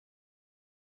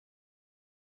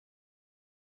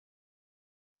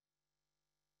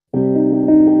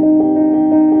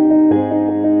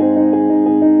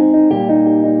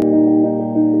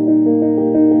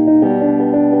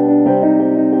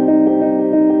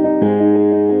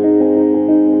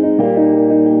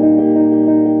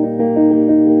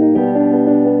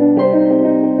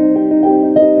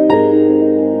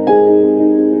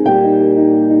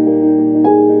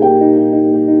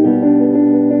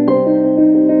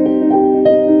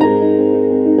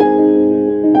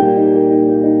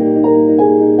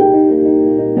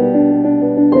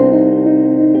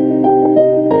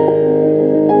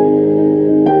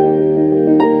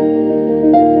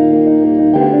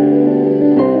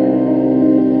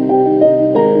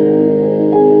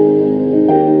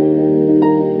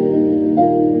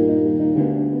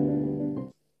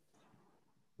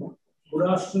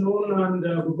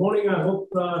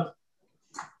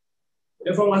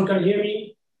Everyone can hear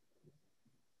me?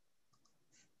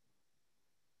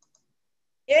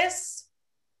 Yes.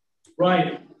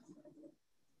 Right.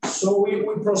 So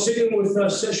we're proceeding with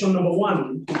session number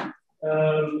 1.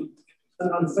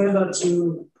 And further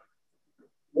to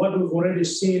what we've already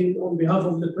seen on behalf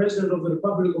of the President of the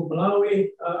Republic of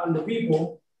Malawi and the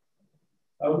people,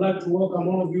 I would like to welcome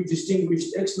all of you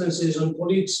distinguished excellencies and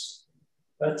colleagues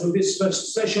to this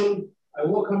first session. I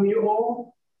welcome you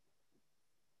all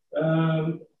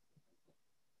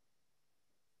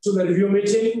to the review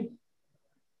meeting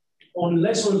on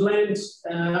lessons learned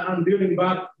and building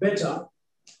back better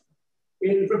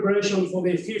in preparation for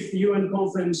the 5th UN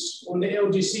Conference on the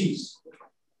LDCs.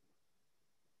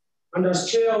 And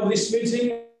as chair of this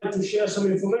meeting, I'd like to share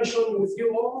some information with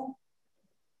you all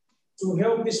to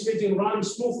help this meeting run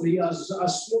smoothly, as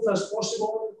smooth as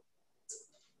possible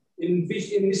in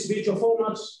this virtual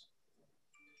format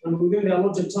and within the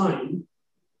allotted time.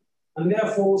 And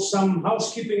therefore, some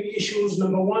housekeeping issues.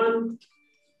 Number 1,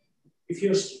 if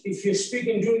you're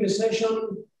speaking during the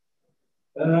session,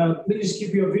 please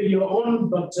keep your video on,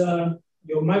 but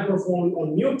your microphone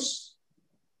on mute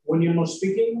when you're not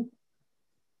speaking.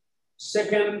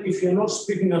 Second, if you're not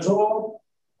speaking at all,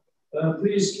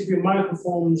 please keep your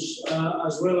microphones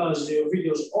as well as your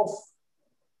videos off.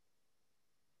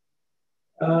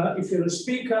 If you're a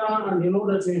speaker and in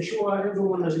order to ensure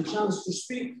everyone has a chance to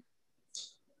speak,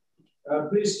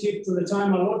 please keep to the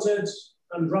time allotted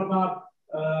and wrap up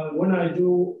when I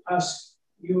do ask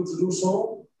you to do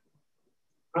so.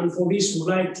 And for this, we'd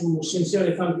like to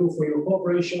sincerely thank you for your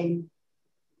cooperation.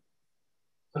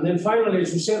 And then finally,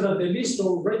 to say that the list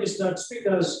of registered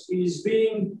speakers is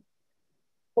being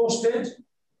posted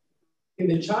in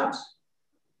the chat.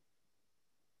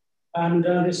 And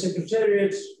the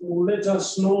Secretariat will let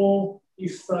us know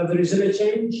if there is any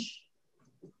change.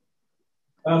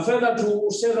 Further to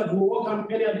say that we welcome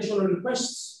any additional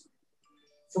requests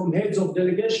from heads of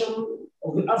delegation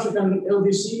of the African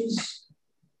LDCs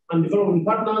and development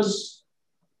partners.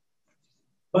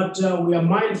 But we are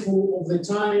mindful of the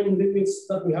time limits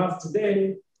that we have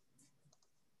today.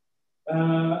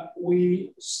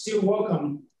 We still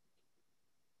welcome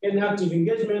any active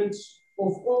engagement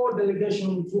of all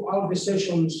delegations throughout the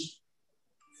sessions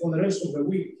for the rest of the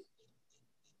week.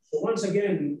 So once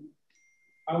again,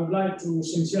 I would like to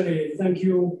sincerely thank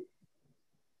you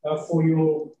for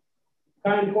your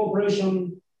kind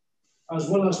cooperation, as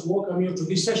well as welcome you to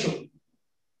this session.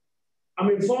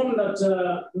 I'm informed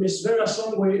that Ms. Vera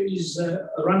Songwe is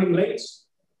running late,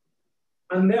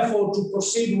 and therefore to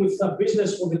proceed with the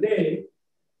business for the day,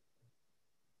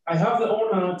 I have the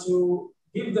honor to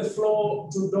give the floor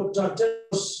to Dr.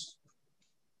 Tedros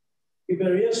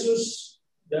Ghebreyesus,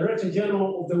 Director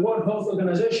General of the World Health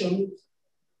Organization,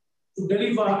 to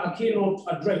deliver a keynote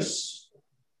address.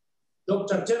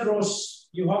 Dr. Tedros,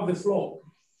 you have the floor.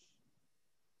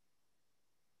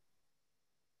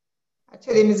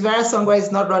 Actually, Ms. Vera Songwe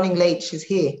is not running late, she's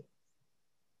here.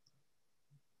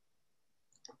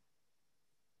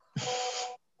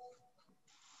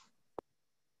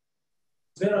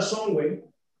 Vera Songwe,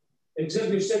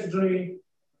 Executive Secretary,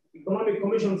 Economic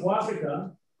Commission for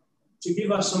Africa, to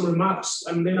give us some remarks,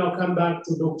 and then I'll come back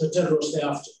to Dr. Tedros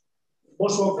thereafter.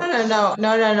 Most welcome. No.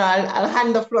 I'll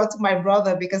hand the floor to my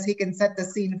brother because he can set the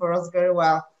scene for us very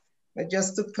well. But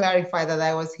just to clarify that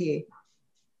I was here.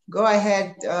 Go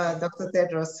ahead, Dr.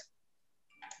 Tedros.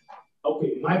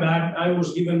 Okay, my bad. I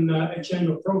was given a change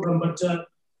of program, but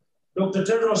Dr.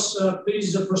 Tedros,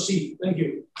 please proceed. Thank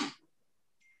you.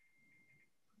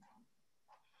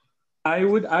 I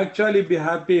would actually be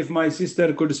happy if my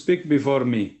sister could speak before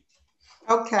me.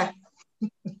 Okay.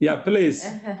 Yeah, please.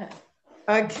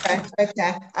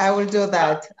 Okay, I will do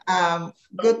that.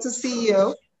 Good to see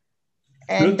you.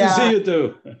 And, good to see you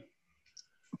too.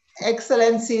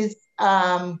 Excellencies,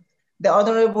 the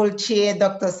Honorable Chair,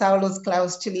 Dr. Saulus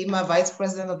Klaus Chilima, Vice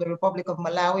President of the Republic of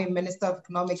Malawi, Minister of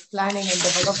Economic Planning and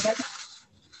Development,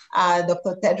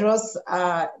 Dr. Tedros,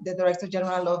 the Director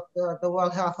General of the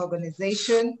World Health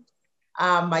Organization,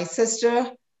 my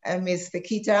sister, Ms.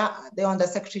 Fekita, the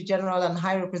Under-Secretary General and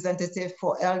High Representative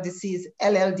for LDCs,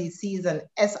 LLDCs and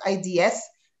SIDS,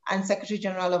 and Secretary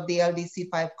General of the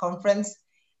LDC5 Conference,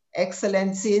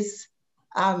 Excellencies,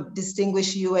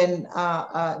 distinguished UN,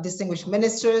 distinguished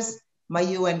ministers, my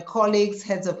UN colleagues,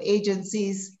 heads of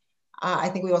agencies. I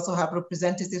think we also have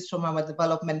representatives from our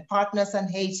development partners in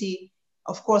Haiti,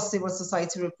 of course, civil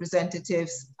society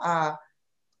representatives,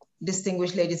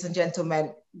 distinguished ladies and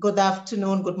gentlemen. Good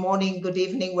afternoon, good morning, good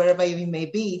evening, wherever you may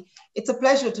be. It's a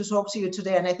pleasure to talk to you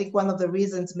today. And I think one of the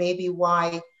reasons maybe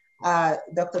why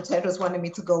Dr. Tedros wanted me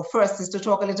to go first is to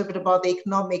talk a little bit about the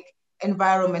economic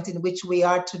environment in which we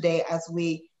are today as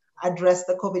we address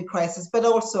the COVID crisis, but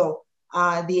also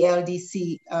the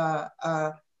LDC,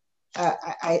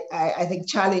 I think,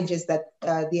 challenges that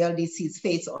the LDCs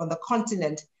face on the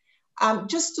continent.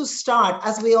 Just to start,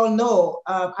 as we all know,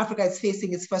 Africa is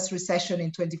facing its first recession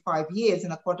in 25 years,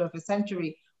 in a quarter of a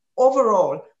century.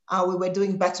 Overall, we were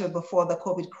doing better before the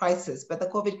COVID crisis, but the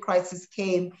COVID crisis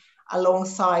came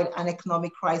alongside an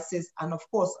economic crisis and, of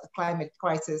course, a climate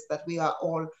crisis that we are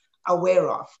all aware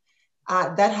of.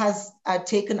 That has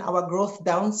taken our growth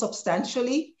down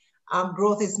substantially.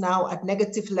 Growth is now at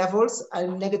negative levels,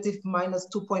 negative minus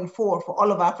 2.4 for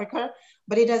all of Africa,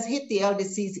 but it has hit the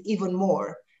LDCs even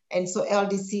more. And so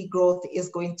LDC growth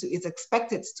is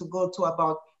expected to go to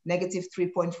about negative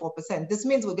 3.4%. This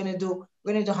means we're going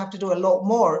to have to do a lot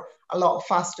more, a lot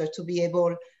faster to be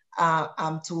able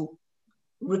to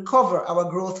recover our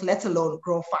growth, let alone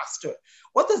grow faster.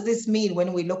 What does this mean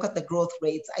when we look at the growth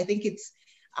rates? I think it's,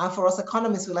 for us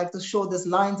economists, we like to show these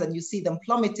lines and you see them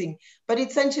plummeting, but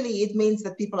essentially it means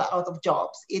that people are out of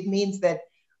jobs. It means that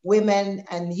women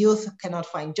and youth cannot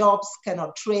find jobs,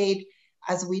 cannot trade.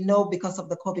 As we know, because of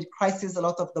the COVID crisis, a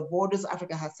lot of the borders,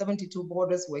 Africa has 72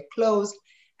 borders, were closed.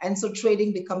 And so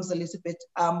trading becomes a little bit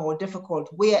more difficult.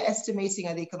 We are estimating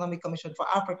at the Economic Commission for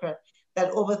Africa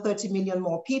that over 30 million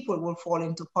more people will fall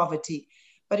into poverty.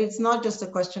 But it's not just a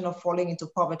question of falling into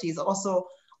poverty. It's also,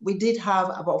 we did have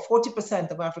about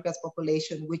 40% of Africa's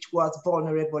population, which was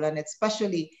vulnerable, and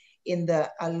especially in the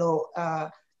low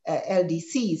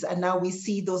LDCs. And now we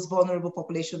see those vulnerable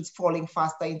populations falling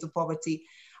faster into poverty.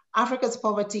 Africa's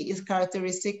poverty is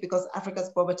characteristic because Africa's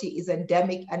poverty is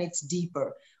endemic and it's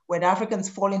deeper. When Africans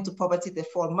fall into poverty, they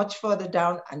fall much further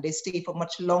down and they stay for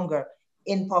much longer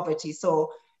in poverty.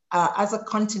 So as a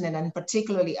continent, and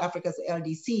particularly Africa's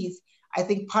LDCs, I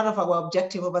think part of our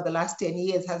objective over the last 10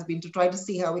 years has been to try to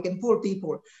see how we can pull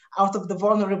people out of the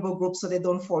vulnerable groups so they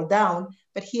don't fall down.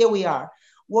 But here we are.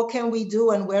 What can we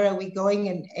do and where are we going?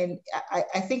 And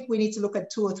I think we need to look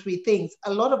at 2 or 3 things.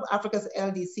 A lot of Africa's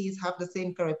LDCs have the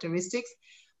same characteristics.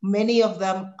 Many of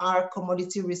them are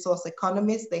commodity resource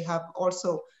economies. They have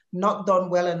also not done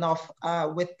well enough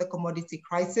with the commodity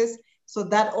crisis. So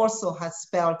that also has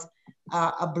spelled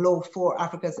a blow for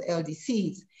Africa's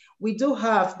LDCs. We do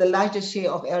have the largest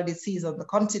share of LDCs on the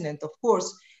continent, of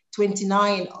course,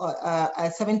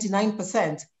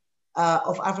 79%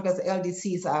 of Africa's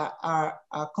LDCs are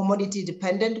commodity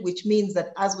dependent, which means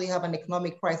that as we have an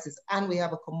economic crisis and we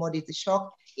have a commodity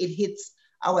shock, it hits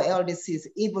our LDCs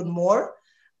even more.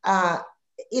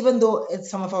 Even though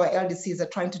some of our LDCs are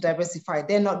trying to diversify,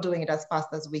 they're not doing it as fast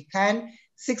as we can.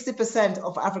 60%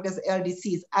 of Africa's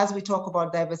LDCs, as we talk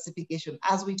about diversification,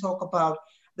 as we talk about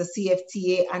the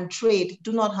CFTA and trade,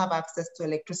 do not have access to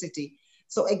electricity.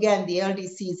 So again, the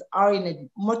LDCs are in a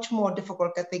much more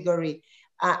difficult category.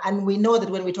 And we know that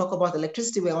when we talk about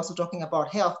electricity, we're also talking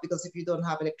about health, because if you don't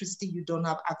have electricity, you don't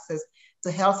have access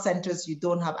to health centers, you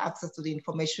don't have access to the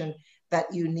information that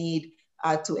you need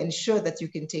to ensure that you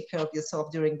can take care of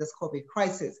yourself during this COVID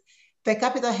crisis. Per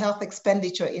capita health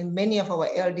expenditure in many of our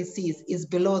LDCs is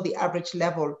below the average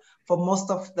level for most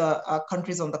of the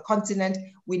countries on the continent.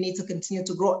 We need to continue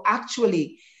to grow.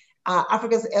 Actually,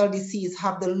 Africa's LDCs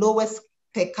have the lowest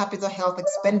per capita health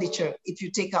expenditure if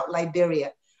you take out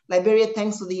Liberia. Liberia,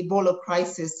 thanks to the Ebola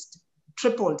crisis,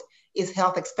 tripled its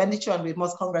health expenditure, and we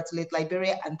must congratulate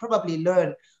Liberia and probably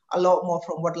learn a lot more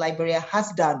from what Liberia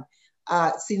has done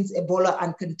since Ebola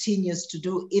and continues to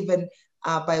do, even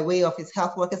by way of its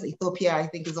health workers. Ethiopia, I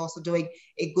think, is also doing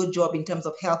a good job in terms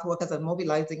of health workers and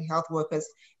mobilizing health workers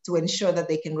to ensure that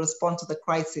they can respond to the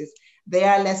crisis. There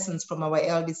are lessons from our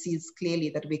LDCs, clearly,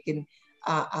 that we can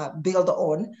build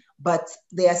on, but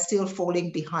they are still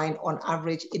falling behind on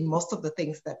average in most of the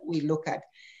things that we look at.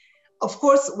 Of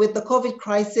course, with the COVID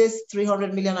crisis,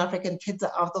 300 million African kids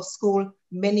are out of school,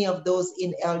 many of those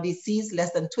in LDCs.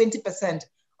 Less than 20%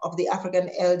 of the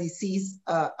African LDCs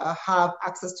have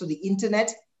access to the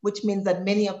internet, which means that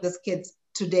many of these kids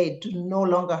today do no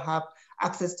longer have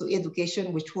access to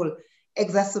education, which will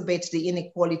exacerbate the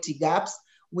inequality gaps.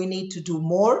 We need to do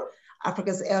more.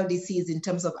 Africa's LDCs, in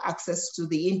terms of access to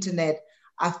the internet,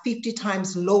 are 50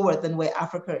 times lower than where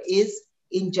Africa is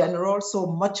in general, so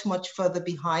much, much further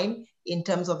behind in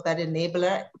terms of that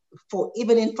enabler for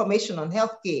even information on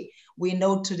healthcare. We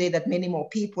know today that many more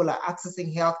people are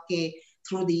accessing healthcare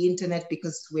through the internet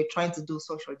because we're trying to do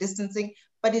social distancing,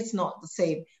 but it's not the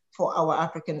same for our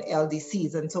African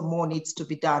LDCs, and so more needs to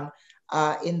be done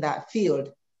in that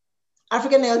field.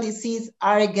 African LDCs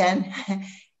are, again,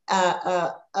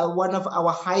 one of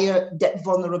our higher debt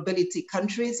vulnerability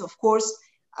countries. Of course,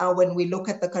 when we look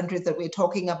at the countries that we're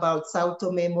talking about, Sao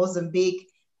Tome, Mozambique,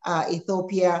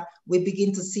 Ethiopia, we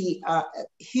begin to see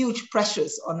huge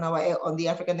pressures on the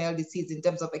African LDCs in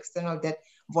terms of external debt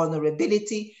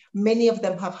vulnerability. Many of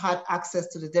them have had access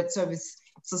to the debt service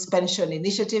suspension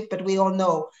initiative, but we all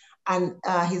know, and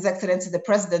His Excellency the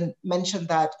President mentioned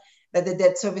that the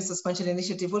debt service suspension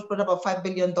initiative, which put about $5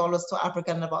 billion to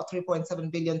Africa and about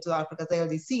 $3.7 billion to Africa's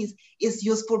LDCs, is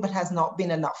useful but has not been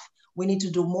enough. We need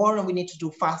to do more and we need to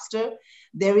do faster.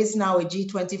 There is now a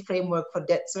G20 framework for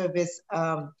debt service,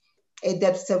 a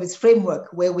debt service framework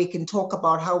where we can talk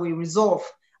about how we resolve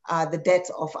the debt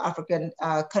of African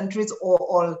countries or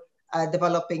all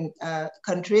developing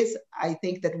countries. I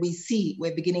think that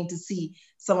we're beginning to see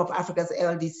some of Africa's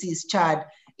LDCs, Chad,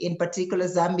 in particular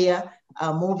Zambia,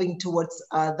 moving towards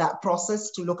that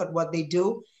process to look at what they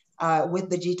do with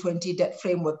the G20 debt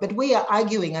framework. But we are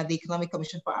arguing at the Economic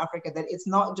Commission for Africa that it's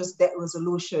not just debt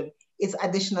resolution, it's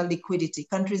additional liquidity.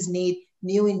 Countries need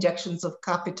new injections of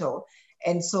capital.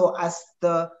 And so as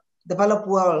the developed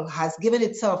world has given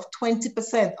itself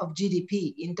 20% of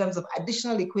GDP in terms of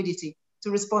additional liquidity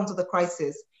to respond to the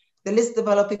crisis, the least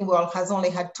developing world has only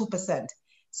had 2%.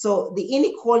 So the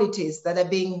inequalities that are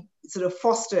being sort of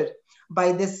fostered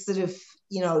by this sort of,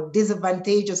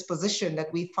 disadvantageous position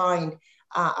that we find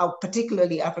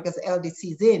particularly Africa's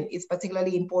LDCs in is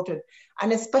particularly important.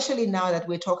 And especially now that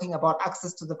we're talking about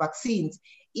access to the vaccines,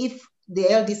 if the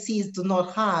LDCs do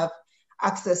not have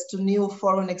access to new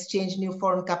foreign exchange, new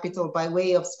foreign capital by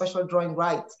way of special drawing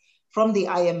rights from the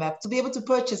IMF to be able to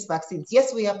purchase vaccines.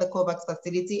 Yes, we have the COVAX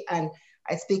facility, and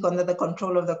I speak under the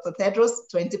control of Dr. Tedros,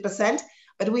 20%,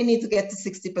 but we need to get to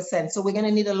 60%. So we're going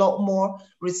to need a lot more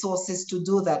resources to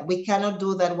do that. We cannot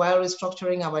do that while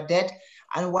restructuring our debt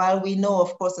and while we know,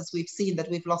 of course, as we've seen, that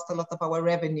we've lost a lot of our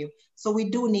revenue. So we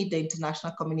do need the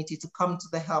international community to come to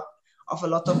the help of a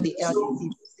lot of the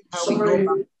LDCs.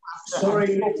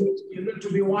 Sorry, you need to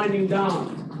be winding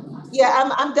down. Yeah,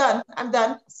 I'm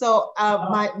done. So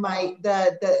I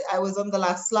was on the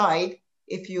last slide,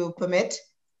 if you permit.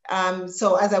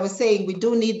 So as I was saying, we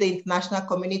do need the international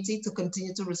community to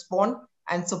continue to respond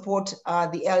and support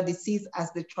the LDCs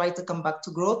as they try to come back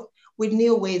to growth with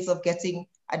new ways of getting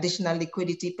additional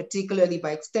liquidity, particularly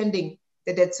by extending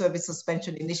the debt service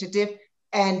suspension initiative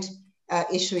and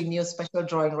issuing new special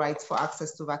drawing rights for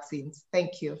access to vaccines.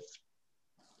 Thank you.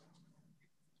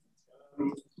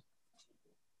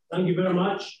 Thank you very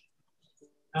much.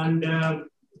 And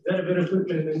very, very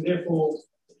quickly, and therefore,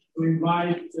 we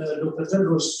invite Dr.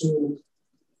 Tedros to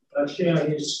share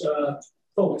his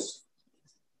thoughts.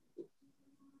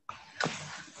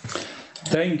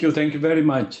 Thank you very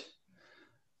much.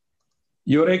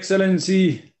 Your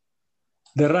Excellency,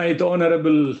 the Right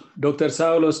Honorable Dr.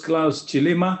 Saulos Klaus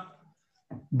Chilima,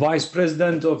 Vice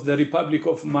President of the Republic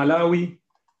of Malawi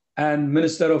and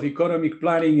Minister of Economic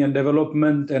Planning and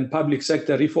Development and Public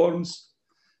Sector Reforms,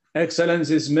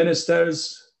 Excellencies,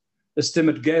 Ministers,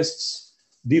 esteemed guests,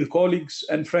 dear colleagues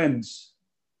and friends.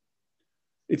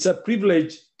 It's a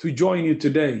privilege to join you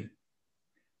today.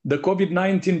 The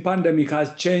COVID-19 pandemic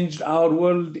has changed our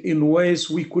world in ways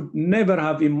we could never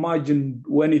have imagined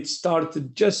when it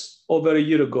started just over a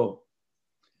year ago.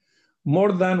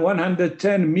 More than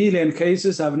 110 million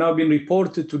cases have now been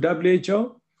reported to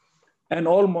WHO, and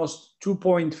almost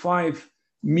 2.5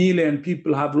 million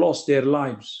people have lost their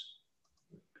lives.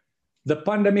 The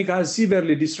pandemic has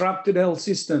severely disrupted health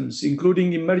systems,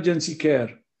 including emergency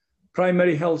care,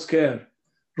 primary health care,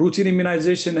 routine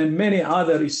immunization, and many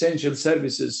other essential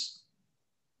services.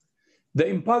 The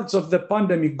impacts of the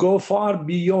pandemic go far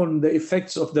beyond the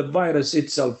effects of the virus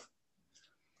itself.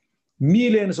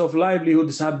 Millions of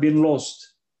livelihoods have been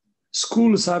lost,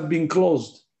 schools have been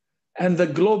closed, and the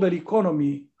global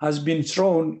economy has been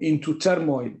thrown into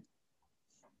turmoil.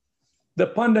 The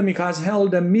pandemic has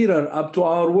held a mirror up to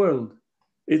our world.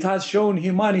 It has shown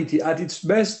humanity at its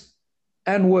best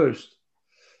and worst.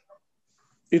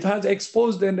 It has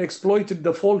exposed and exploited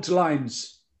the fault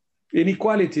lines,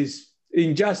 inequalities,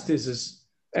 injustices,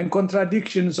 and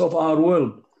contradictions of our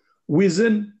world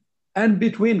within and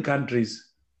between countries.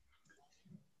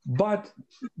 But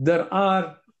there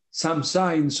are some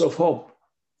signs of hope.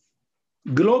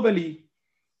 Globally,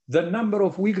 the number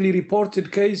of weekly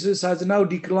reported cases has now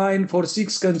declined for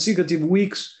 6 consecutive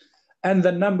weeks, and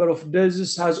the number of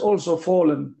deaths has also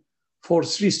fallen for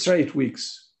 3 straight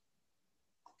weeks.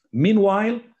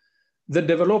 Meanwhile, the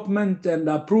development and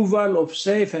approval of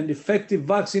safe and effective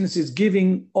vaccines is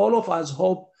giving all of us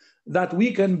hope that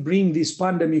we can bring this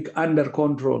pandemic under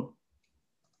control.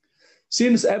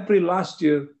 Since April last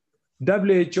year,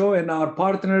 WHO and our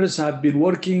partners have been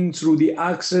working through the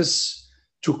Access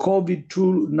to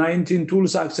COVID-19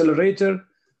 Tools Accelerator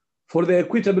for the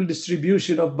equitable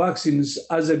distribution of vaccines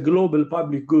as a global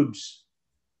public goods.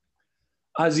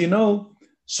 As you know,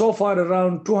 so far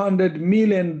around 200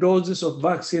 million doses of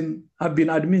vaccine have been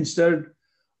administered,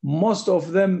 most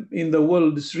of them in the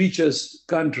world's richest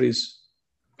countries.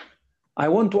 I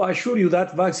want to assure you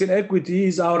that vaccine equity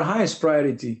is our highest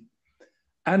priority,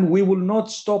 and we will not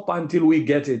stop until we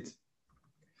get it.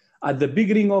 At the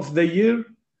beginning of the year,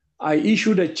 I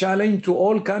issued a challenge to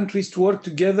all countries to work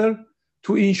together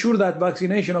to ensure that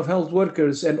vaccination of health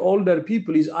workers and older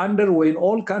people is underway in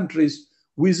all countries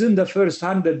within the first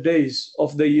 100 days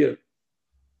of the year.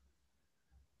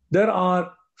 There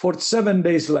are 47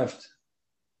 days left.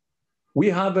 We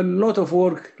have a lot of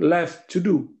work left to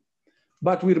do,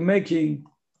 but we're making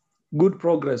good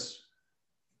progress.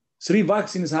 3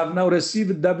 vaccines have now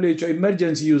received WHO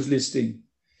emergency use listing,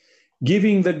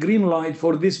 giving the green light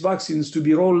for these vaccines to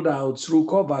be rolled out through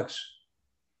COVAX.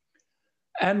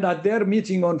 And at their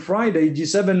meeting on Friday,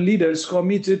 G7 leaders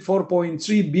committed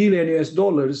 $4.3 billion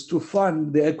to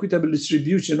fund the equitable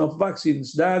distribution of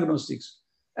vaccines, diagnostics,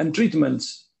 and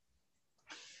treatments.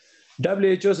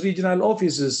 WHO's regional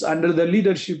offices, under the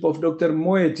leadership of Dr.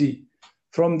 Moeti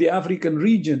from the African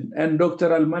region and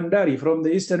Dr. Al-Mandari from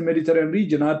the Eastern Mediterranean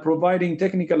region, are providing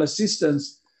technical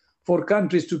assistance for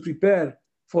countries to prepare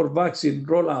for vaccine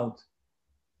rollout.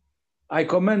 I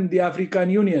commend the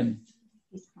African Union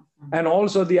and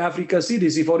also the Africa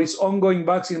CDC for its ongoing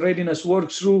vaccine readiness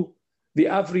work through the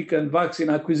African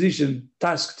Vaccine Acquisition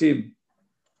Task Team.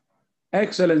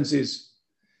 Excellencies,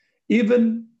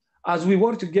 even as we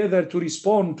work together to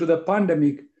respond to the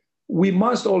pandemic, we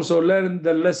must also learn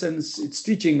the lessons it's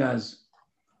teaching us.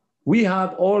 We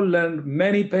have all learned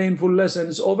many painful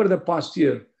lessons over the past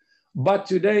year, but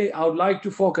today I would like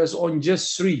to focus on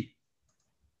just 3.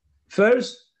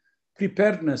 First,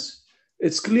 preparedness.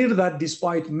 It's clear that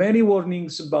despite many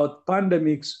warnings about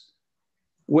pandemics,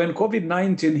 when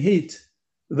COVID-19 hit,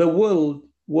 the world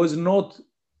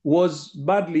was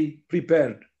badly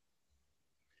prepared.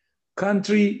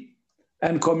 Country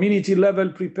and community level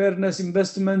preparedness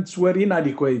investments were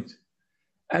inadequate,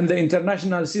 and the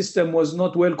international system was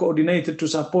not well coordinated to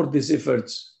support these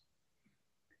efforts.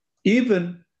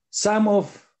 Even some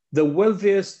of the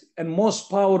wealthiest and most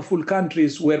powerful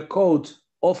countries were caught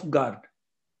off guard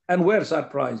and were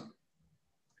surprised.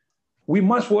 We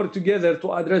must work together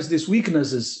to address these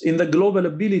weaknesses in the global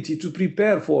ability to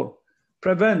prepare for,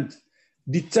 prevent,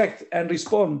 detect, and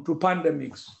respond to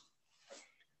pandemics.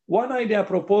 One idea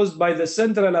proposed by the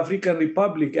Central African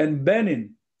Republic and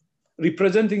Benin,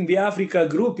 representing the Africa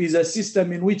Group, is a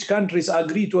system in which countries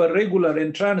agree to a regular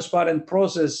and transparent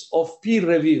process of peer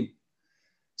review,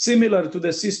 similar to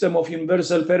the system of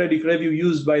universal periodic review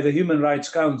used by the Human Rights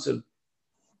Council.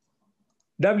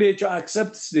 WHO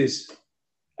accepts this,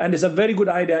 and it's a very good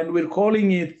idea, and we're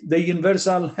calling it the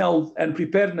Universal Health and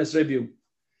Preparedness Review.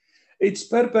 Its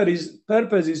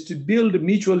purpose is to build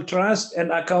mutual trust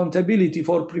and accountability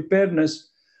for preparedness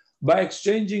by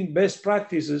exchanging best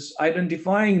practices,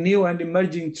 identifying new and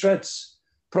emerging threats,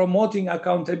 promoting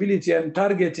accountability, and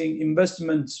targeting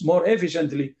investments more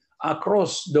efficiently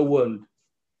across the world.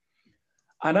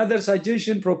 Another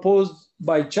suggestion proposed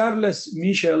by Charles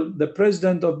Michel, the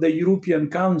President of the European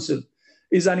Council,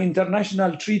 is an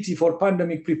international treaty for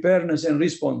pandemic preparedness and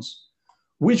response,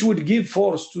 which would give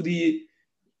force to the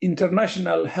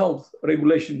international health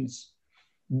regulations.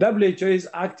 WHO is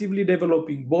actively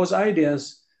developing both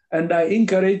ideas, and I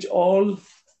encourage all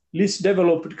least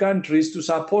developed countries to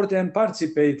support and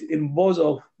participate in both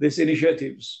of these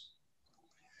initiatives.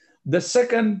 The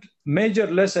second major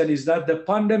lesson is that the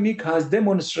pandemic has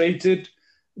demonstrated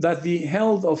that the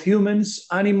health of humans,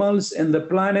 animals, and the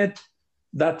planet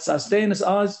that sustains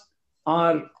us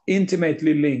are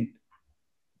intimately linked.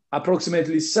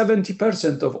 Approximately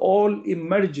 70% of all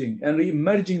emerging and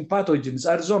re-emerging pathogens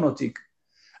are zoonotic,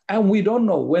 and we don't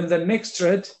know when the next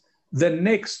threat, the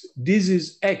next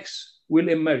disease X will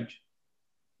emerge.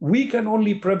 We can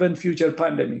only prevent future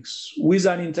pandemics with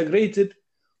an integrated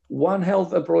One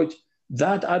Health approach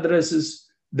that addresses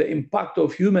the impact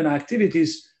of human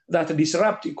activities that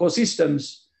disrupt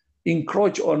ecosystems,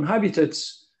 encroach on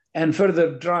habitats, and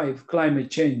further drive climate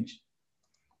change.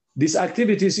 These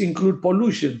activities include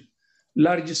pollution,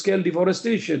 large-scale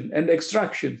deforestation and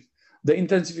extraction, the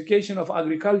intensification of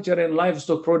agriculture and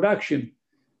livestock production,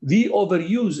 the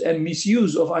overuse and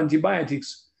misuse of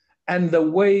antibiotics, and the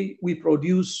way we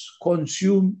produce,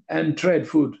 consume, and trade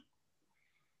food.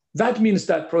 That means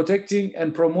that protecting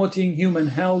and promoting human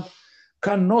health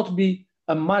cannot be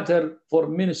a matter for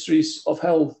ministries of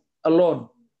health alone.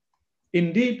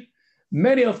 Indeed,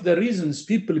 many of the reasons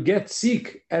people get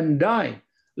sick and die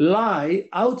lie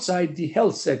outside the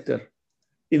health sector,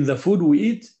 in the food we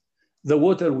eat, the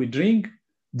water we drink,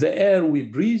 the air we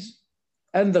breathe,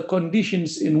 and the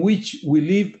conditions in which we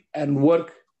live and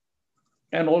work,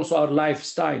 and also our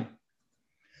lifestyle.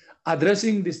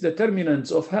 Addressing these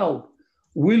determinants of health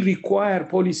will require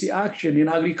policy action in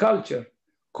agriculture,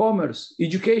 commerce,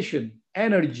 education,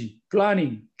 energy,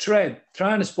 planning, trade,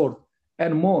 transport,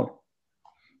 and more.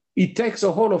 It takes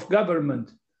a whole of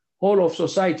government, whole of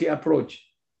society approach.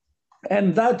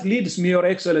 And that leads me, Your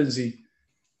Excellency,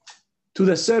 to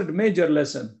the third major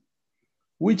lesson,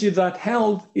 which is that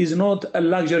health is not a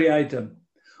luxury item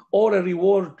or a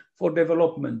reward for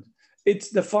development. It's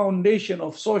the foundation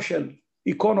of social,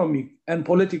 economic, and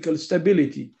political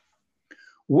stability.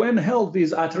 When health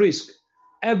is at risk,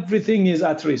 everything is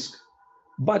at risk.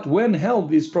 But when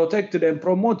health is protected and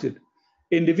promoted,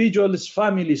 individuals,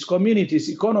 families, communities,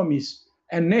 economies,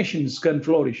 and nations can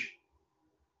flourish.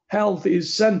 Health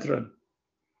is central.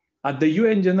 At the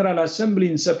UN General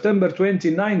Assembly in September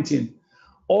 2019,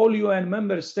 all UN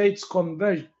member states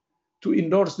converged to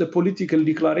endorse the political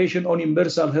declaration on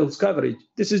universal health coverage.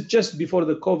 This is just before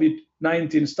the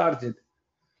COVID-19 started.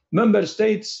 Member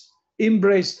states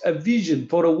embraced a vision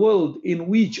for a world in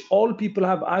which all people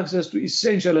have access to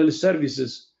essential health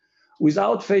services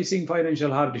without facing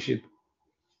financial hardship.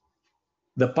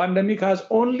 The pandemic has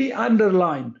only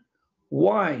underlined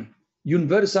why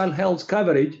universal health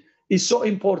coverage is so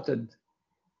important.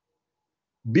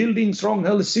 Building strong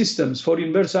health systems for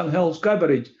universal health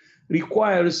coverage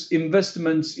requires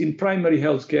investments in primary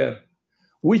health care,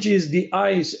 which is the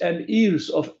eyes and ears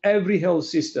of every health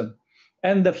system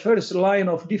and the first line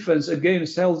of defense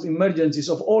against health emergencies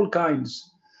of all kinds,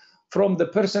 from the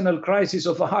personal crisis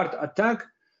of a heart attack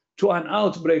to an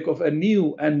outbreak of a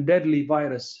new and deadly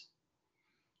virus.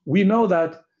 We know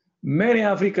that many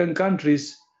African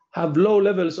countries have low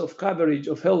levels of coverage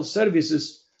of health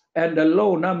services and a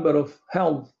low number of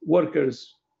health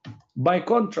workers. By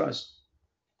contrast,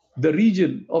 the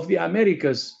region of the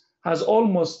Americas has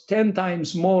almost 10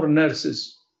 times more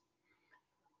nurses.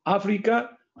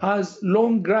 Africa has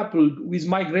long grappled with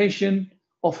migration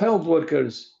of health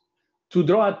workers. To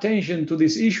draw attention to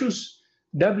these issues,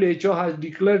 WHO has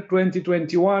declared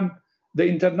 2021 the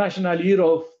International Year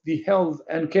of the Health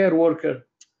and Care Worker,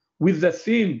 with the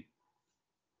theme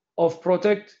of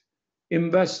Protect,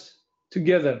 Invest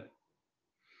Together.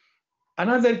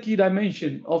 Another key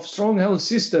dimension of strong health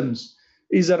systems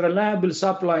is a reliable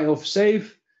supply of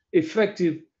safe,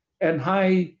 effective, and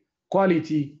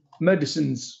high-quality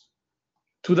medicines.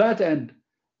 To that end,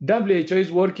 WHO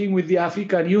is working with the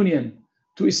African Union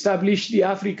to establish the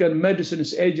African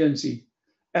Medicines Agency,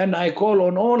 and I call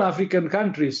on all African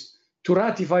countries to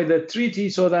ratify the treaty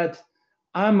so that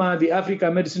AMA, the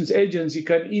African Medicines Agency,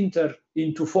 can enter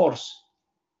into force.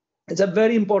 It's a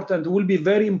very important, will be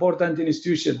very important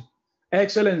institution.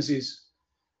 Excellencies,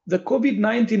 the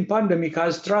COVID-19 pandemic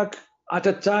has struck at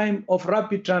a time of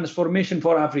rapid transformation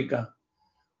for Africa,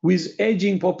 with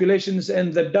aging populations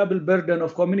and the double burden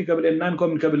of communicable and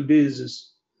non-communicable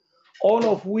diseases, all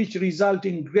of which result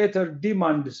in greater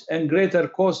demands and greater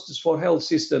costs for health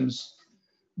systems.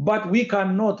 But we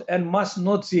cannot and must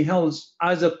not see health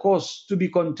as a cost to be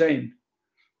contained.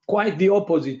 Quite the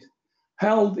opposite.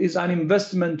 Health is an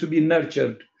investment to be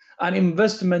nurtured, an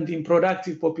investment in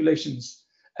productive populations,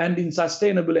 and in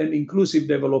sustainable and inclusive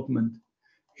development.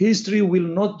 History will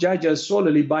not judge us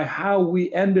solely by how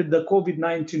we ended the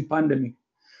COVID-19 pandemic,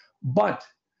 but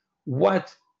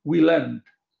what we learned,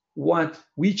 what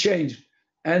we changed,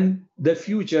 and the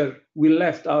future we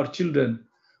left our children.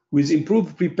 With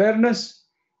improved preparedness,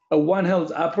 a One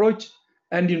Health approach,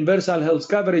 and universal health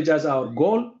coverage as our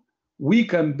goal, we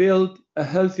can build a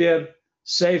healthier,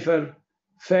 safer,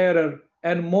 fairer,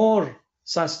 and more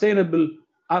sustainable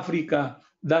Africa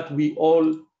that we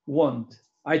all want.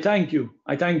 I thank you.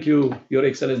 I thank you, Your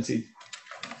Excellency.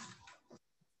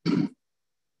 Thank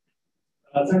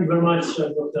you very much,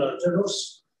 Dr.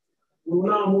 Tedros. We will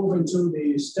now move into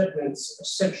the statements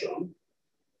section.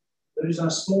 There is a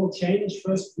small change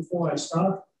first before I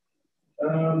start.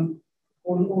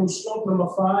 On slot number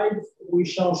 5, we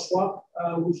shall swap.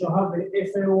 We shall have the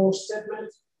FAO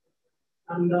statement,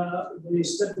 and the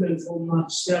statement from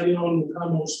Sierra Leone will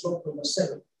come on slot number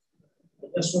 7. I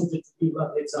just wanted to give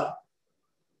that heads up.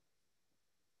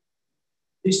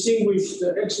 Distinguished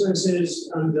Excellencies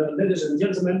and ladies and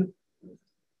gentlemen,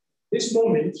 this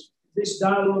moment, this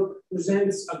dialogue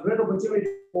presents a great opportunity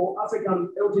for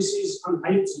African LDCs and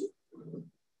Haiti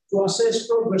to assess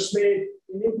progress made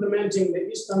in implementing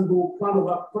the Istanbul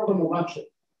Programme of Action.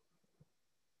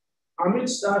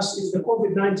 Amidst us is the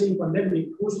COVID-19 pandemic,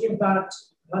 whose impact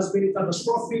has been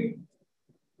catastrophic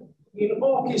in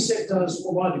all key sectors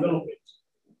of our development.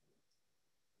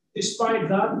 Despite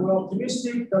that, we're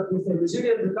optimistic that with the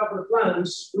resilient recovery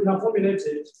plans we have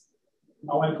formulated,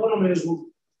 our economies will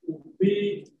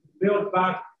be built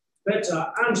back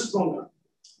better and stronger.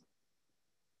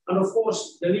 And of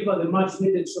course, deliver the much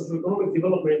needed socio-economic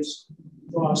developments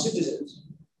to our citizens.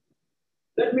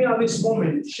 Let me at this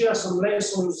moment share some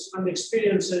lessons and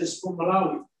experiences from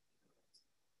Malawi.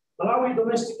 Malawi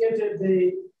domesticated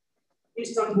the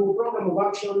Istanbul Programme of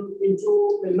Action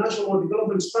into the national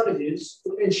development strategies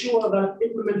to ensure that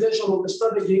implementation of the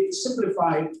strategy is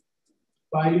simplified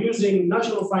by using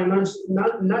national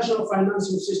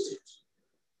financing systems.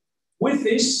 With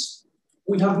this,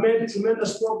 we have made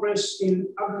tremendous progress in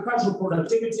agricultural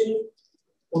productivity,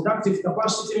 productive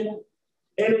capacity,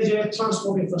 energy,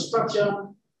 transport infrastructure,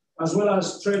 as well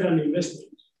as trade and investment.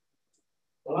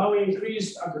 Malawi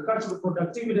increased agricultural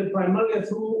productivity primarily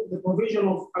through the provision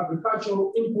of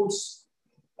agricultural inputs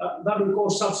that we call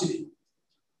subsidy.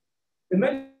 The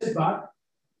main setback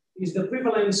is the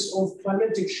prevalence of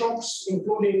climatic shocks,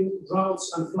 including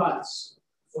droughts and floods.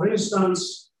 For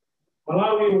instance,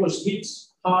 Malawi was hit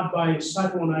hard by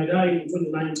Cyclone Idai in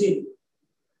 2019.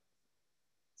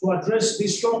 To address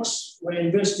these shocks, we're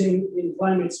investing in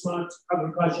climate-smart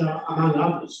agriculture, among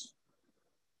others.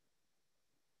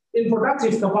 In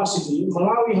productive capacity,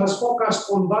 Malawi has focused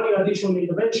on value addition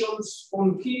interventions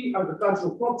on key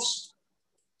agricultural crops,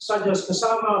 such as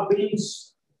cassava,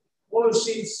 beans,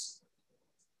 oilseeds,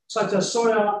 such as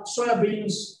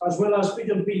soybeans, as well as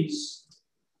pigeon peas,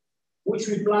 which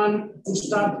we plan to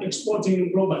start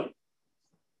exporting globally.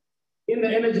 In the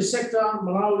energy sector,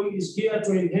 Malawi is geared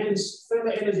to enhance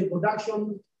further energy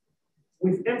production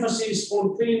with emphasis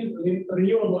on clean,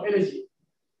 renewable energy.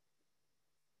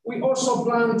 We also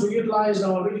plan to utilize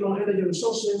our regional energy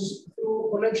resources through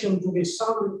connection to the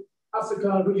South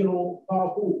Africa Regional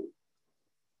Power Pool.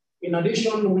 In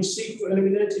addition, we seek to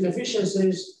eliminate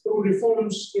inefficiencies through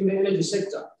reforms in the energy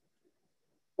sector.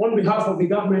 On behalf of the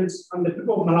government and the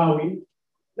people of Malawi,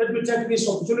 let me take this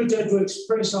opportunity to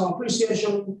express our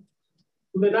appreciation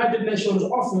to the United Nations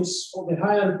Office of the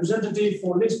High Representative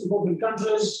for Least Developed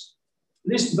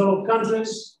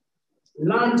Countries,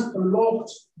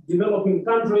 Landlocked Developing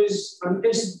Countries, and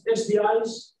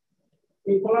SDIs,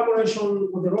 in collaboration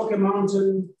with the Rocky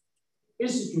Mountain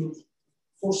Institute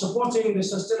for supporting the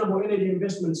Sustainable Energy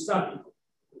Investment Study.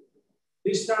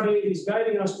 This study is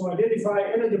guiding us to identify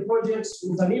energy projects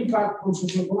with an impact on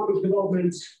socio-economic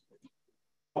development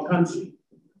of our country.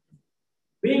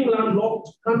 Being a landlocked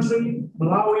country,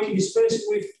 Malawi is faced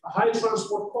with high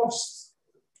transport costs,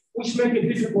 which make it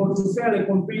difficult to fairly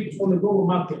compete on the global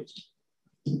market.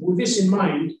 With this in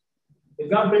mind, the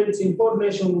government, in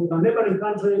coordination with our neighboring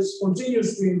countries,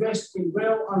 continues to invest in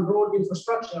rail and road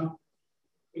infrastructure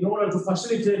in order to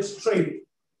facilitate trade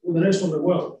with the rest of the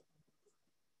world.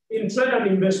 In trade and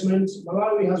investment,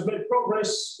 Malawi has made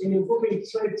progress in improving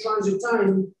trade transit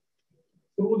time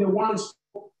through the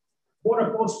one-stop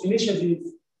border post initiative,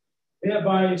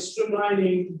 thereby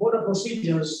streamlining border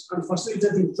procedures and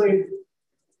facilitating trade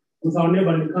with our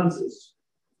neighboring countries.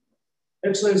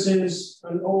 Excellencies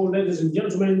and all ladies and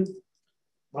gentlemen,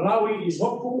 Malawi is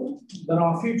hopeful that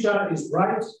our future is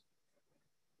bright.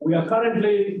 We are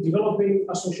currently developing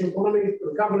a socio-economic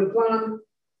recovery plan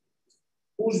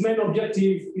whose main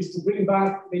objective is to bring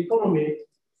back the economy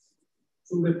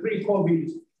to the pre-COVID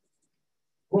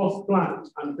growth plan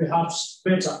and perhaps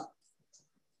better.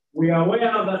 We are aware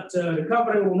that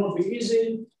recovery will not be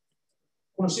easy,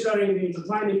 considering the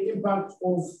intertwining impact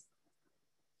of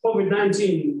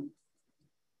COVID-19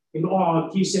 in all our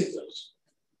key sectors.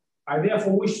 I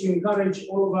therefore wish to encourage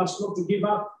all of us not to give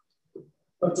up,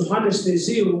 but to harness the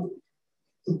zeal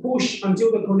to push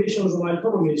until the conditions of our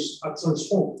economies are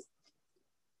transformed.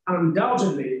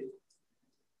 Undoubtedly,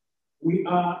 we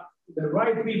are the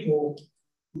right people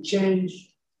to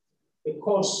change the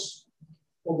course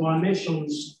of our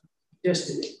nation's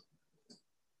destiny.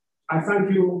 I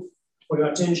thank you for your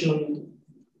attention,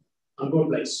 and God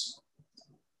bless.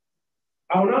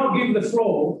 I will now give the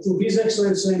floor to His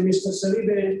Excellency Mr.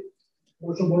 Selibe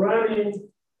Mochoborani,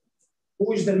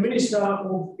 who is the Minister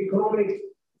of Economic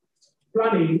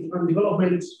Planning and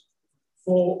Development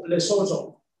for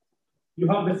Lesotho. You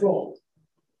have the floor.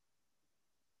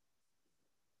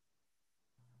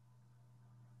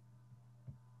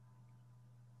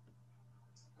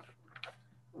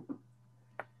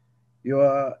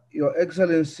 Your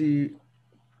Excellency,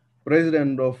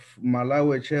 President of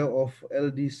Malawi, Chair of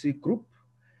LDC Group,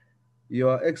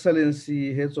 Your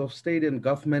Excellency, Heads of State and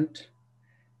Government,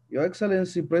 Your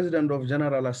Excellency, President of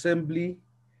General Assembly,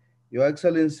 Your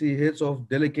Excellency, Heads of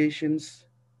Delegations,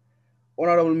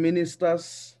 honorable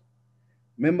ministers,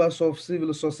 members of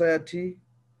civil society,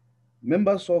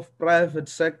 members of private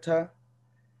sector,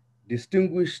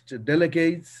 distinguished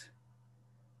delegates,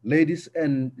 ladies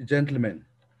and gentlemen.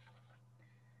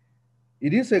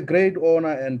 It is a great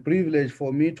honor and privilege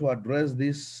for me to address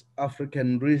this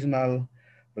African Regional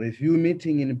Review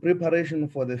meeting in preparation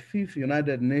for the 5th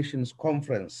United Nations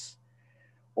Conference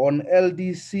on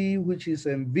LDC, which is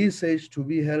envisaged to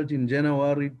be held in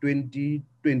January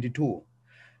 2022.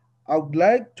 I would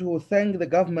like to thank the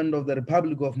government of the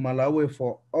Republic of Malawi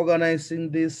for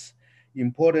organizing this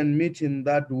important meeting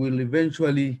that will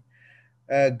eventually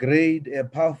grade a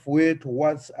pathway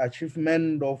towards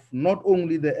achievement of not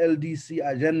only the LDC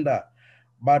agenda,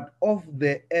 but of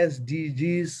the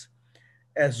SDGs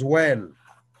as well.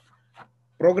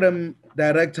 Program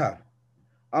Director,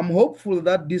 I'm hopeful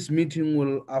that this meeting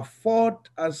will afford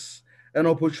us an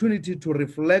opportunity to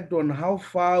reflect on how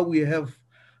far we have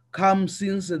come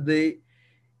since the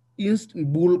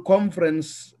Istanbul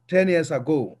conference 10 years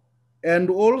ago, and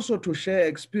also to share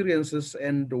experiences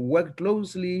and work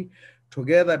closely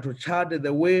together to chart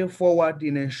the way forward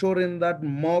in ensuring that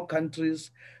more countries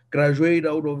graduate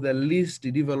out of the least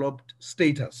developed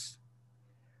status.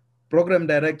 Program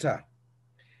Director,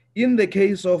 in the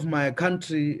case of my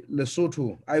country,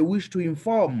 Lesotho, I wish to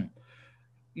inform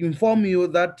you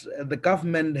that the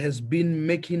government has been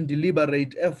making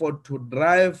deliberate effort to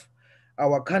drive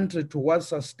our country towards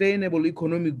sustainable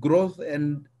economic growth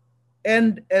and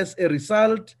as a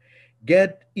result,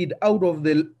 get it out of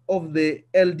the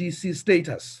LDC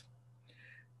status.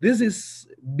 This is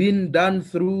being done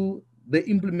through the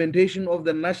implementation of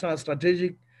the National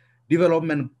Strategic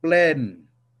Development Plan.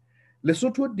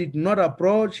 Lesotho did not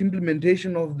approach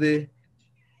implementation of the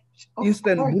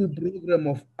Istanbul Programme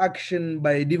of Action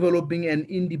by developing an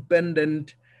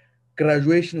independent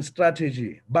graduation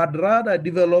strategy, but rather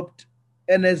developed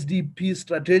NSDP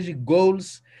strategic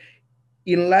goals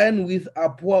in line with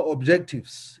APOA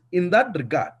objectives. In that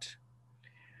regard,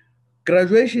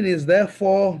 graduation is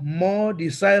therefore more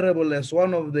desirable as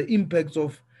one of the impacts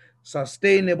of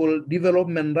sustainable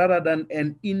development rather than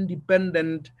an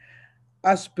independent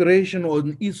aspiration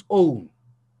on its own.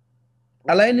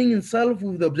 Aligning itself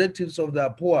with the objectives of the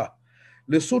APOA,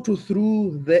 Lesotho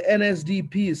through the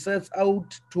NSDP sets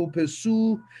out to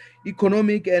pursue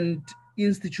economic and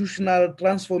institutional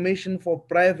transformation for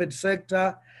private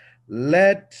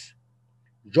sector-led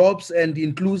jobs and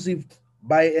inclusive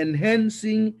by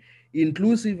enhancing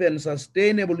inclusive and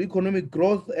sustainable economic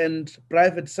growth and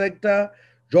private sector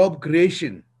job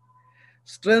creation,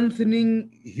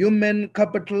 strengthening human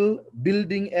capital,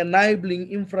 building enabling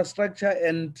infrastructure,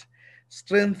 and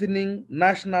strengthening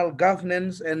national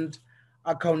governance and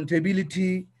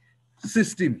accountability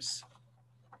systems.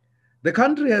 The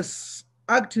country has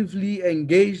actively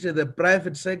engaged the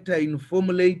private sector in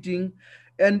formulating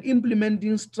and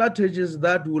implementing strategies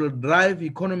that will drive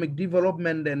economic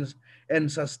development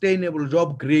and sustainable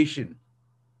job creation.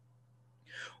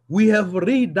 We have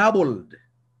redoubled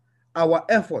our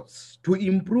efforts to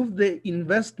improve the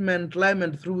investment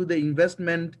climate through the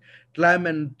investment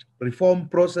climate reform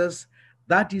process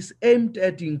that is aimed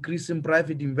at increasing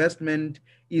private investment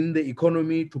in the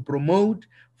economy to promote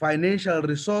financial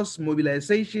resource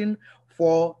mobilization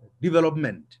for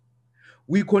development.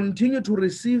 We continue to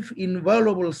receive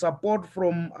invaluable support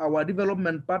from our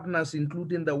development partners,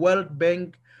 including the World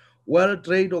Bank, World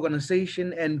Trade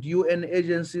Organization, and UN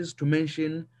agencies, to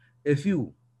mention a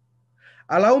few.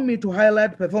 Allow me to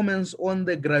highlight performance on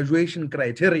the graduation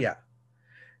criteria.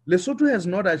 Lesotho has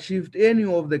not achieved any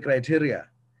of the criteria.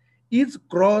 Its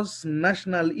gross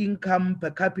national income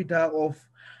per capita of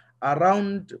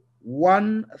around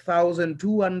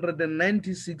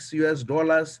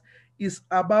 $1,296 is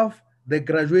above the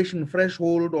graduation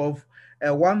threshold of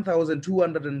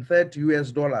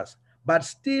 $1,230, but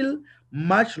still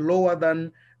much lower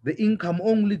than the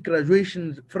income-only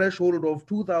graduation threshold of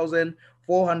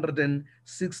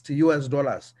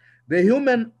 $2,460. The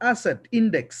Human Asset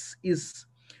Index is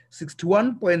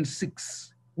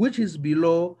 61.6, which is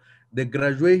below the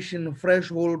graduation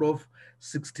threshold of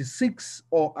 66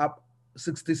 or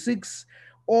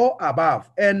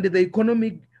above, and the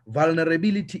Economic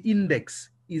Vulnerability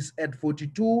Index is at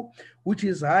 42, which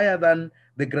is higher than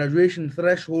the graduation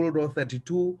threshold of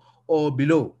 32 or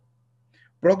below.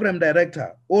 Program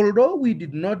Director, although we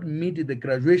did not meet the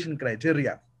graduation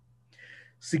criteria,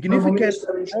 significant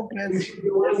progress. You should be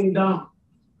winding down.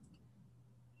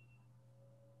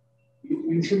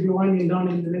 You should be winding down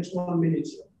in the next 1 minute.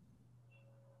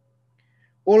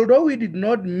 Although we did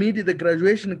not meet the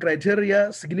graduation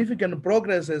criteria, significant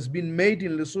progress has been made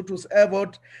in Lesotho's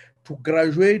effort to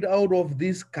graduate out of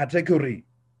this category.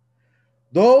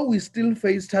 Though we still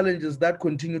face challenges that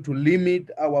continue to limit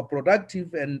our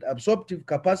productive and absorptive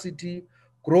capacity,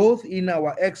 growth in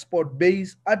our export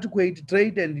base, adequate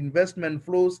trade and investment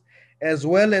flows, as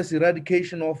well as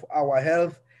eradication of our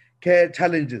health care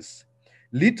challenges.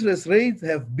 Literacy rates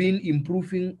have been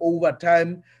improving over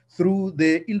time through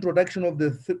the introduction of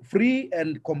the free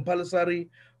and compulsory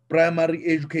primary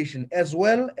education, as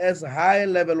well as a high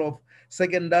level of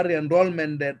secondary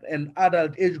enrollment and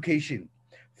adult education.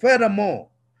 Furthermore,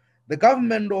 the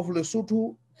government of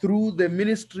Lesotho, through the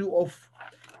Ministry of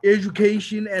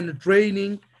Education and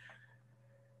Training,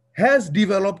 has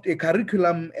developed a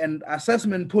curriculum and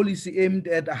assessment policy aimed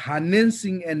at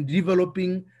harnessing and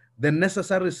developing the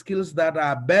necessary skills that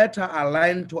are better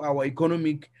aligned to our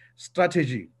economic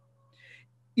strategy.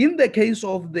 In the case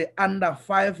of the under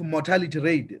 5 mortality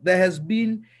rate, there has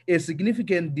been a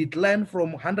significant decline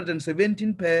from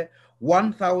 117 per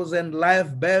 1,000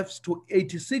 live births to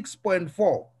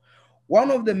 86.4.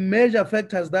 One of the major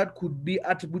factors that could be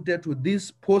attributed to this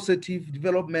positive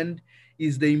development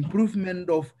is the improvement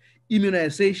of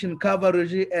immunization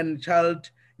coverage and child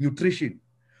nutrition.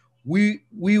 We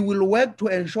will work to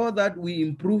ensure that we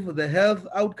improve the health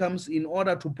outcomes in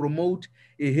order to promote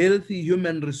a healthy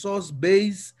human resource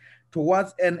base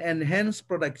towards an enhanced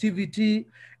productivity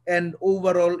and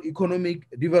overall economic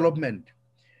development.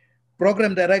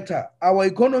 Program Director, our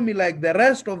economy, like the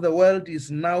rest of the world,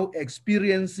 is now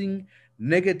experiencing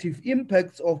negative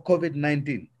impacts of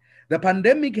COVID-19. The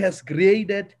pandemic has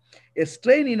created a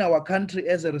strain in our country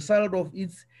as a result of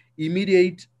its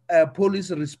immediate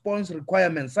policy response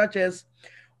requirements, such as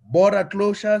border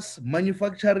closures,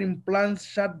 manufacturing plants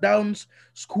shutdowns,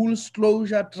 schools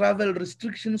closure, travel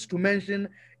restrictions, to mention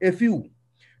a few.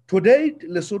 To date,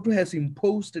 Lesotho has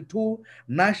imposed 2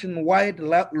 nationwide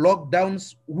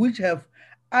lockdowns, which have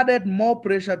added more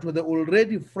pressure to the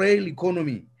already frail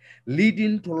economy,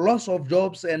 leading to loss of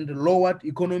jobs and lowered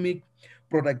economic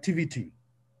productivity.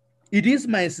 It is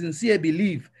my sincere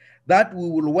belief that we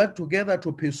will work together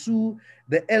to pursue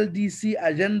the LDC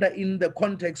agenda in the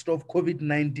context of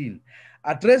COVID-19,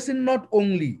 addressing not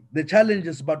only the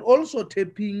challenges, but also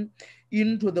tapping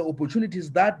into the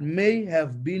opportunities that may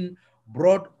have been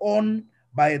brought on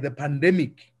by the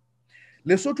pandemic.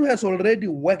 Lesotho has already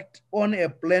worked on a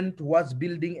plan towards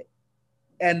building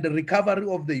and the recovery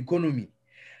of the economy.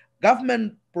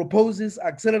 Government proposes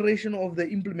acceleration of the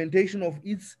implementation of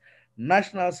its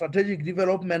National Strategic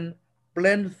Development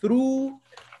Plan through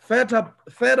further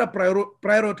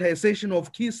prioritization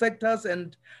of key sectors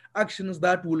and actions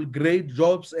that will create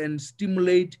jobs and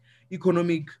stimulate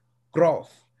economic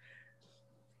growth.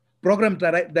 Program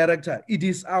Director, it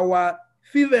is our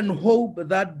fervent hope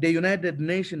that the United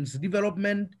Nations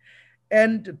Development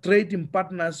and trading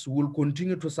partners will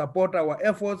continue to support our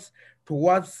efforts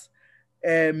towards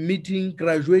meeting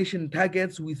graduation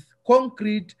targets with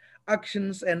concrete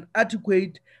actions and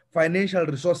adequate financial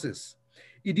resources.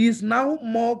 It is now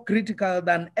more critical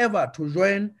than ever to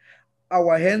join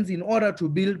our hands in order to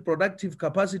build productive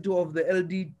capacity of the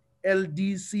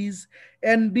LDCs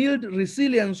and build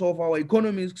resilience of our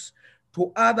economies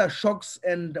to other shocks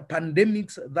and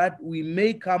pandemics that we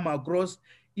may come across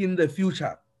in the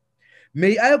future.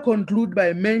 May I conclude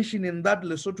by mentioning that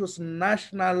Lesotho's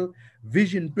National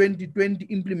Vision 2020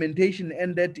 implementation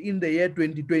ended in the year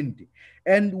 2020,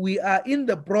 and we are in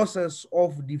the process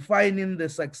of defining the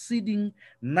succeeding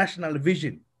national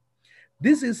vision.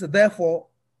 This is therefore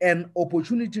an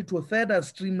opportunity to further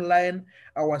streamline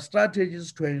our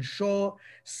strategies to ensure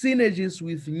synergies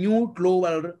with new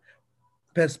global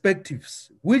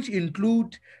perspectives, which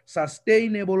include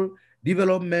sustainable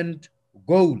development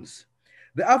goals.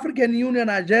 The African Union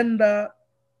Agenda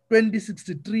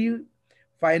 2063,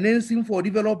 Financing for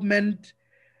Development,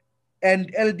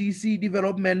 and LDC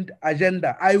Development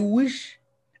Agenda. I wish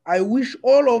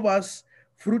all of us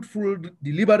fruitful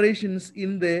deliberations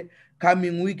in the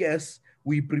coming week as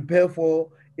we prepare for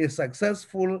a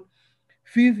successful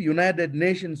 5th United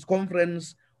Nations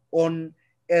Conference on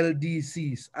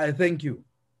LDCs. I thank you.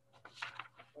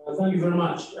 Thank you very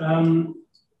much.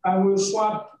 I will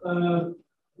swap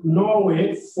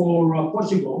Norway for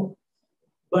Portugal,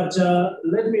 but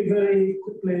let me very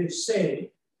quickly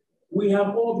say, we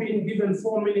have all been given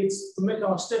 4 minutes to make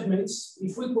our statements.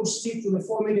 If we could stick to the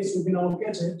 4 minutes we've been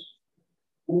allocated,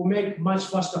 we'll make much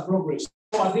faster progress.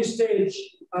 So at this stage,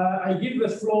 I give the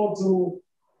floor to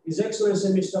His Excellency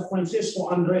Mr. Francisco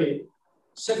André,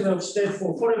 Secretary of State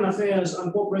for Foreign Affairs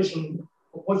and Cooperation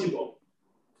for Portugal.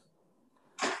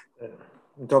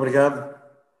 Muito obrigado.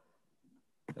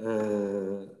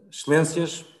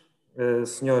 Excelências,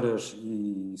 senhoras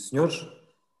e senhores,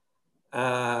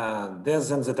 Há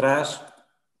 10 anos atrás,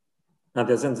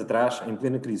 em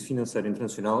plena crise financeira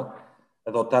internacional,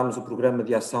 adotámos o Programa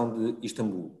de Ação de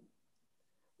Istambul.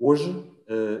 Hoje,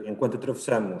 enquanto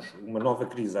atravessamos uma nova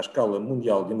crise à escala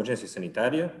mundial de emergência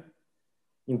sanitária,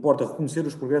 importa reconhecer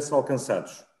os progressos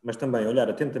alcançados, mas também olhar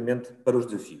atentamente para os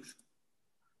desafios.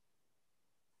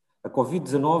 A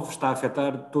Covid-19 está a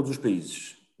afetar todos os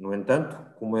países. No entanto,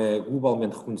 como é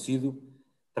globalmente reconhecido,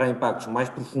 terá impactos mais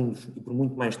profundos e por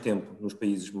muito mais tempo nos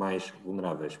países mais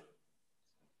vulneráveis.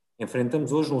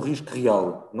 Enfrentamos hoje um risco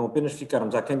real, não apenas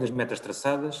ficarmos aquém das metas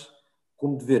traçadas,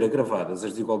 como de ver agravadas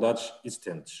as desigualdades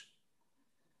existentes.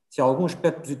 Se há algum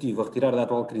aspecto positivo a retirar da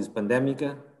atual crise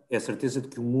pandémica, é a certeza de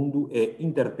que o mundo é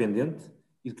interdependente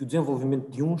e de que o desenvolvimento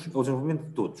de uns é o desenvolvimento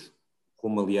de todos,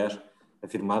 como, aliás,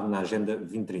 afirmado na Agenda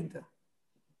 2030.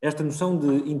 Esta noção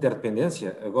de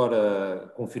interdependência,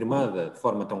 agora confirmada de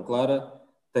forma tão clara,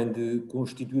 tem de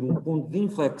constituir um ponto de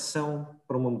inflexão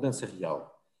para uma mudança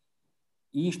real.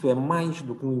 E isto é mais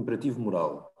do que um imperativo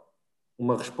moral.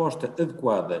 Uma resposta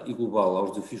adequada e global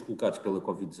aos desafios colocados pela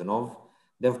Covid-19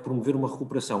 deve promover uma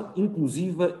recuperação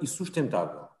inclusiva e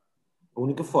sustentável. A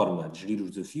única forma de gerir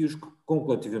os desafios com que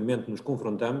coletivamente nos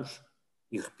confrontamos,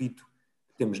 e repito,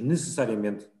 que temos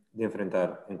necessariamente de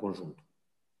enfrentar em conjunto.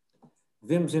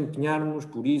 Devemos empenhar-nos,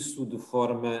 por isso, de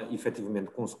forma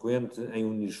efetivamente consequente em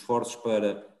unir esforços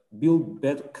para build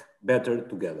back better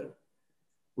together.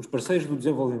 Os parceiros do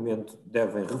desenvolvimento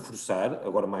devem reforçar,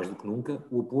 agora mais do que nunca,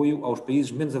 o apoio aos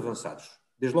países menos avançados,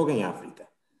 desde logo em África,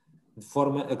 de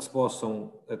forma a que se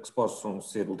possam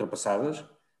ser ultrapassadas,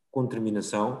 com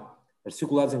determinação, as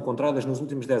dificuldades encontradas nos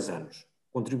últimos 10 anos,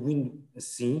 contribuindo,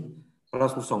 assim, para a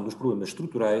solução dos problemas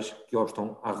estruturais que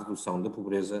obstam à redução da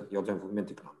pobreza e ao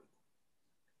desenvolvimento económico.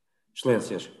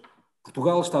 Excelências,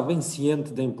 Portugal está bem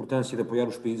ciente da importância de apoiar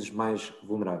os países mais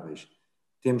vulneráveis.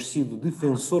 Temos sido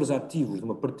defensores ativos de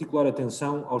uma particular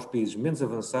atenção aos países menos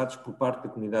avançados por parte da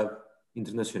comunidade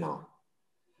internacional.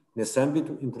 Nesse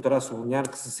âmbito, importará sublinhar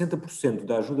que 60%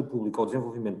 da ajuda pública ao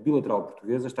desenvolvimento bilateral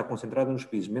portuguesa está concentrada nos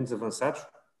países menos avançados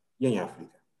e em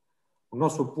África. O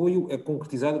nosso apoio é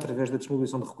concretizado através da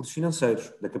disponibilização de recursos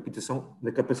financeiros,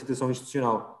 da capacitação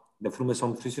institucional, da formação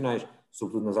de profissionais,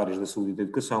 sobretudo nas áreas da saúde e da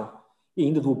educação, e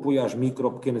ainda do apoio às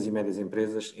micro, pequenas e médias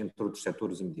empresas, entre outros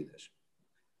setores e medidas.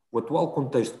 O atual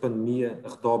contexto de pandemia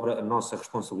redobra a nossa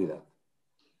responsabilidade.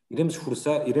 Iremos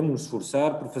nos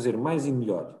esforçar por fazer mais e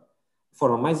melhor, de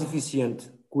forma mais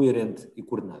eficiente, coerente e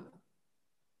coordenada.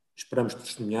 Esperamos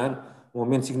testemunhar um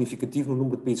aumento significativo no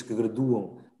número de países que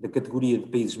graduam da categoria de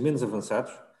países menos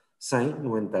avançados, sem,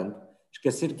 no entanto,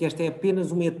 esquecer que esta é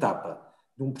apenas uma etapa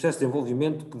de um processo de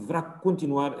desenvolvimento que deverá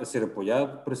continuar a ser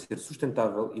apoiado para ser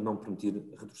sustentável e não permitir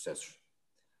retrocessos.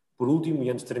 Por último, e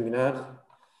antes de terminar,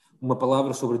 uma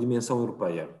palavra sobre a dimensão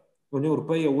europeia. A União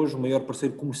Europeia é hoje o maior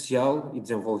parceiro comercial e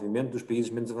desenvolvimento dos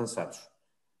países menos avançados.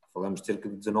 Falamos de cerca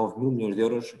de 19 mil milhões de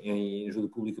euros em ajuda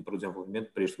pública para o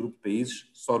desenvolvimento para este grupo de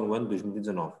países só no ano de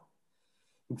 2019.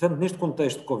 E, portanto, neste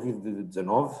contexto de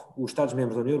Covid-19, os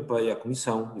Estados-membros da União Europeia, a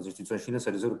Comissão e as instituições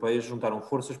financeiras europeias juntaram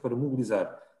forças para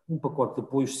mobilizar um pacote de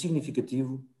apoio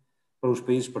significativo para os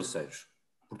países parceiros.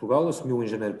 Portugal assumiu em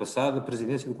janeiro passado a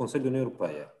presidência do Conselho da União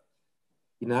Europeia.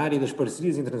 E na área das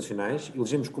parcerias internacionais,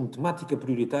 elegemos como temática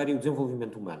prioritária o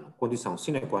desenvolvimento humano, condição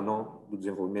sine qua non do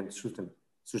desenvolvimento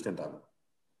sustentável.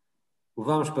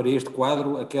 Levamos para este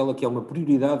quadro aquela que é uma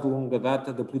prioridade de longa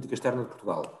data da política externa de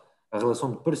Portugal, a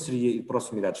relação de parceria e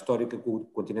proximidade histórica com o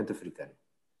continente africano.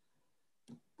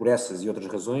 Por essas e outras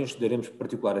razões, daremos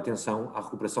particular atenção à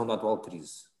recuperação da atual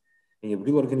crise. Em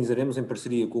abril organizaremos, em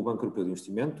parceria com o Banco Europeu de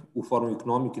Investimento, o Fórum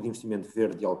Económico e de Investimento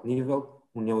Verde de alto nível,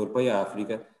 União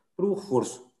Europeia-África, para o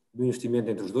reforço do investimento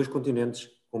entre os dois continentes,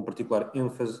 com particular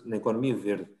ênfase na economia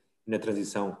verde e na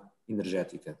transição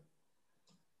energética.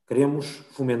 Queremos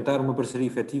fomentar uma parceria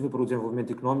efetiva para o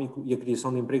desenvolvimento económico e a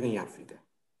criação de emprego em África.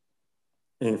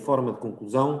 Em forma de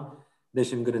conclusão,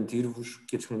 deixem-me garantir-vos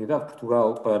que a disponibilidade de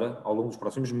Portugal para, ao longo dos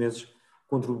próximos meses,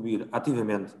 contribuir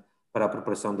ativamente para a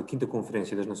preparação da 5ª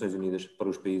Conferência das Nações Unidas para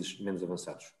os países menos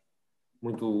avançados.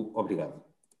 Muito obrigado.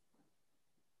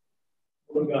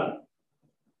 Obrigado.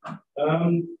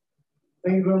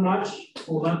 Thank you very much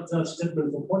for that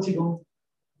statement from Portugal.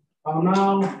 I'll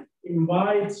now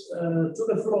invite to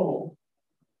the floor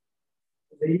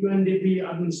the UNDP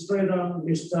Administrator,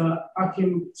 Mr.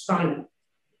 Akim Stein.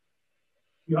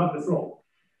 You have the floor.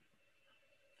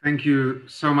 Thank you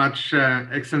so much,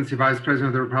 Excellency Vice President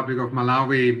of the Republic of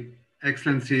Malawi,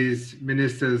 Excellencies,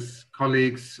 Ministers,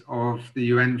 colleagues of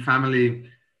the UN family,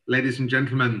 ladies and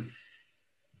gentlemen.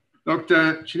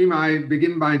 Dr. Chilima, I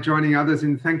begin by joining others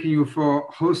in thanking you for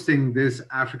hosting this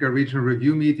Africa Regional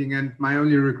Review meeting. And my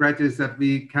only regret is that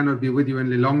we cannot be with you in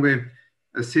Lilongwe,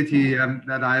 a city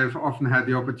that I have often had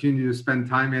the opportunity to spend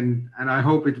time in. And I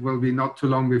hope it will be not too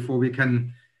long before we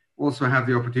can also have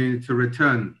the opportunity to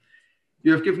return.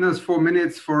 You have given us 4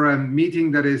 minutes for a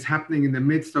meeting that is happening in the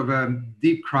midst of a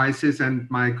deep crisis. And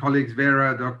my colleagues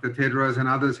Vera, Dr. Tedros and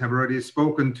others have already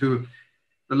spoken to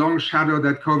the long shadow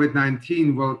that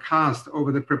COVID-19 will cast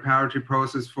over the preparatory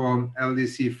process for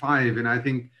LDC5. And I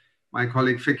think my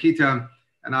colleague Fekita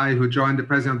and I, who joined the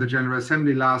President of the General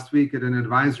Assembly last week at an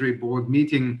advisory board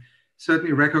meeting,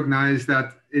 certainly recognize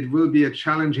that it will be a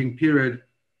challenging period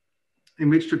in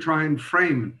which to try and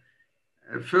frame,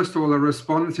 first of all, a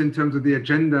response in terms of the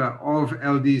agenda of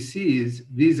LDCs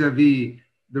vis-a-vis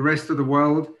the rest of the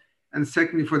world, and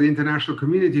secondly, for the international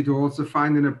community to also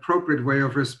find an appropriate way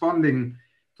of responding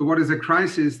to what is a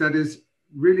crisis that is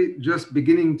really just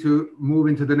beginning to move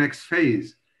into the next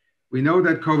phase. We know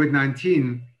that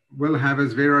COVID-19 will have,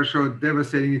 as Vera showed,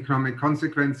 devastating economic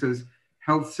consequences.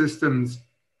 Health systems,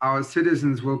 our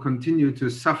citizens will continue to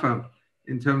suffer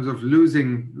in terms of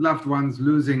losing loved ones,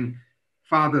 losing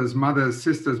fathers, mothers,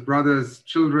 sisters, brothers,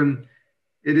 children.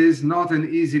 It is not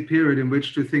an easy period in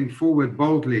which to think forward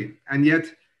boldly. And yet,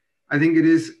 I think it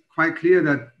is quite clear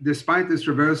that despite this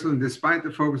reversal and despite the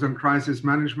focus on crisis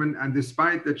management and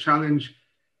despite the challenge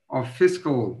of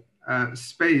fiscal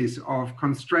space, of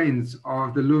constraints,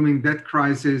 of the looming debt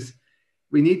crisis,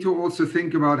 we need to also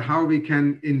think about how we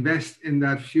can invest in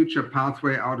that future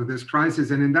pathway out of this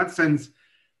crisis. And in that sense,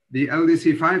 the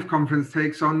LDC5 conference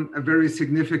takes on a very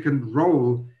significant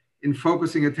role in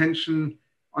focusing attention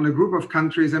on a group of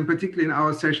countries, and particularly in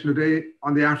our session today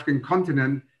on the African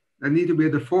continent, that need to be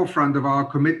at the forefront of our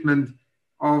commitment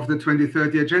of the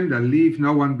 2030 agenda, leave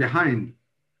no one behind.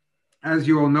 As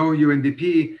you all know,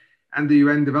 UNDP and the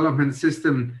UN Development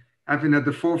System have been at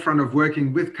the forefront of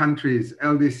working with countries,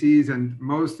 LDCs, and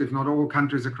most, if not all,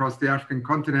 countries across the African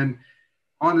continent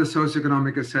on a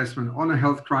socio-economic assessment, on a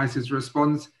health crisis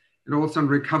response, and also on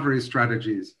recovery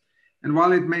strategies. And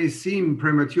while it may seem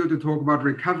premature to talk about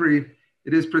recovery,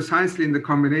 it is precisely in the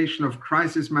combination of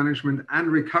crisis management and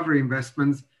recovery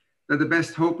investments that the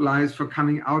best hope lies for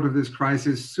coming out of this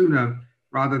crisis sooner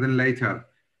rather than later.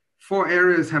 4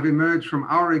 areas have emerged from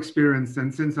our experience,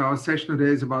 and since our session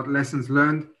today is about lessons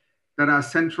learned, that are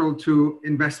central to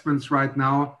investments right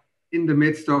now in the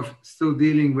midst of still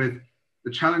dealing with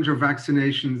the challenge of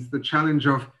vaccinations, the challenge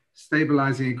of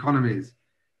stabilizing economies.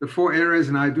 The 4 areas,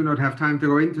 and I do not have time to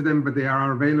go into them, but they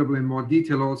are available in more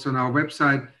detail also on our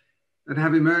website, that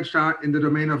have emerged are in the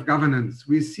domain of governance.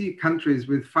 We see countries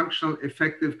with functional,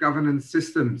 effective governance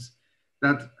systems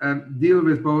that deal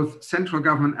with both central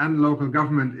government and local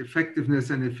government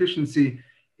effectiveness and efficiency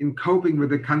in coping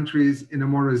with the countries in a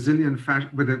more resilient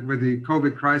fashion, with the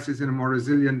COVID crisis in a more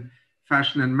resilient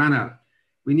fashion and manner.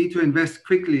 We need to invest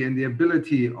quickly in the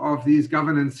ability of these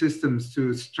governance systems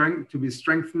to be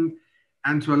strengthened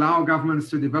and to allow governments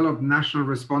to develop national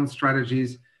response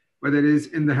strategies, whether it is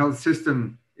in the health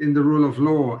system, in the rule of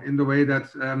law, in the way that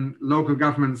local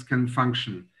governments can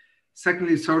function.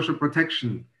 Secondly, social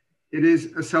protection. It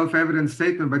is a self-evident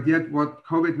statement, but yet what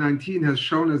COVID-19 has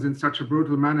shown us in such a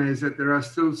brutal manner is that there are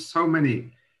still so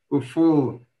many who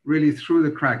fall really through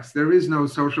the cracks. There is no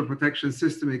social protection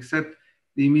system except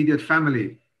the immediate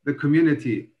family, the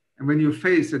community. And when you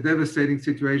face a devastating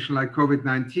situation like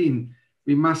COVID-19,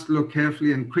 we must look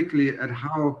carefully and quickly at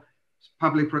how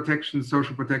public protection,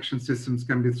 social protection systems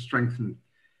can be strengthened.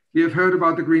 We have heard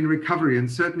about the green recovery,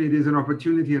 and certainly it is an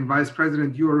opportunity, and Vice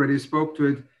President, you already spoke to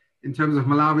it in terms of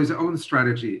Malawi's own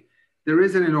strategy. There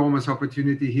is an enormous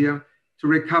opportunity here to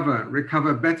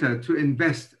recover better, to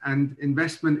invest, and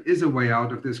investment is a way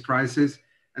out of this crisis.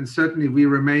 And certainly we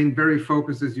remain very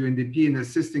focused as UNDP in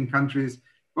assisting countries,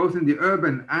 both in the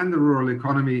urban and the rural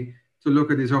economy, to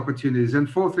look at these opportunities. And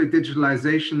fourthly,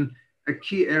 digitalization, a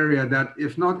key area that,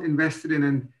 if not invested in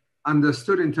and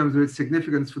understood in terms of its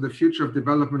significance for the future of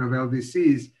development of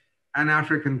LDCs and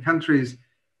African countries,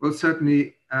 will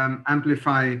certainly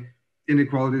amplify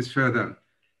inequalities further.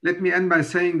 Let me end by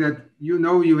saying that you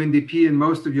know UNDP in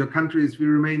most of your countries, we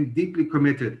remain deeply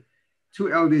committed to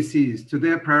LDCs, to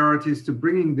their priorities, to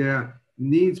bringing their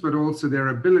needs, but also their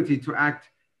ability to act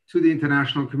to the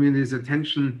international community's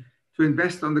attention, to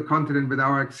invest on the continent with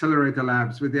our accelerator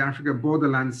labs, with the Africa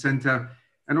Borderlands Center,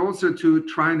 and also to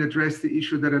try and address the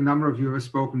issue that a number of you have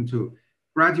spoken to.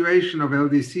 Graduation of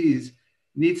LDCs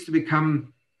needs to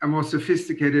become a more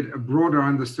sophisticated, a broader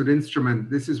understood instrument.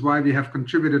 This is why we have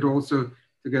contributed also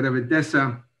together with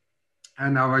DESA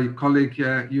and our colleague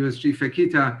USG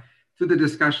Fekita to the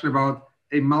discussion about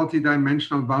a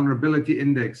multidimensional vulnerability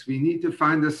index. We need to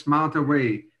find a smarter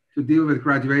way to deal with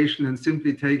graduation and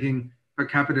simply taking per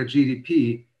capita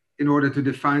GDP in order to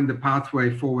define the pathway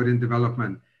forward in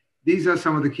development. These are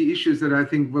some of the key issues that I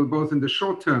think will, both in the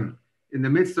short term, in the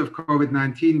midst of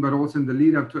COVID-19, but also in the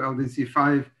lead up to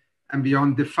LDC5 and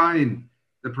beyond, define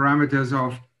the parameters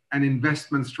of an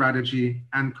investment strategy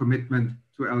and commitment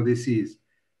to LDCs.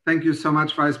 Thank you so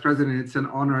much, Vice President. It's an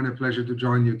honor and a pleasure to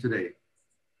join you today.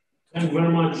 Thank you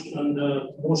very much, and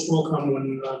most welcome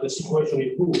when the situation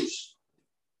improves.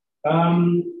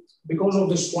 Because of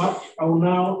the swap, I will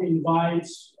now invite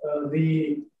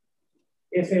the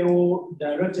FAO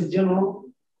Director General,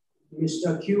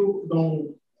 Mr. Q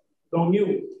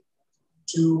Dong-Yu,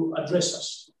 to address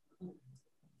us.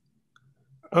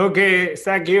 Okay,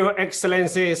 thank you,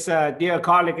 Excellencies, dear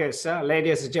colleagues,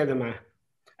 ladies and gentlemen.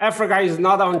 Africa is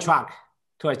not on track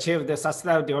to achieve the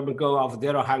Sustainable Development Goal of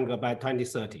zero hunger by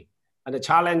 2030. And the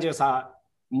challenges are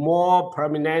more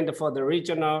permanent for the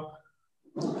regional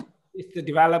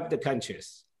developed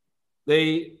countries.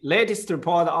 The latest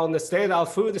report on the state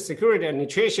of food security and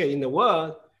nutrition in the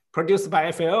world, produced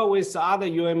by FAO with other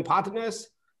UN partners,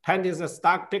 paints a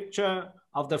stark picture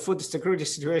of the food security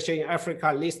situation in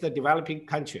Africa listed developing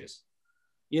countries.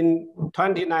 In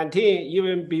 2019,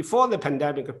 even before the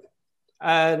pandemic,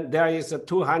 there is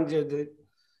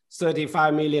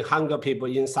 235 million hunger people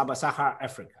in sub-Saharan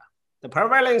Africa. The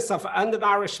prevalence of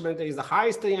undernourishment is the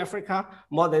highest in Africa,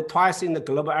 more than twice in the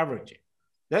global average.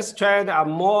 This trend are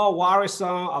more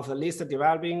worrisome of the least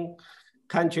developing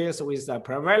countries with a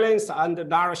prevalence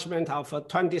undernourishment of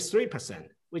 23%,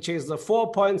 which is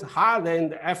 4 points higher than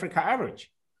the Africa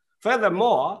average.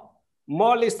 Furthermore,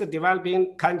 more least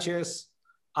developing countries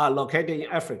are located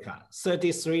in Africa,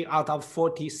 33 out of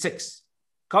 46.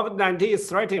 COVID-19 is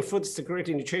threatening food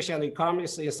security, nutrition, and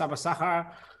economies in sub-Saharan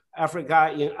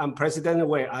Africa in unprecedented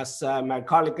way, as my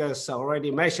colleagues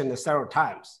already mentioned several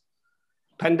times.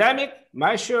 Pandemic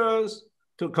measures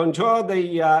to control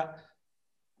the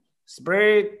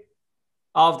spread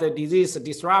of the disease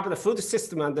disrupt the food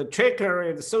system and the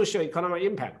trigger the socio-economic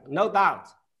impact. No doubt,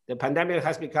 the pandemic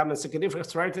has become a significant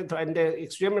threat to end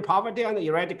extreme poverty and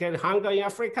eradicate hunger in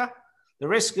Africa. The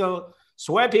risk of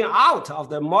sweeping out of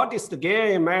the modest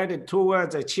gain made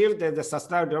towards achieving the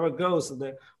Sustainable Development Goals,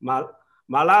 the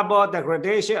Malabo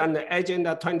Degradation and the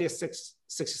Agenda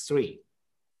 2063.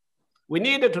 We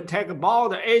need to take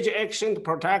bold urgent action to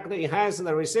protect and enhance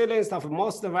the resilience of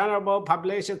most vulnerable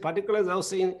populations, particularly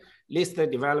those in least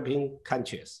developing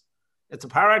countries. It's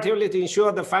imperative to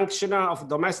ensure the function of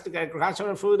domestic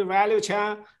agricultural food value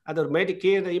chain and to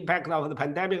mitigate the impact of the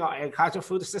pandemic on agricultural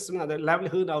food system and the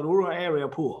livelihood of rural area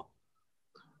poor.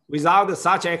 Without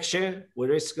such action, we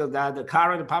risk that the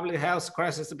current public health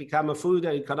crisis become a food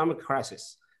and economic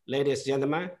crisis. Ladies and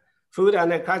gentlemen, food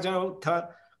and agriculture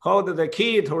hold the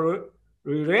key to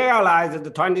realize the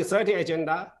 2030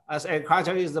 agenda, as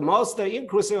agriculture is the most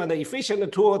inclusive and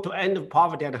efficient tool to end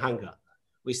poverty and hunger.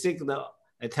 We seek to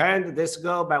attain this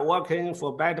goal by working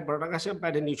for better production,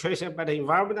 better nutrition, better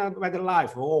environment, and better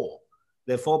life for all,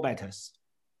 the four betters.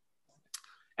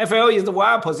 FAO is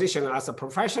well positioned as a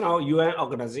professional UN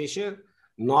organization,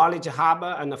 knowledge hub,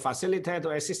 and a facilitator to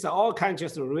assist all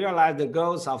countries to realize the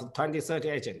goals of the 2030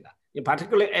 agenda, in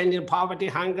particular ending poverty,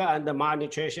 hunger, and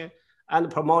malnutrition,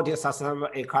 and promoting sustainable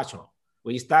agriculture.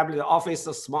 We established the Office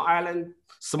of Small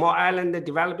Island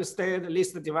Developed States,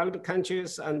 least developed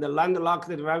countries, and the landlocked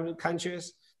developed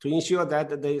countries to ensure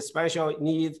that the special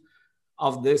needs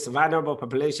of these vulnerable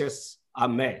populations are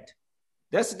met.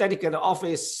 This dedicated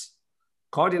office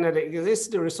coordinate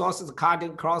existing resources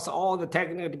cutting across all the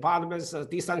technical departments,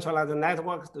 decentralized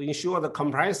networks to ensure the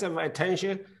comprehensive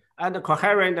attention and the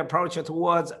coherent approach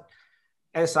towards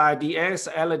SIDS,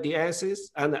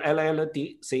 LDCs, and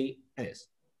LLDCs.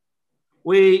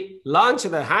 We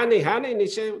launched the hand-in-hand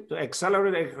initiative to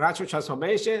accelerate agricultural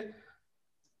transformation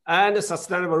and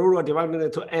sustainable rural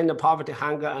development to end poverty,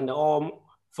 hunger, and all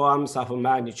forms of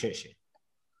malnutrition.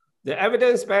 The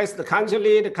evidence-based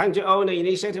country-led, country-owned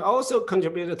initiative also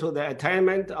contributed to the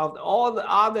attainment of all the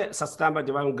other sustainable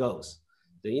development goals.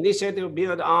 The initiative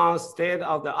built on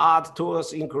state-of-the-art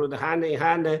tools, include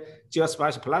hand-in-hand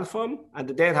geospatial platform and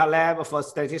the data lab for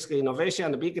statistical innovation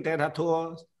and big data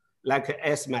tools like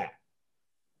SMAP.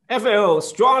 FAO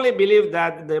strongly believes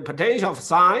that the potential of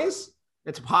science,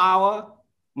 its power,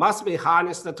 must be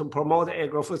harnessed to promote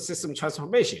agro-food system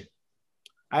transformation.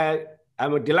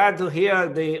 I'm delighted to hear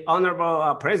the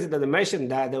Honorable President mention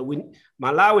that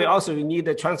Malawi also need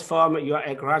to transform your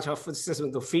agricultural food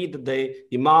system to feed the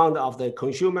demand of the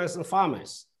consumers and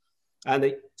farmers and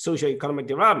the socio-economic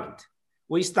development.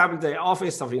 We established the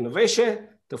Office of Innovation,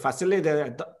 to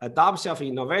facilitate the adoption of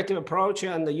innovative approach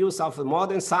and the use of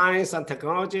modern science and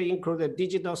technology, including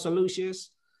digital solutions.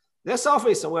 This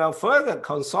office will further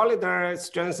consolidate,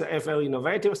 strengthen FAO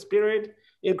innovative spirit,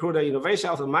 including innovation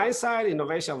of the mindset,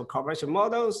 innovation of cooperation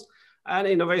models, and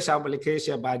innovation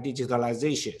application by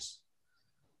digitalizations.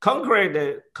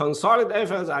 Concrete, consolidated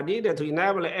efforts are needed to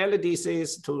enable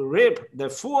LDCs to reap the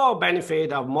full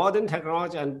benefit of modern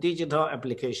technology and digital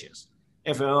applications.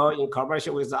 FAO, in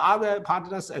cooperation with other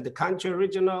partners at the country,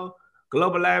 regional,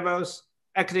 global levels,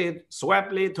 acted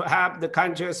swiftly to help the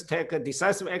countries take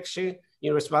decisive action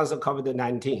in response to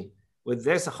COVID-19. With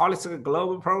this holistic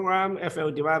global program,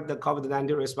 FAO developed the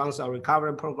COVID-19 response and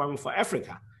recovery program for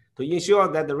Africa to ensure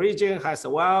that the region has a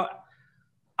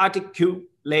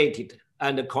well-articulated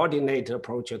and coordinated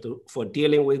approach for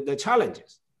dealing with the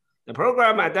challenges. The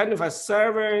program identifies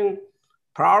several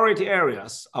priority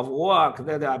areas of work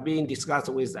that are being discussed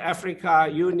with Africa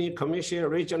Union Commission,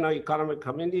 regional economic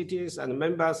communities, and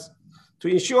members to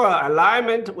ensure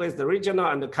alignment with the regional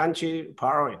and the country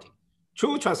priority.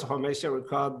 True transformation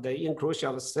requires the inclusion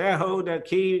of stakeholder,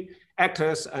 key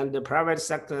actors, and the private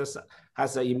sectors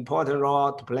has an important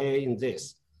role to play in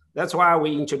this. That's why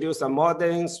we introduced a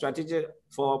modern strategy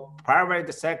for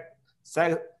private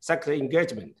sector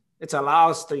engagement. It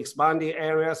allows to expand the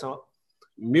areas of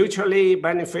mutually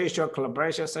beneficial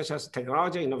collaboration, such as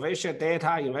technology, innovation,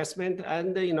 data, investment,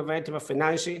 and innovative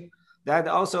financing that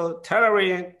also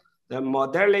tailoring the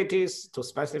modalities to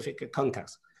specific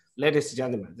contexts. Ladies and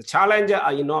gentlemen, the challenges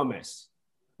are enormous.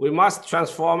 We must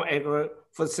transform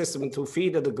agri-food system to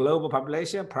feed the global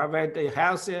population, provide a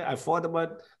healthy,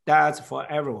 affordable diet for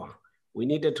everyone. We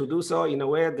needed to do so in a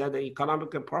way that is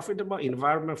economically profitable,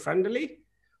 environment friendly.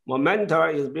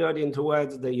 Momentum is building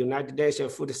towards the United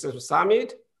Nations Food System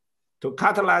Summit to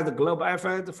catalyze the global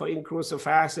effort for inclusive,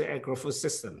 fast agri-food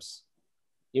systems.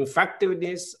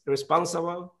 Effectiveness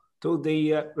responsible to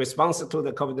the response to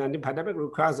the COVID-19 pandemic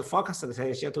requires focused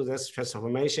attention to this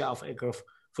transformation of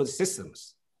agri-food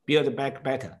systems, build back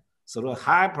better through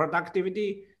high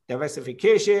productivity,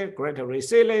 diversification, greater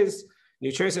resilience,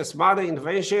 nutrition smarter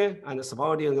innovation, and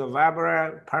supporting the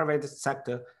vibrant private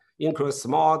sector, include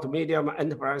small to medium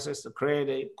enterprises to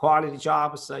create quality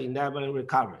jobs, enabling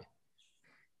recovery.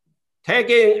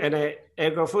 Taking an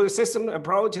agri-food system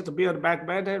approach to build back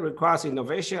better requires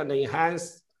innovation and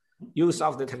enhanced use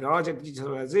of the technology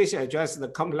digitalization address the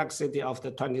complexity of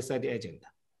the 2030 agenda.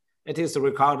 It is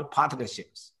required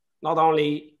partnerships, not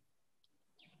only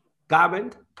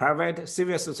government, private,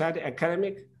 civil society,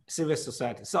 academic, civil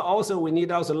society. So also we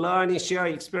need also learning, share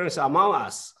experience among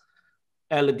us,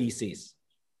 LDCs.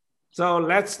 So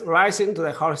let's rise into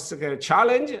the holistic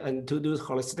challenge and to do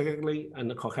holistically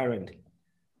and coherently.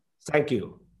 Thank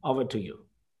you. Over to you.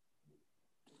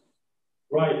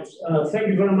 Right. Thank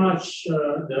you very much,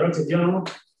 Director General.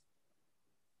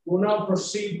 We'll now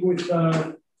proceed with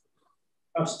a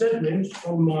statement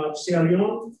from Sierra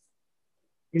Leone.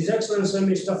 His Excellency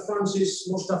Mr. Francis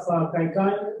Mustafa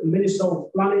Kaikai, Minister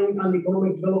of Planning and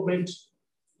Economic Development.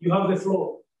 You have the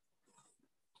floor.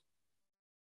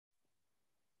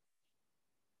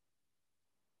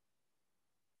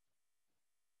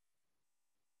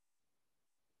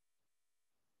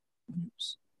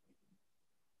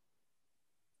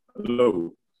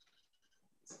 Hello.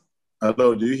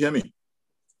 Hello, do you hear me?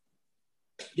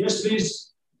 Yes,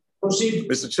 please proceed.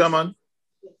 Mr. Chairman.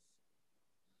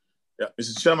 Yeah,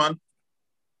 Mr. Chairman,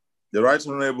 the Right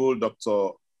Honorable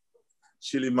Dr.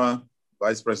 Chilima,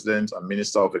 Vice President and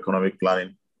Minister of Economic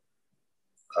Planning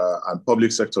and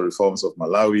Public Sector Reforms of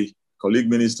Malawi, colleague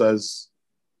ministers,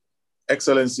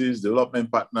 excellencies,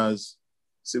 development partners,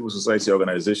 civil society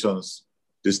organizations,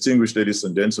 distinguished ladies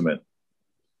and gentlemen.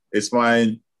 It's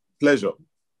my pleasure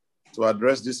to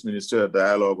address this ministerial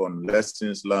dialogue on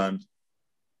lessons learned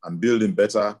and building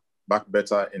better, back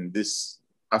better in this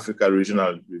Africa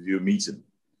Regional Review meeting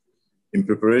in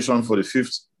preparation for the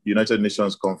 5th United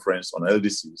Nations Conference on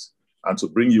LDCs and to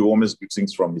bring you warmest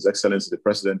greetings from His Excellency the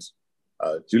President,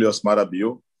 Julius Maada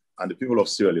Bio, and the people of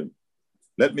Sierra Leone.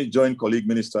 Let me join colleague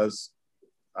ministers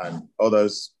and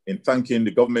others in thanking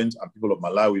the government and people of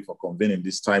Malawi for convening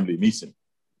this timely meeting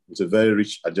with a very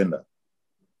rich agenda.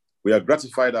 We are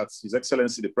gratified that His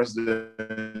Excellency the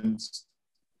President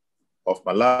of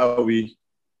Malawi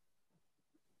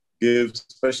gave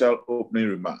special opening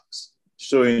remarks,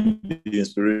 showing the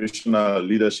inspirational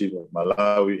leadership of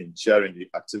Malawi in chairing the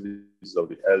activities of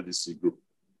the LDC group.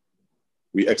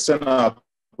 We extend our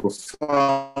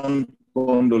profound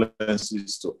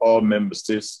condolences to all member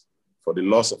states for the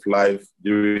loss of life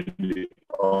during the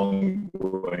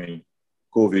ongoing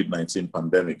COVID-19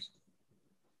 pandemic.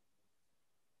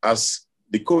 As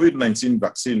the COVID-19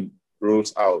 vaccine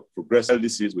rolls out, progressive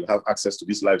LDCs will have access to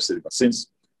these life-saving vaccines,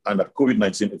 and that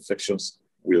COVID-19 infections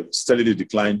will steadily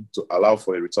decline to allow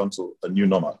for a return to a new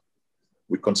normal.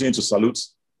 We continue to salute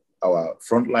our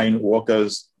frontline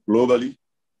workers globally,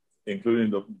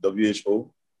 including the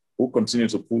WHO, who continue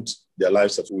to put their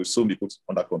lives that will soon be put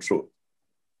under control.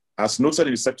 As noted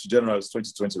in the Secretary General's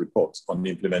 2020 report on the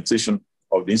implementation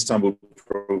of the Istanbul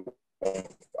Programme of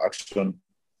Action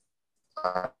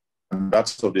and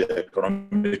that's of the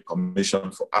Economic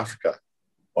Commission for Africa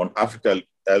on Africa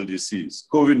LDCs,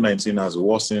 COVID-19 has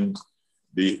worsened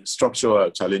the structural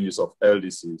challenges of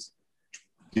LDCs,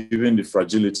 given the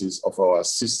fragilities of our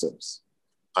systems,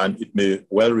 and it may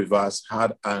well reverse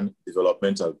hard-earned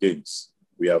developmental gains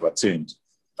we have attained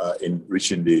in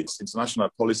reaching the international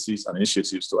policies and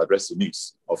initiatives to address the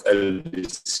needs of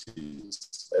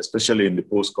LDCs, especially in the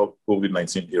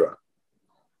post-COVID-19 era.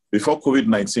 Before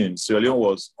COVID-19, Sierra Leone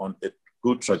was on a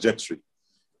good trajectory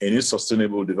in its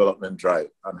sustainable development drive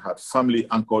and had firmly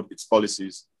anchored its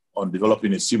policies on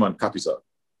developing its human capital.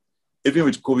 Even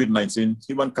with COVID-19,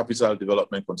 human capital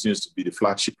development continues to be the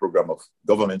flagship program of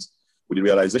government, with the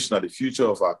realization that the future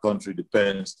of our country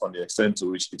depends on the extent to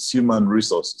which its human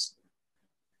resources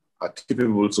are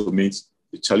capable to meet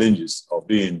the challenges of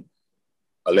being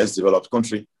a less developed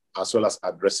country, as well as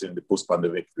addressing the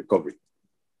post-pandemic recovery.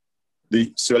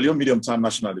 The Sierra Leone Medium-Term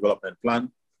National Development Plan,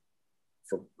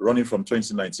 running from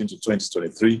 2019 to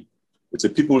 2023, with a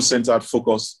people-centered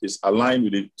focus, is aligned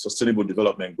with the Sustainable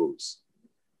Development Goals,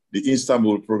 the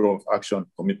Istanbul Programme of Action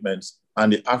commitments,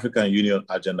 and the African Union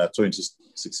Agenda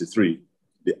 2063,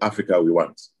 the Africa we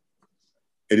want.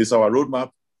 It is our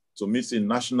roadmap to meeting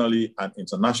nationally and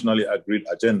internationally agreed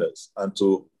agendas and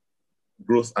to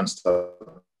growth and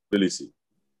stability.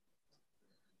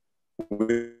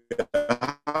 We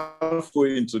are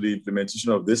halfway into the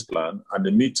implementation of this plan, and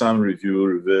the midterm review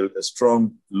revealed a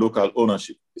strong local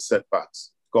ownership of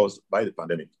setbacks caused by the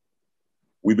pandemic.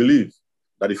 We believe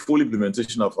that the full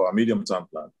implementation of our medium-term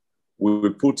plan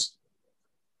will put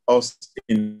us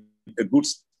in a good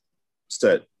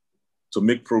stead to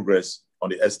make progress on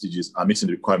the SDGs and meeting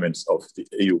the requirements of the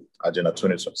AU Agenda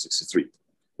 2063.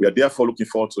 We are therefore looking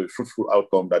forward to a fruitful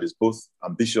outcome that is both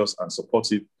ambitious and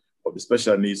supportive of the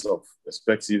special needs of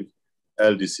respective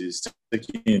LDCs,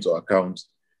 taking into account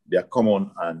their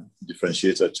common and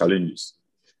differentiated challenges.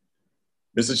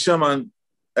 Mr. Chairman,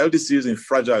 LDCs in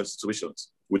fragile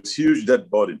situations with huge debt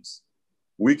burdens,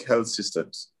 weak health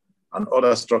systems, and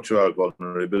other structural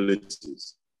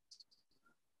vulnerabilities,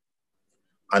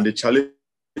 and the challenge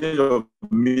of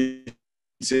meeting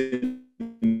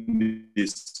the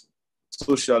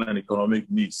social and economic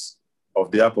needs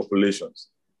of their populations,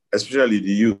 especially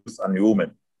the youth and the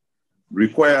women,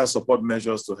 require support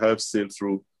measures to help sail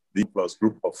through the plus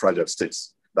group of fragile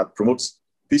states that promotes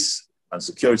peace and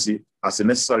security as a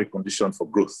necessary condition for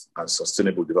growth and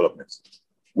sustainable development.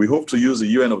 We hope to use the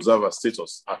UN observer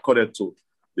status accorded to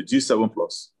the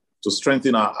G7+ to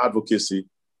strengthen our advocacy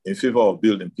in favor of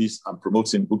building peace and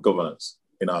promoting good governance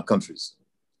in our countries.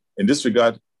 In this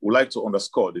regard, we'd like to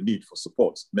underscore the need for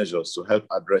support measures to help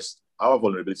address our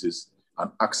vulnerabilities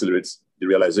and accelerate the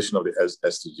realization of the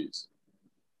SDGs.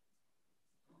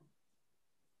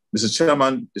 Mr.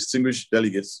 Chairman, distinguished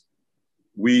delegates,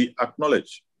 we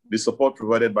acknowledge the support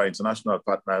provided by international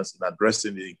partners in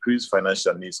addressing the increased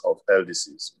financial needs of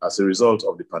LDCs as a result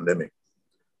of the pandemic.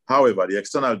 However, the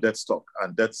external debt stock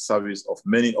and debt service of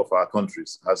many of our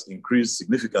countries has increased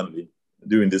significantly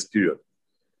during this period.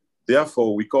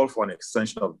 Therefore, we call for an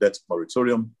extension of debt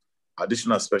moratorium,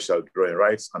 additional special drawing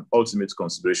rights, and ultimate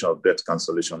consideration of debt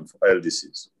cancellation for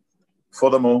LDCs.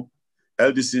 Furthermore,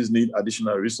 LDCs need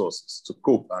additional resources to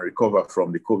cope and recover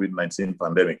from the COVID-19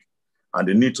 pandemic, and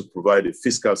they need to provide a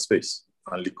fiscal space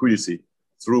and liquidity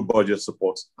through budget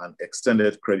support and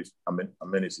extended credit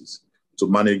amenities to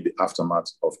manage the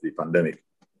aftermath of the pandemic.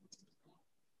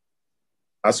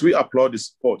 As we applaud the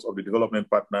support of the development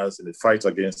partners in the fight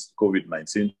against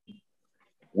COVID-19,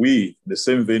 we, in the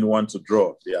same vein, want to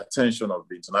draw the attention of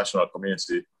the international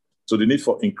community to the need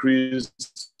for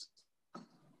increased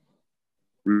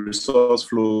resource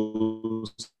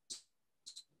flows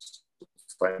to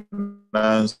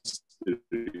finance the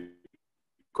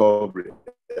recovery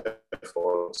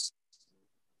efforts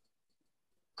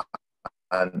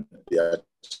and the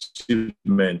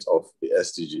achievement of the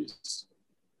SDGs.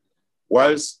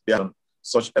 Whilst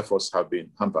such efforts have been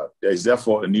hampered, there is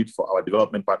therefore a need for our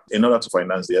development partners in order to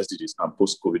finance the SDGs and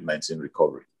post-COVID-19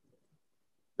 recovery.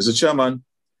 Mr. Chairman,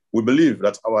 we believe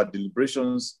that our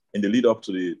deliberations in the lead up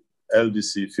to the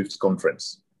LDC5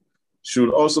 conference should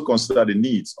also consider the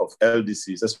needs of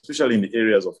LDCs, especially in the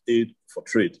areas of aid for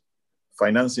trade,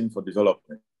 financing for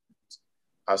development,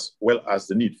 as well as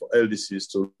the need for LDCs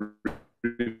to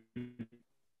reap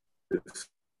the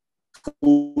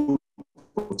full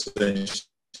potential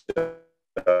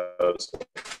of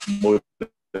modern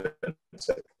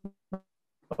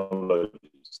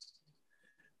technologies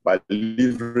by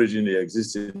leveraging the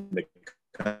existing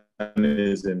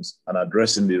mechanisms and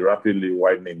addressing the rapidly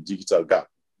widening digital gap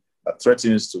that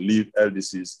threatens to leave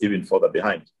LDCs even further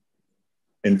behind.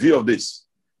 In view of this,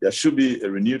 there should be a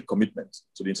renewed commitment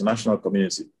to the international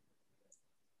community,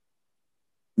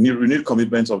 renewed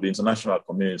commitment of the international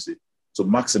community to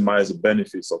maximize the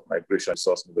benefits of migration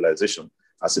resource mobilization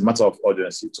as a matter of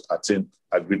urgency to attain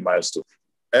agreed milestone.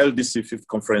 LDC5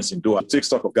 conference in Doha to take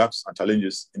stock of gaps and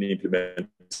challenges in the implementation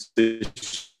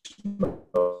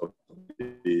of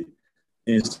the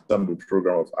Istanbul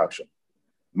Programme of Action,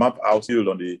 map out field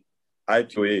on the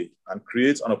IPOA, and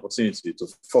create an opportunity to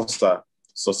foster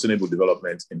sustainable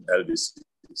development in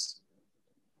LDCs.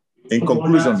 In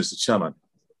conclusion, Mr. Chairman,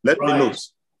 let me note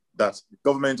that the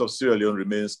government of Sierra Leone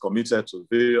remains committed to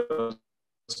various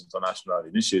international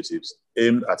initiatives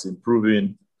aimed at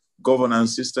improving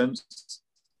governance systems,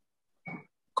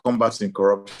 combating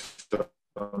corruption,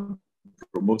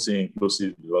 promoting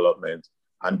inclusive development,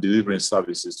 and delivering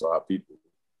services to our people.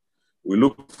 We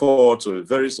look forward to a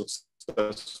very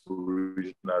successful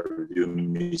regional review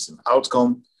meeting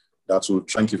outcome that will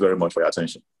thank you very much for your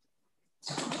attention.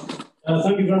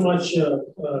 Thank you very much,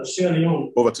 Sierra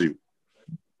Leone. Over to you.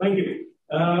 Thank you.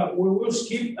 We will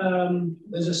skip,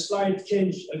 there's a slight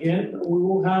change again. We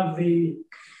will have the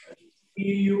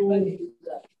EU at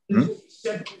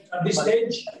this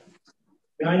stage.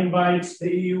 I invite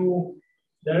the EU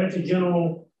Director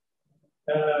General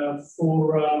for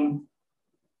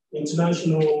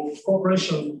International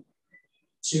Cooperation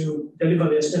to deliver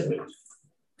their statement.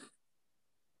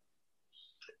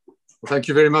 Thank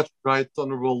you very much, Right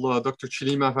Honorable Dr.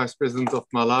 Chilima, Vice President of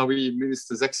Malawi,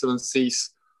 Ministers,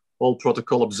 Excellencies, all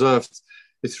protocol observed.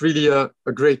 It's really a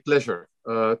great pleasure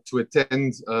to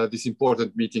attend this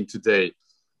important meeting today.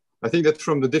 I think that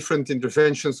from the different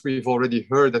interventions we've already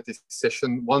heard at this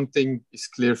session, one thing is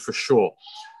clear for sure.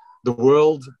 The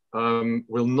world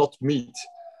will not meet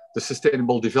the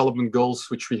Sustainable Development Goals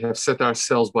which we have set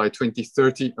ourselves by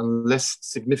 2030 unless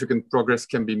significant progress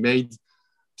can be made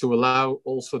to allow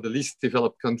also the least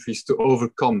developed countries to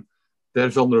overcome their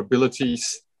vulnerabilities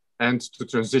and to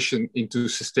transition into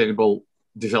sustainable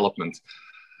development.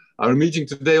 Our meeting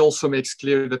today also makes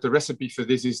clear that the recipe for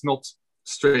this is not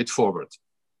straightforward.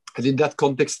 And in that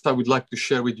context, I would like to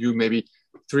share with you maybe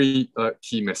three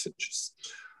key messages.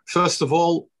 First of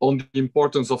all, on the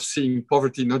importance of seeing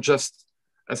poverty not just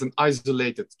as an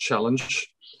isolated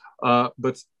challenge,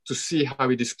 but to see how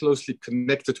it is closely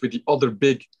connected with the other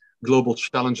big global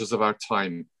challenges of our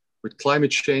time, with climate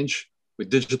change,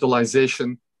 with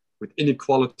digitalization, with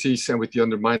inequalities, and with the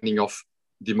undermining of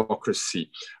democracy.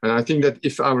 And I think that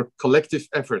if our collective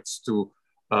efforts to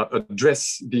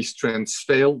address these trends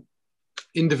fail,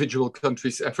 individual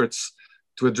countries' efforts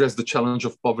to address the challenge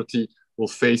of poverty will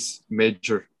face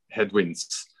major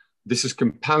headwinds. This is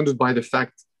compounded by the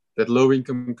fact that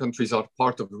low-income countries are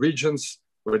part of regions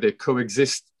where they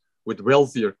coexist with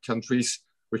wealthier countries,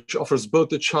 which offers both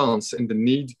the chance and the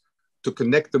need to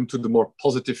connect them to the more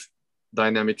positive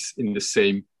dynamics in the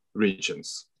same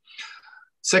regions.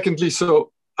 Secondly,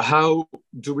 so how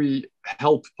do we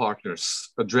help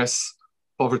partners address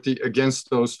poverty against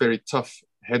those very tough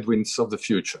headwinds of the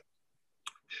future?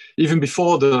 Even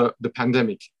before the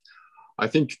pandemic, I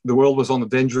think the world was on a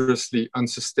dangerously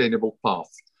unsustainable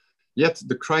path. Yet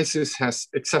the crisis has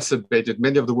exacerbated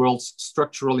many of the world's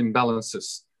structural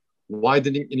imbalances,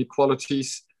 widening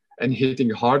inequalities and hitting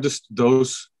hardest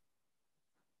those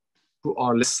who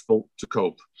are less able to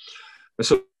cope. And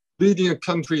so leading a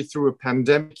country through a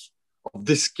pandemic of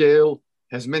this scale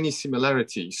has many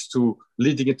similarities to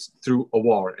leading it through a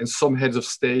war. And some heads of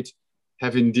state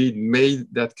have indeed made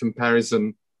that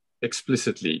comparison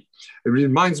explicitly. It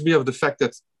reminds me of the fact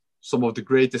that some of the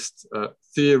greatest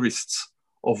theorists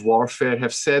of warfare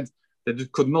have said that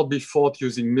it could not be fought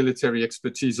using military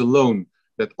expertise alone,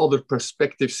 that other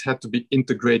perspectives had to be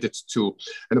integrated too.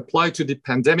 And applied to the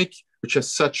pandemic, which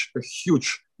has such a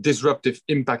huge disruptive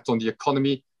impact on the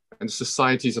economy and the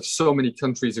societies of so many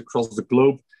countries across the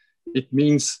globe, it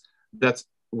means that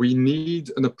we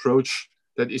need an approach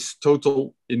that is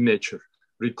total in nature,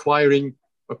 requiring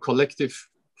a collective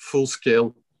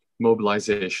full-scale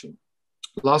mobilization.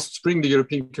 Last spring, the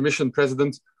European Commission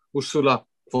President Ursula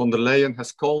von der Leyen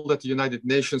has called at the United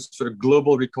Nations for a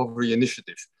global recovery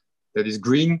initiative that is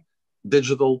green,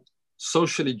 digital,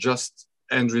 socially just,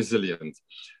 and resilient.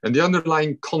 And the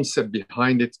underlying concept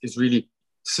behind it is really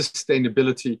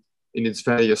sustainability in its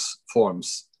various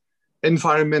forms.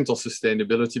 Environmental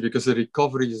sustainability, because the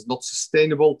recovery is not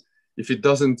sustainable if it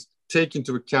doesn't take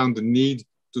into account the need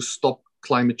to stop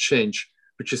climate change,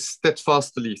 which is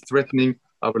steadfastly threatening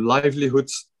our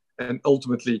livelihoods and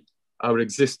ultimately our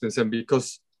existence. And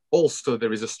because also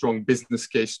there is a strong business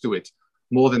case to it.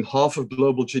 More than half of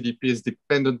global GDP is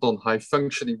dependent on high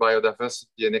functioning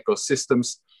biodiversity and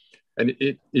ecosystems, and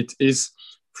it is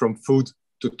from food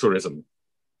to tourism.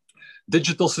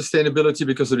 Digital sustainability,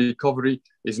 because the recovery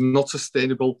is not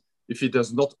sustainable if it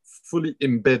does not fully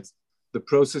embed the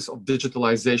process of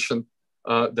digitalization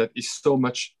that is so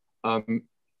much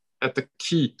at the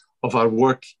key of our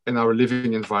work and our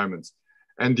living environment.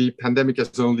 And the pandemic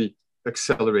has only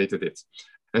accelerated it.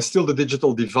 And still the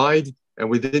digital divide, and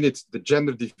within it, the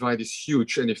gender divide is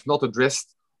huge. And if not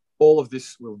addressed, all of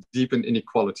this will deepen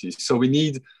inequalities. So we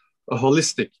need a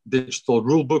holistic digital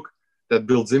rulebook that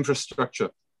builds infrastructure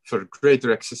for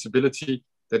greater accessibility,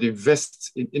 that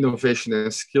invests in innovation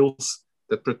and skills,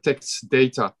 that protects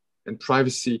data and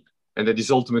privacy, and that is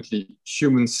ultimately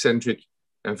human-centric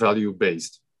and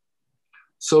value-based.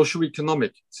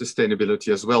 Socio-economic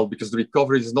sustainability as well, because the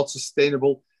recovery is not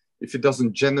sustainable if it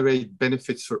doesn't generate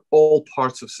benefits for all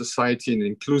parts of society in an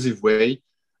inclusive way,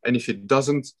 and if it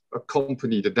doesn't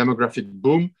accompany the demographic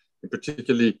boom,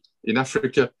 particularly in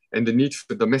Africa, and the need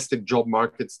for domestic job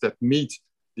markets that meet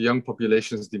the young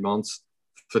population's demands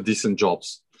for decent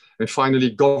jobs. And finally,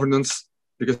 governance,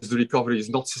 because the recovery is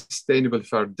not sustainable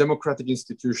if our democratic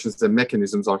institutions and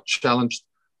mechanisms are challenged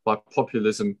by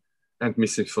populism and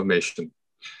misinformation.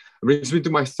 It brings me to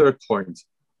my third point.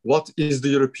 What is the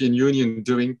European Union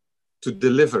doing to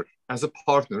deliver as a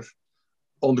partner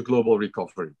on the global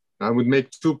recovery? I would make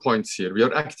 2 points here. We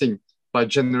are acting by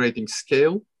generating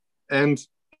scale and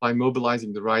by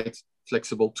mobilizing the right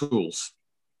flexible tools.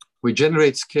 We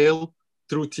generate scale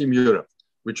through Team Europe,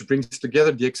 which brings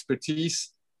together the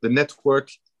expertise, the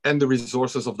network, and the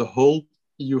resources of the whole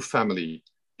EU family,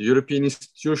 the European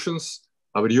institutions,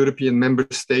 our European member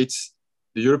states,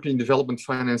 the European Development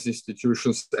Finance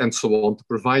institutions, and so on, to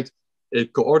provide a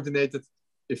coordinated,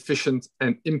 efficient,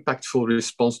 and impactful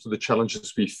response to the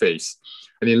challenges we face.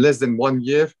 And in less than 1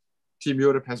 year, Team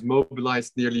Europe has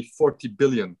mobilized nearly 40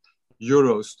 billion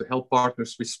euros to help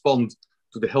partners respond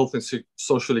to the health and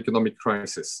social economic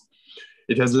crisis.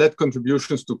 It has led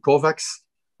contributions to COVAX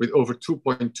with over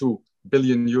 2.2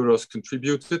 billion euros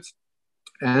contributed,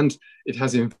 and it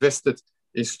has invested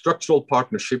in structural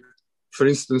partnership, for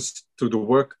instance, through the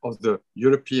work of the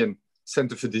European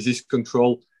Center for Disease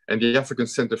Control and the African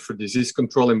Center for Disease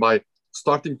Control, and by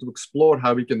starting to explore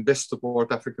how we can best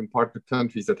support African partner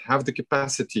countries that have the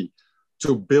capacity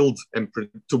to build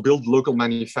local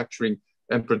manufacturing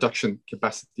and production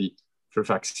capacity for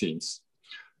vaccines.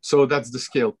 So that's the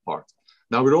scale part.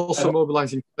 Now we're also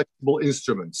mobilizing flexible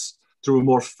instruments through a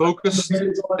more focused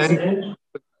and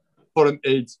foreign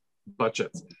aid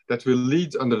budget that will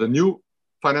lead under the new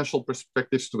financial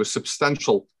perspectives to a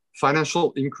substantial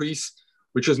financial increase,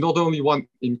 which is not only one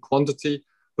in quantity,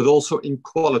 but also in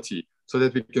quality, so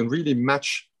that we can really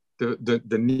match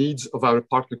the needs of our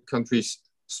partner countries'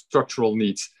 structural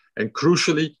needs. And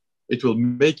crucially, it will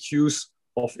make use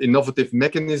of innovative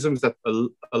mechanisms that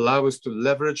allow us to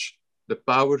leverage the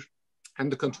power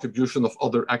and the contribution of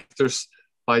other actors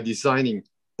by designing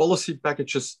policy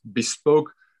packages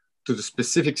bespoke to the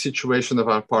specific situation of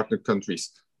our partner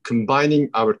countries, combining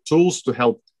our tools to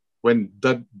help when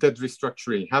debt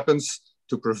restructuring happens,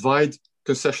 to provide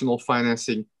concessional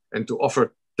financing, and to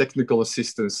offer technical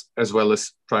assistance as well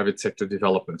as private sector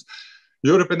development.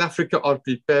 Europe and Africa are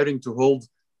preparing to hold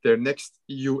their next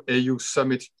EU-AU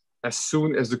summit as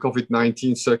soon as the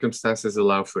COVID-19 circumstances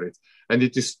allow for it. And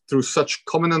it is through such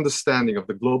common understanding of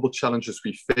the global challenges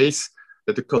we face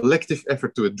that the collective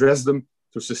effort to address them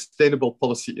through sustainable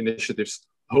policy initiatives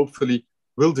hopefully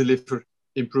will deliver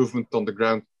improvement on the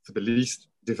ground for the least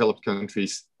developed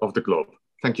countries of the globe.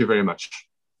 Thank you very much.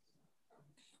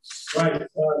 Right,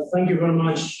 thank you very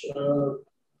much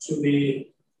to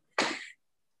the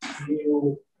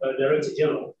new Director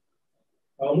General.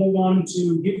 I'll move on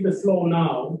to give the floor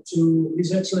now to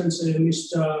His Excellency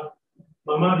Mr.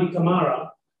 Mamadi Kamara,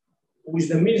 who is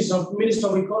the Minister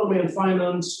of Economy and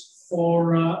Finance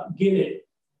for Guinea.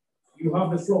 You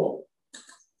have the floor.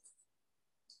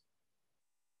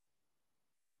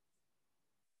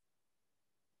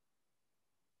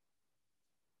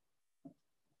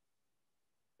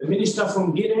 The Minister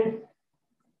from Guinea.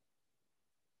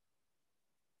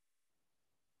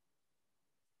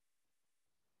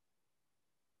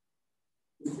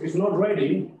 If not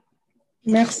ready.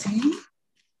 Merci.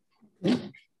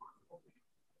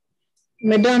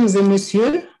 Mesdames et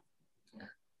messieurs,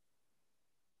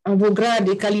 en vos grades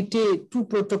et qualités, tout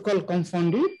protocole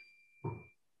confondu,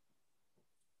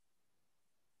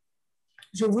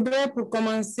 je voudrais pour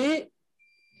commencer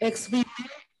exprimer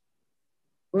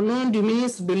au nom du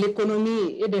ministre de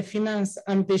l'Économie et des Finances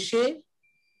empêché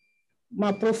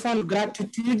ma profonde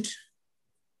gratitude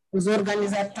aux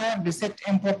organisateurs de cette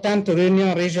importante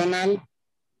réunion régionale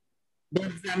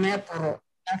d'examen pour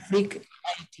l'Afrique et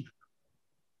Haïti.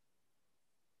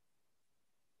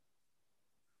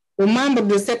 Aux membres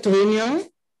de cette réunion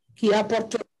qui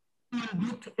apporteront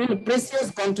une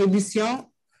précieuse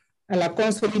contribution à la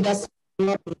consolidation de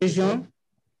notre région,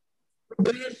 je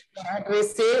voudrais leur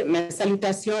adresser mes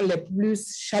salutations les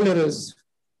plus chaleureuses.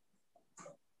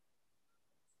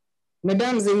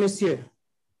 Mesdames et messieurs,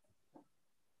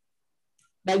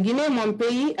 la Guinée, mon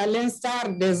pays, à l'instar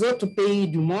des autres pays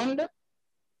du monde,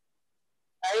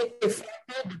 a été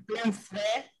frappé de plein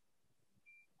fouet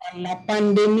par la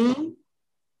pandémie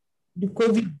du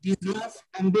Covid-19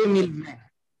 en 2020.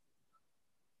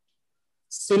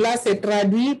 Cela s'est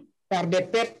traduit par des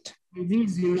pertes de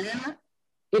vies humaines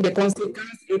et des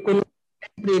conséquences économiques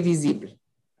imprévisibles.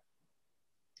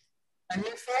 En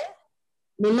effet,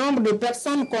 le nombre de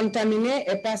personnes contaminées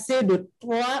est passé de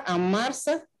 3 en mars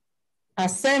à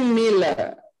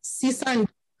 5600 en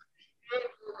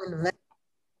 2020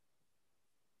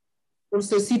 pour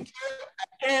se situer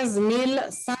à 15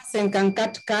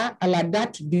 154 cas à la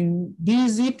date du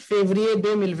 18 février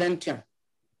 2021.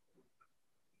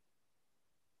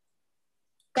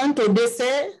 Quant au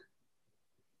décès,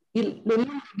 le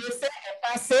nombre de décès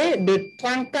est passé de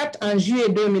 34 en juillet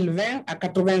 2020 à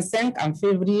 85 en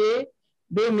février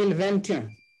 2021.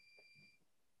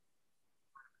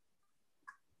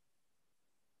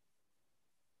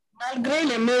 Malgré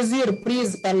les mesures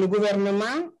prises par le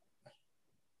gouvernement,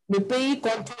 le pays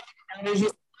continue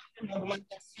d'enregistrer une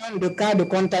augmentation de cas de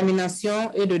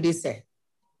contamination et de décès.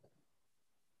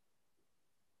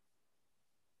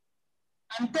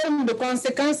 En termes de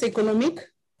conséquences économiques,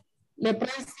 les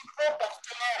principaux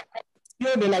partenaires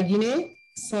commerciaux de la Guinée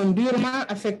sont durement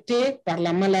affectés par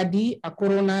la maladie à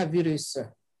coronavirus,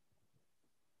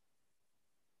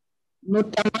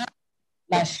 notamment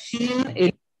la Chine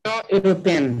et l'Union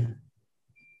européenne.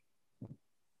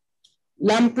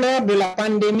 L'ampleur de la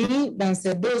pandémie dans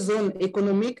ces deux zones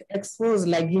économiques expose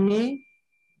la Guinée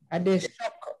à des chocs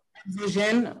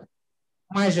exogènes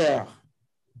majeurs.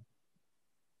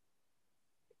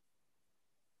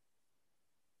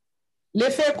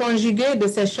 L'effet conjugué de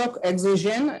ces chocs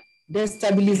exogènes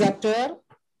déstabilisateurs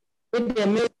et des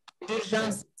mesures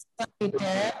d'urgence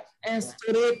sanitaire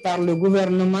instaurées par le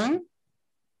gouvernement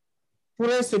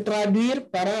pourrait se traduire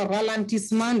par un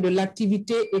ralentissement de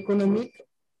l'activité économique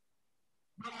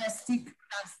domestique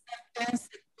dans certains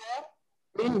secteurs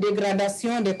et une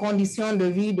dégradation des conditions de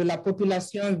vie de la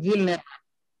population vulnérable.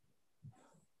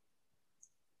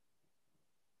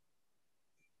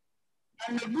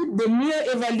 Dans le but de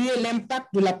mieux évaluer l'impact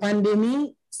de la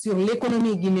pandémie sur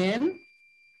l'économie guinéenne,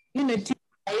 une étude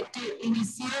a été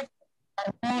initiée par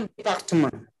mon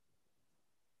département.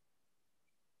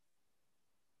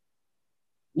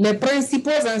 Les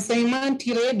principaux enseignements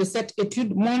tirés de cette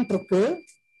étude montrent que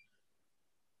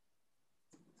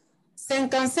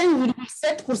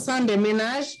 55,7% des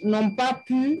ménages n'ont pas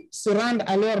pu se rendre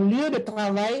à leur lieu de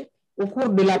travail au cours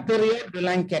de la période de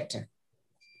l'enquête.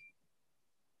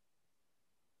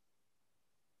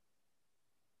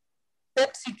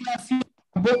 Cette situation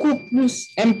a beaucoup plus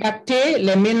impacté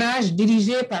les ménages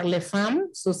dirigés par les femmes,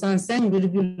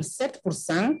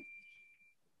 65,7%,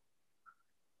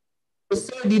 et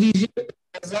ceux dirigés par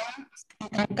les hommes,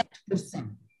 54%.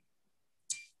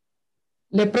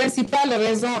 Les principales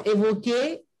raisons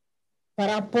évoquées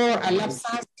par rapport à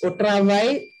l'absence au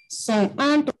travail sont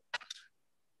entre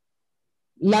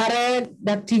l'arrêt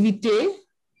d'activité,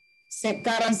 c'est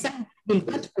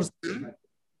 45,4%,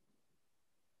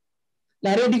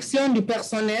 la réduction du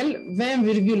personnel,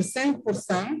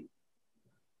 20,5%,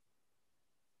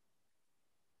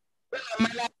 la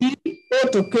maladie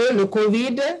autre que le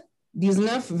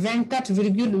COVID-19,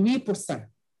 24,8%.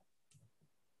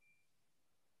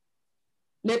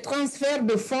 Les transferts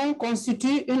de fonds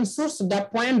constituent une source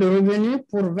d'appoint de revenus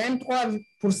pour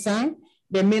 23%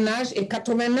 des ménages et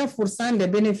 89% des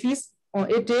bénéfices ont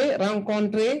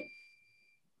rencontré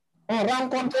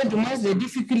du moins des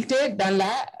difficultés dans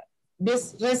la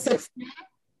réception.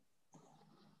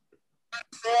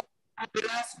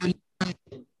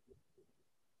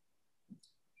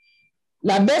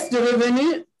 La baisse de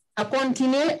revenus a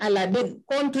contribué à la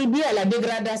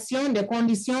dégradation des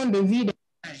conditions de vie des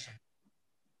ménages.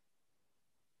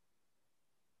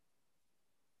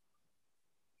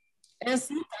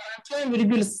 Ainsi,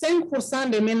 41,5%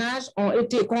 des ménages ont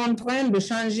été contraints de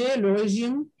changer le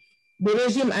régime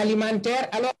alimentaire,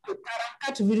 alors que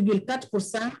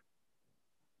 44,4%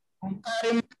 ont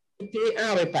carrément été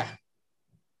un repas.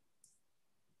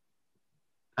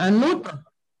 En outre,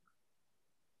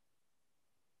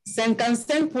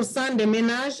 55% des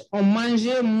ménages ont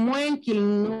mangé moins qu'ils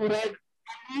n'auraient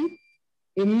fallu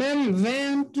et même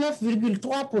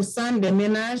 29,3% des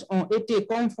ménages ont été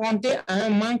confrontés à un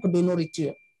manque de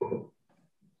nourriture.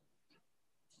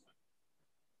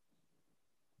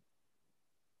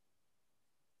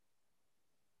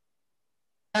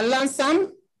 Dans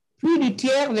l'ensemble, plus du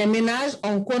tiers des ménages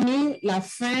ont connu la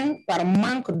faim par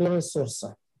manque de ressources.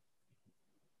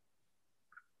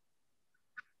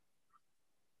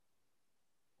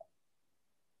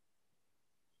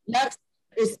 L'accès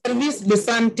aux services de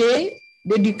santé,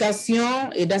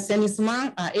 d'éducation et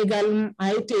d'assainissement a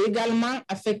été également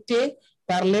affecté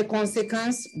par les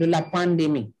conséquences de la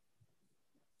pandémie.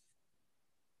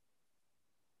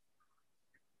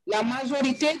 La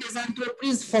majorité des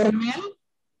entreprises formelles,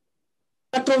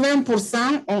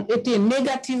 80%, ont été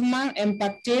négativement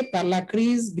impactées par la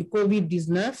crise du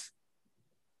COVID-19,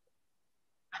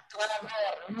 à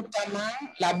travers notamment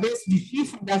la baisse du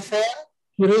chiffre d'affaires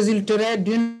qui résulterait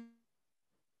d'une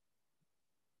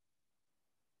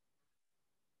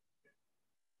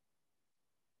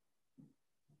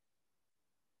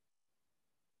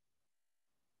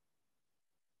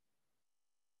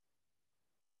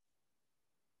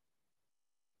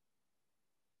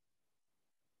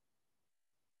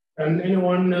Can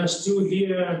anyone still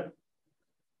hear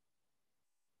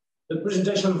the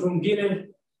presentation from Guinea?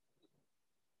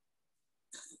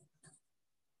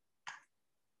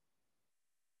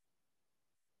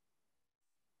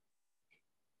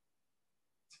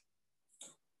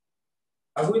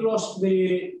 Have we lost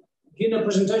the Guinea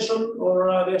presentation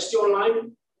or are they still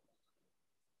online?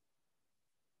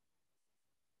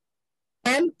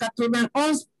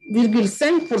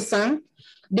 91,5%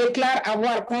 déclarent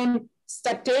avoir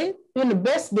constaté une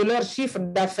baisse de leur chiffre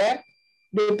d'affaires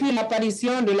depuis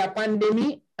l'apparition de la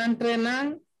pandémie,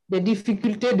 entraînant des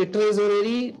difficultés de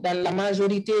trésorerie dans la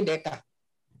majorité des cas.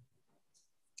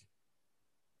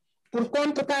 Pour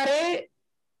contrecarrer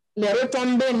les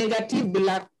retombées négatives de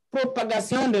la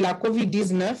propagation de la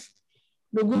COVID-19,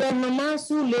 le gouvernement,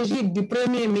 sous l'égide du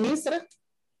Premier ministre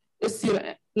et sur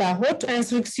la haute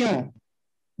instruction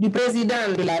du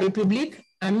président de la République,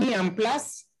 a mis en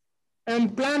place un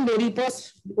plan de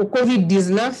riposte au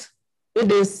COVID-19 et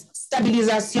de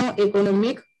stabilisation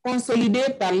économique consolidé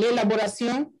par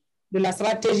l'élaboration de la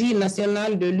stratégie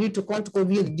nationale de lutte contre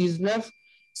COVID-19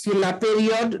 sur la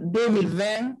période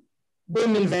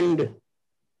 2020-2022.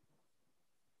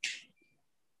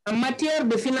 En matière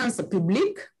de finances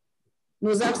publiques,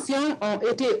 nos actions ont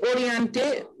été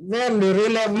orientées vers le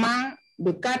relèvement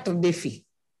de 4 défis.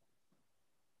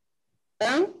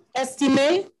 1.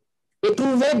 Estimer et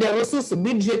trouver des ressources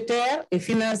budgétaires et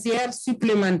financières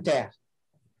supplémentaires.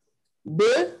 2.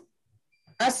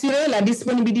 Assurer la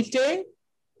disponibilité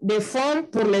des fonds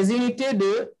pour les unités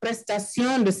de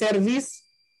prestation de services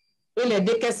et les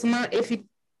décaissements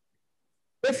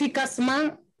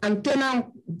efficacement en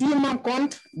tenant dûment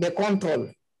compte des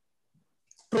contrôles.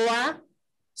 3.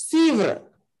 Suivre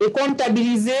et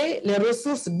comptabiliser les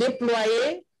ressources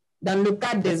déployées dans le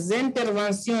cadre des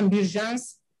interventions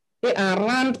d'urgence et en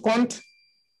rendre compte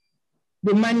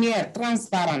de manière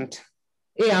transparente.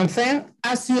 Et enfin,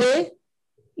 assurer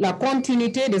la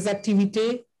continuité des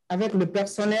activités avec le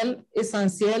personnel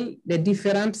essentiel des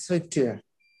différentes structures.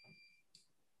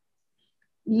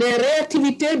 Les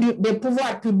réactivités des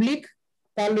pouvoirs publics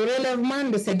par le relèvement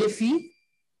de ces défis,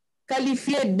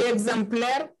 qualifiés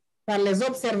d'exemplaires par les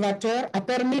observateurs, a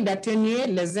permis d'atténuer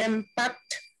les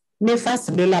impacts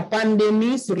néfastes de la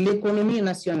pandémie sur l'économie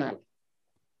nationale.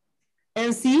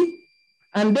 Ainsi,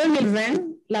 en 2020,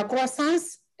 la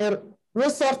croissance est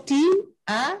ressortie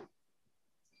à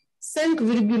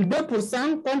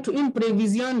 5,2% contre une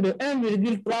prévision de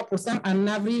 1,3% en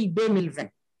avril 2020.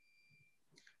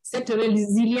 Cette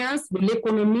résilience de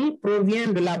l'économie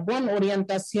provient de la bonne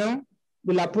orientation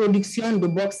de la production de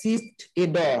bauxite et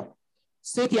d'or,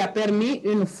 ce qui a permis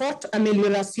une forte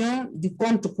amélioration du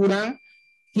compte courant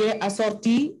qui est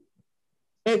assorti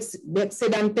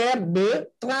d'excédentaire de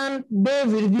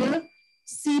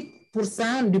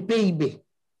 32,6% du PIB.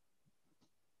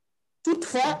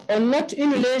 Toutefois, on note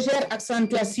une légère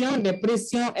accentuation des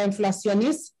pressions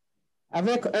inflationnistes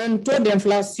avec un taux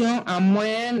d'inflation en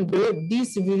moyenne de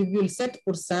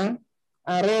 10,7%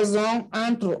 en raison,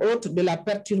 entre autres, de la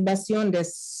perturbation des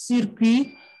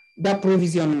circuits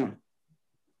d'approvisionnement.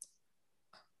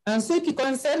 En ce qui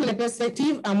concerne les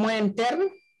perspectives à moyen terme,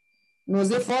 nos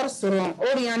efforts seront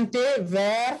orientés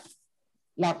vers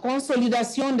la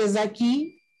consolidation des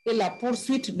acquis et la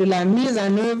poursuite de la mise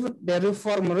en œuvre des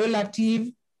réformes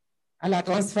relatives à la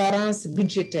transparence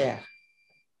budgétaire,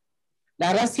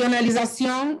 la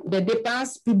rationalisation des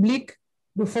dépenses publiques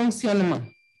de fonctionnement,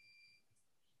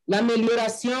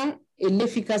 l'amélioration et de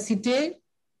l'efficacité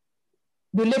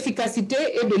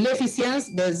et de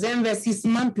l'efficience des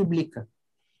investissements publics,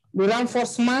 le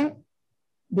renforcement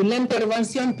de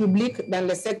l'intervention publique dans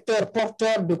les secteurs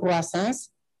porteurs de croissance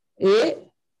et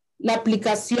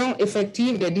l'application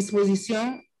effective des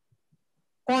dispositions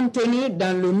contenues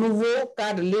dans le nouveau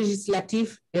cadre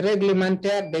législatif et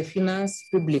réglementaire des finances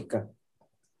publiques.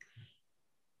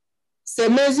 Ces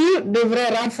mesures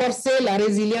devraient renforcer la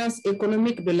résilience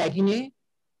économique de la Guinée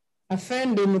afin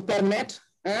de nous permettre,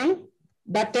 1,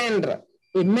 d'atteindre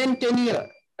et maintenir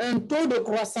un taux de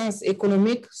croissance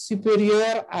économique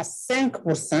supérieur à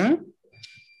 5%,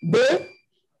 2,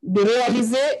 de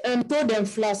réaliser un taux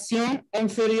d'inflation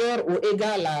inférieur ou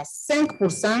égal à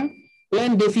 5% et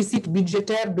un déficit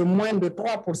budgétaire de moins de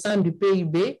 3% du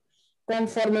PIB,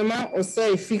 conformément au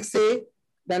seuil fixé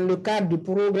dans le cadre du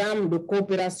programme de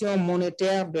coopération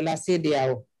monétaire de la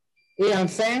CEDEAO. Et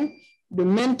enfin, de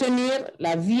maintenir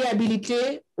la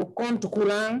viabilité au compte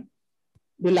courant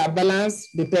de la balance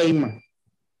de paiement.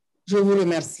 Je vous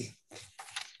remercie.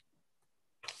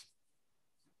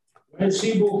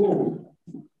 Merci beaucoup.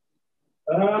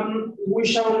 We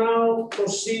shall now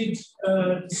proceed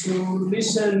to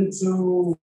listen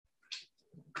to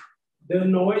the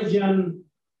Norwegian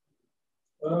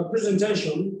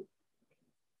presentation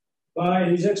by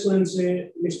His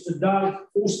Excellency Mr. Dag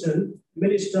Osten,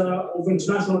 Minister of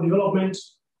International Development.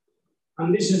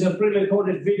 And this is a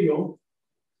pre-recorded video.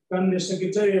 Can the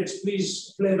Secretariat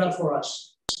please play that for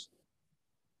us?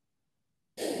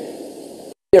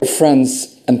 Dear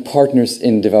friends and partners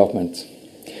in development,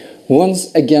 once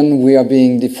again we are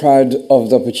being deprived of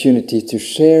the opportunity to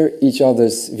share each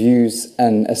other's views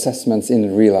and assessments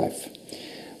in real life.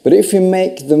 But if we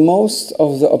make the most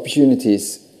of the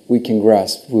opportunities we can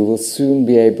grasp, we will soon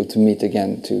be able to meet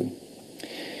again too.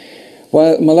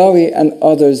 While Malawi and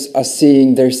others are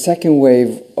seeing their second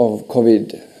wave of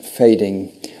COVID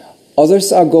fading,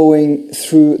 others are going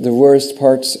through the worst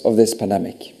parts of this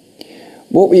pandemic.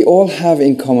 What we all have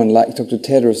in common, like Dr.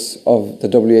 Tedros of the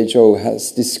WHO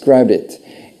has described it,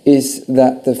 is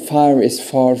that the fire is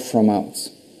far from out.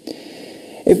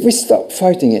 If we stop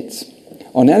fighting it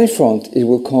on any front, it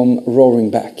will come roaring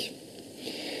back.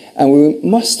 And we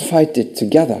must fight it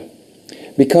together,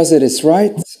 because it is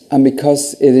right and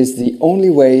because it is the only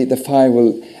way the fire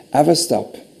will ever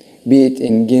stop, be it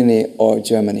in Guinea or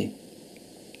Germany.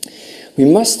 We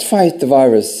must fight the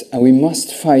virus, and we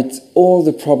must fight all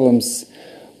the problems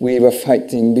we were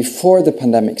fighting before the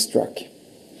pandemic struck.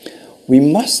 We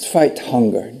must fight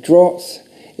hunger, drought,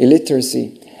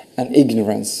 illiteracy, and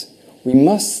ignorance. We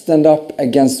must stand up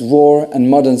against war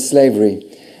and modern slavery,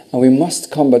 and we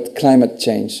must combat climate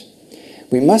change.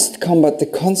 We must combat the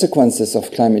consequences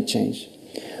of climate change.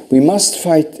 We must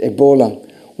fight Ebola,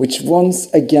 which once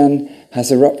again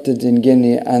has erupted in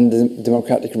Guinea and the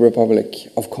Democratic Republic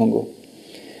of Congo.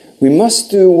 We must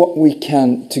do what we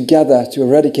can together to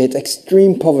eradicate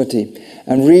extreme poverty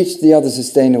and reach the other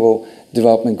sustainable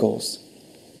development goals.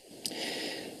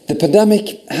 The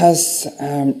pandemic has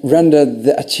rendered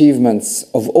the achievements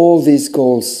of all these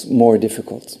goals more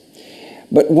difficult.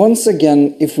 But once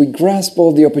again, if we grasp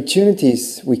all the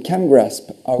opportunities we can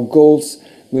grasp, our goals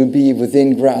will be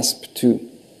within grasp too.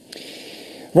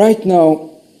 Right now,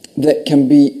 there can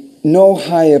be no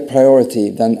higher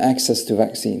priority than access to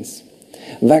vaccines.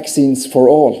 Vaccines for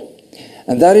all.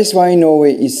 And that is why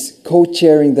Norway is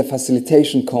co-chairing the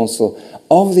Facilitation Council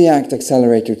of the ACT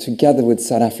Accelerator together with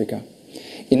South Africa,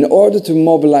 in order to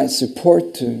mobilize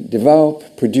support to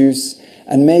develop, produce,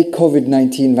 and make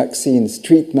COVID-19 vaccines,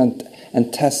 treatment,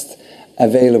 and test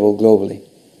available globally.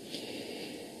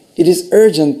 It is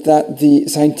urgent that the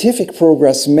scientific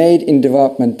progress made in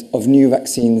development of new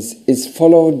vaccines is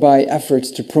followed by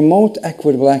efforts to promote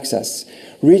equitable access,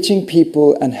 reaching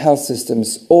people and health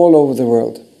systems all over the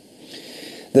world.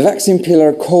 The vaccine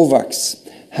pillar COVAX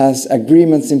has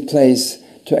agreements in place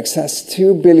to access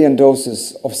 2 billion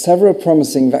doses of several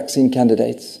promising vaccine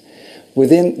candidates.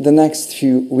 Within the next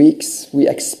few weeks, we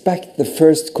expect the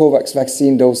first COVAX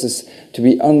vaccine doses to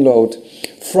be unloaded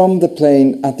from the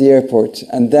plane at the airport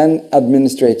and then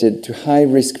administered to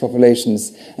high-risk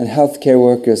populations and healthcare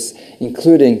workers,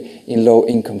 including in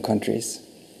low-income countries.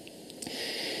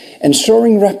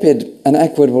 Ensuring rapid and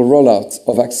equitable rollout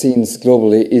of vaccines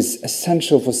globally is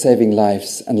essential for saving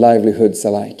lives and livelihoods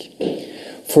alike,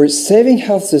 for saving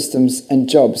health systems and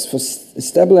jobs, for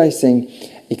stabilizing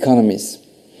economies.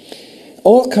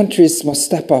 All countries must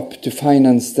step up to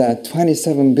finance the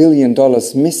 $27 billion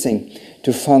missing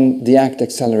to fund the ACT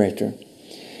Accelerator.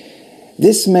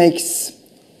 This makes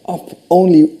up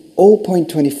only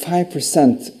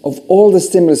 0.25% of all the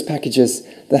stimulus packages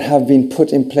that have been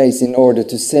put in place in order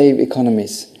to save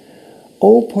economies.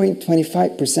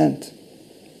 0.25%.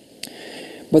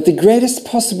 But the greatest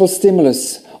possible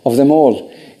stimulus of them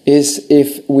all is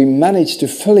if we manage to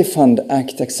fully fund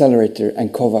ACT Accelerator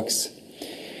and COVAX.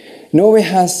 Norway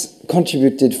has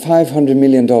contributed $500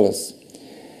 million.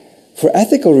 For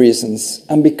ethical reasons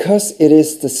and because it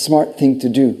is the smart thing to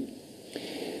do.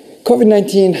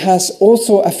 COVID-19 has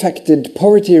also affected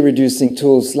poverty-reducing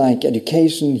tools like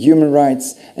education, human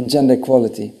rights, and gender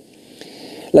equality.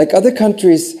 Like other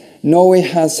countries, Norway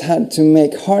has had to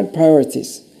make hard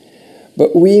priorities,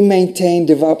 but we maintain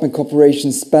development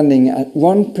cooperation spending at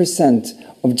 1%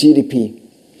 of GDP,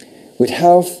 with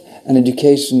health and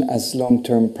education as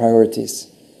long-term priorities.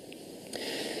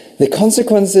 The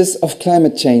consequences of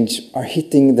climate change are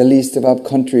hitting the least developed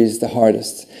countries the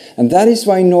hardest. And that is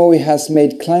why Norway has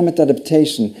made climate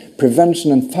adaptation,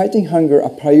 prevention and fighting hunger a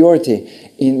priority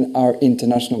in our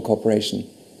international cooperation.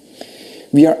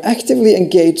 We are actively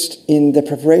engaged in the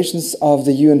preparations of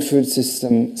the UN Food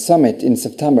System Summit in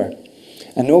September.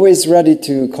 And Norway is ready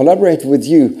to collaborate with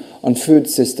you on food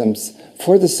systems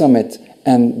for the summit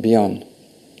and beyond.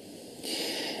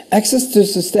 Access to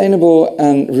sustainable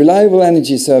and reliable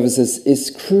energy services is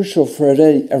crucial for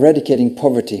eradicating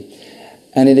poverty,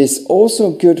 and it is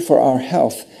also good for our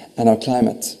health and our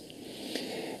climate.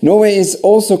 Norway is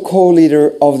also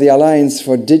co-leader of the Alliance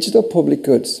for Digital Public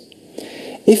Goods.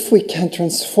 If we can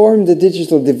transform the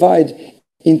digital divide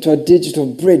into a digital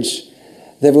bridge,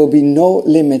 there will be no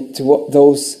limit to what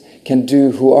those can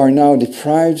do who are now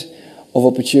deprived of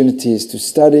opportunities to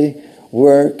study,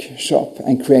 work, shop,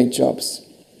 and create jobs.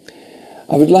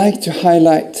 I would like to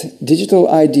highlight digital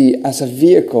ID as a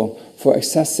vehicle for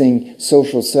accessing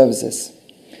social services.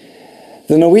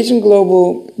 The Norwegian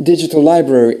Global Digital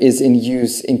Library is in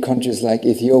use in countries like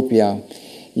Ethiopia,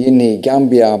 Guinea,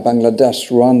 Gambia, Bangladesh,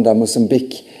 Rwanda,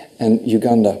 Mozambique, and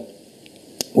Uganda.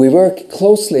 We work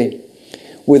closely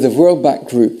with the World Bank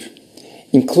Group,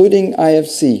 including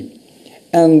IFC,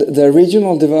 and the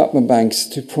regional development banks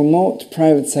to promote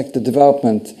private sector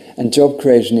development and job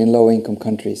creation in low-income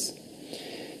countries.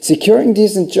 Securing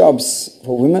decent jobs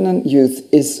for women and youth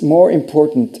is more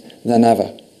important than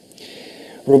ever.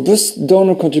 Robust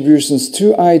donor contributions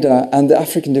to IDA and the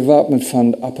African Development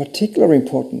Fund are particularly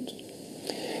important.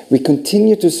 We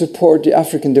continue to support the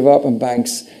African Development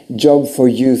Bank's Job for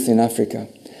Youth in Africa,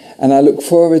 and I look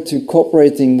forward to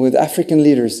cooperating with African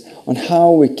leaders on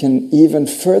how we can even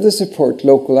further support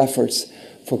local efforts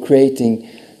for creating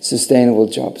sustainable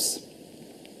jobs.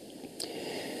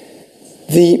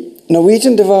 The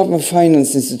Norwegian Development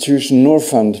Finance Institution,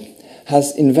 Norfund,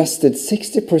 has invested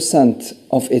 60%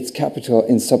 of its capital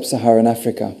in sub-Saharan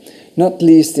Africa, not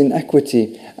least in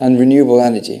equity and renewable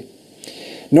energy.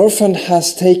 Norfund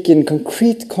has taken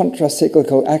concrete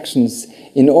contra-cyclical actions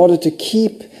in order to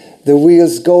keep the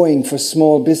wheels going for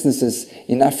small businesses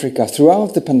in Africa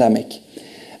throughout the pandemic.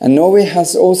 And Norway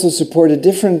has also supported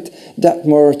different debt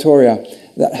moratoria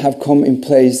that have come in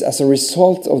place as a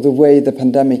result of the way the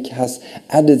pandemic has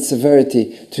added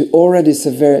severity to already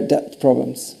severe debt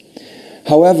problems.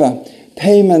 However,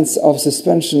 payments of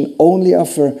suspension only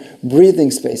offer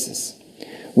breathing spaces.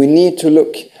 We need to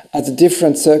look at the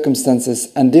different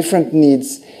circumstances and different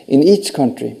needs in each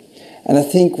country. And I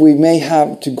think we may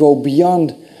have to go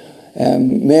beyond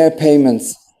mere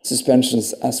payments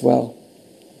suspensions as well.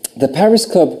 The Paris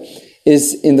Club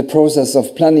is in the process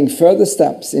of planning further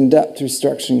steps in debt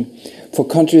restructuring for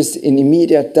countries in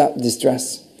immediate debt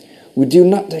distress. We do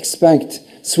not expect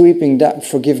sweeping debt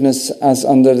forgiveness as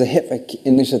under the HIPC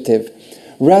initiative.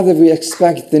 Rather, we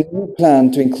expect the new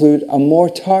plan to include a more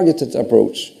targeted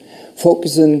approach,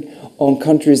 focusing on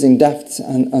countries in debt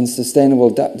and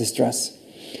unsustainable debt distress.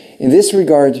 In this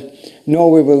regard,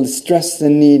 Norway will stress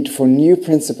the need for new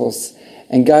principles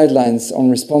and guidelines on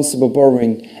responsible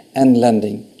borrowing and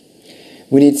lending.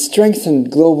 We need strengthened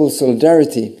global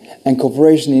solidarity and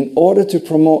cooperation in order to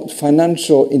promote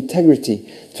financial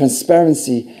integrity,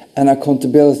 transparency, and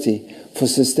accountability for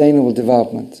sustainable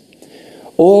development.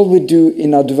 All we do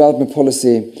in our development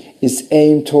policy is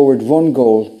aim toward one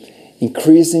goal: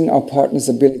 increasing our partners'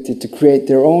 ability to create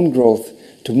their own growth,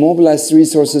 to mobilize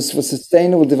resources for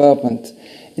sustainable development.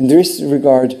 In this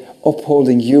regard,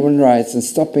 upholding human rights and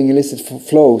stopping illicit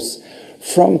flows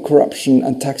from corruption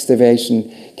and tax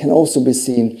evasion can also be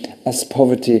seen as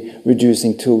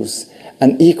poverty-reducing tools,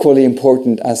 and equally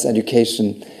important as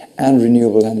education and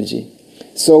renewable energy.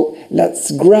 So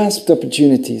let's grasp the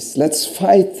opportunities, let's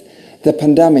fight the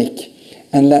pandemic,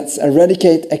 and let's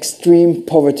eradicate extreme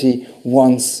poverty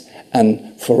once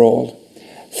and for all.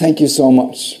 Thank you so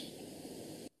much.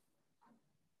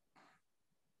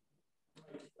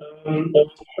 Thank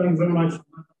you very much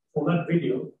for that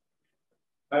video.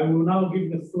 I will now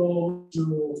give the floor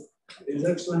to His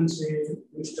Excellency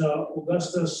Mr.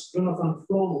 Augustus Jonathan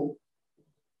Flomo,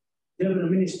 Deputy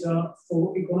Minister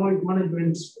for Economic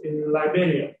Management in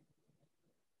Liberia.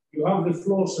 You have the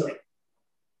floor, sir.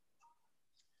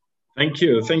 Thank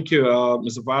you,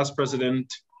 Mr. Vice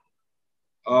President.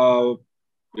 Your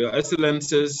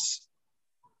Excellencies,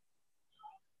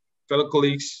 fellow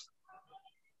colleagues,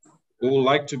 we would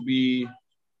like to be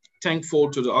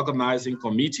thankful to the organizing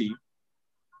committee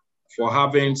for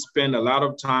having spent a lot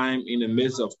of time in the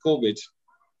midst of COVID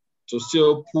to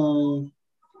still pull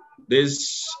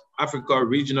this Africa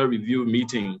Regional Review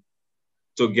meeting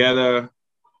together,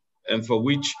 and for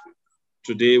which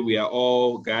today we are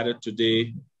all gathered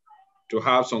today to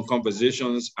have some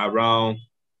conversations around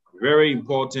very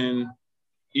important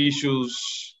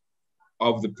issues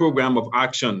of the program of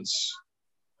actions,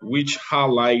 which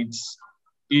highlights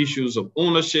issues of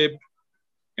ownership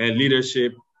and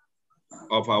leadership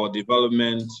of our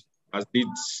development as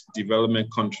these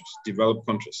developed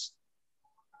countries.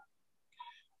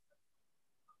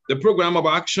 The program of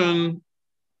action,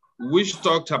 which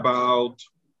talked about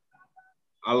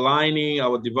aligning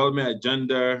our development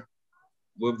agenda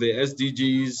with the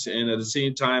SDGs and at the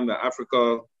same time the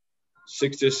Africa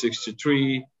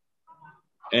 6063,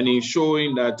 and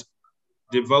ensuring that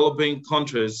developing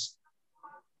countries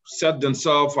set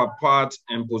themselves apart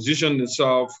and position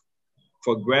themselves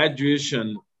for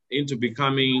graduation into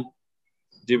becoming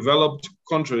developed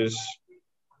countries,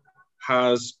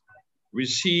 has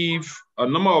received a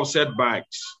number of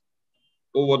setbacks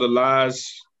over the last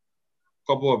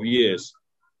couple of years,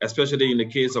 especially in the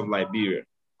case of Liberia.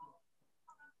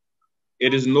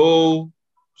 It is no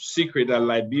secret that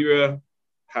Liberia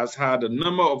has had a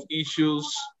number of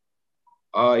issues,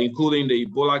 including the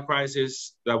Ebola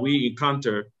crisis that we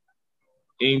encountered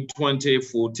in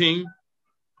 2014.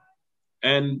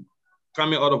 And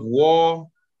coming out of war,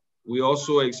 we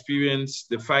also experienced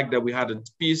the fact that we had a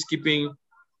peacekeeping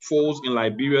force in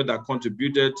Liberia that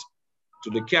contributed to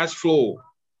the cash flow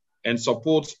and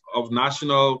support of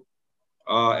national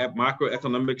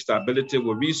macroeconomic stability,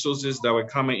 with resources that were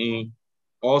coming in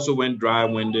also went dry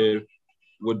when the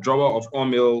withdrawal of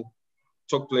oil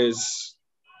took place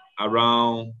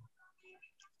around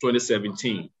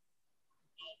 2017.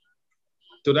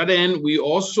 To that end, we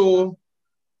also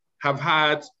have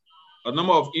had a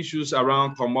number of issues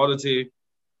around commodity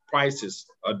prices,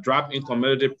 a drop in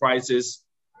commodity prices,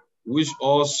 which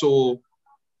also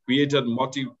created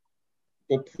multiple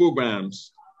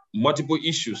programs, multiple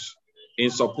issues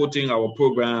in supporting our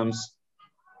programs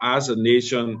as a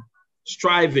nation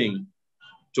striving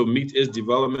to meet its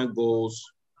development goals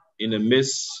in the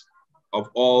midst of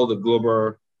all the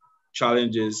global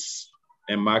challenges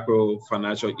and macro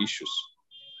financial issues.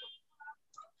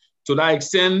 To that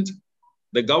extent,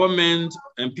 the government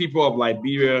and people of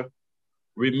Liberia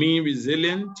remain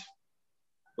resilient,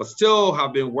 but still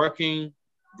have been working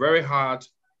very hard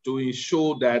to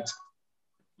ensure that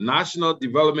national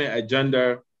development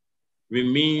agenda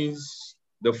remains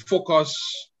the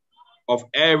focus of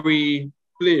every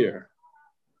player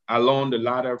along the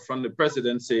ladder, from the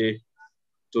presidency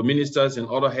to ministers and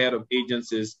other head of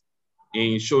agencies,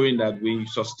 in ensuring that we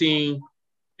sustain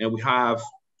and we have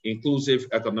inclusive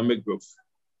economic growth.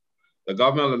 The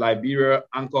government of Liberia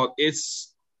anchored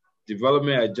its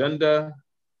development agenda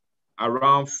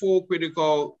around 4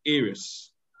 critical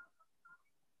areas: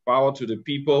 power to the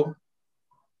people,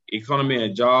 economy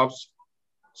and jobs,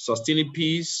 sustaining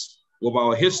peace with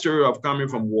our history of coming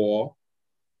from war,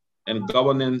 and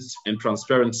governance and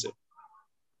transparency.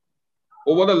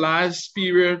 Over the last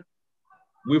period,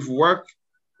 we've worked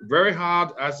very hard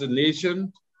as a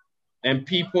nation and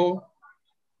people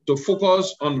to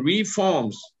focus on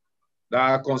reforms that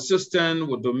are consistent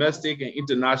with domestic and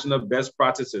international best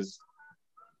practices,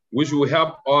 which will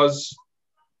help us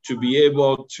to be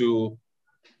able to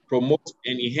promote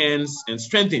and enhance and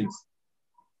strengthen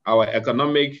our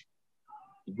economic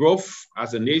growth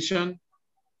as a nation,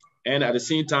 and at the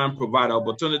same time provide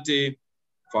opportunity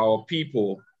for our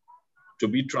people to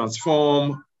be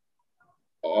transformed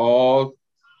or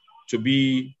to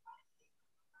be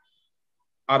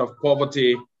out of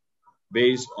poverty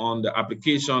based on the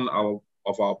application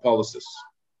of our policies.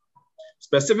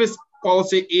 Specific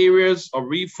policy areas of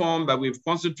reform that we've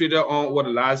concentrated on over the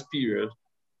last period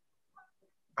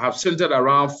have centered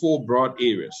around 4 broad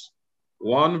areas.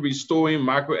 1, restoring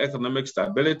macroeconomic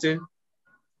stability.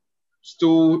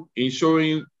 2,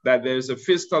 ensuring that there is a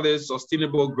fiscally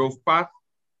sustainable growth path.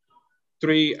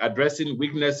 3, addressing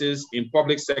weaknesses in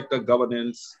public sector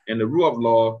governance and the rule of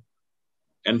law.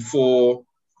 And 4,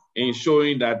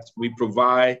 ensuring that we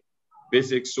provide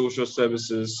basic social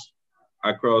services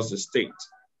across the state.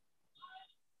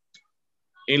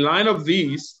 In line of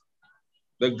these,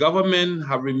 the government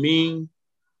have remained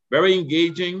very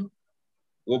engaging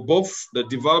with both the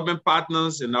development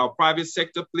partners and our private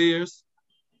sector players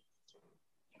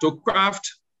to craft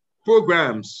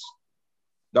programs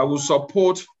that will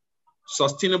support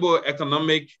sustainable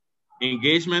economic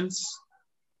engagements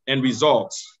and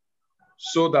results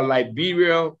so that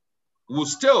Liberia will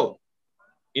still,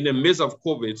 in the midst of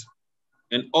COVID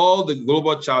and all the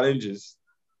global challenges,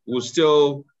 will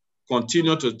still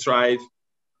continue to thrive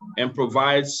and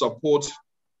provide support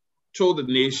to the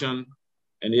nation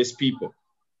and its people.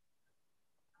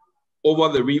 Over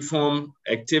the reform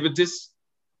activities,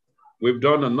 we've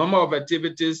done a number of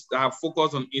activities that have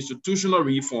focused on institutional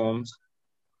reforms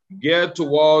geared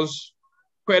towards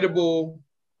credible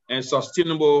and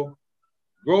sustainable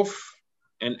growth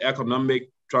and economic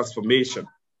transformation.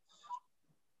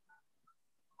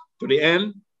 To the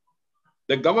end,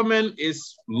 the government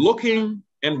is looking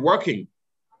and working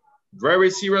very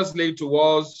seriously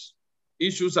towards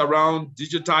issues around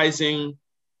digitizing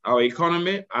our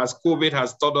economy, as COVID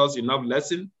has taught us enough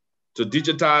lesson to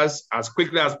digitize as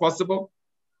quickly as possible,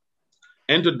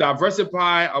 and to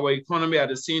diversify our economy at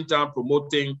the same time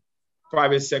promoting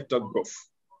private sector growth,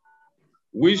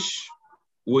 which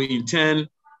will in turn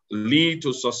lead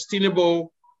to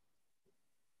sustainable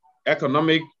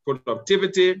economic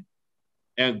productivity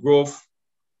and growth,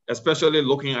 especially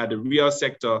looking at the real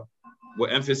sector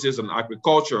with emphasis on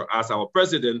agriculture, as our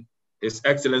president, His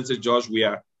Excellency George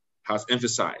Weah, has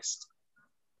emphasized.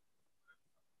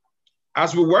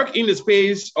 As we work in the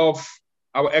space of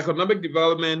our economic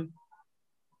development,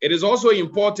 it is also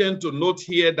important to note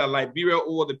here that Liberia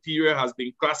over the period has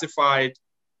been classified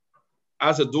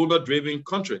as a donor-driven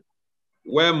country,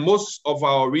 where most of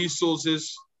our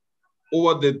resources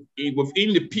within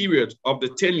the period of the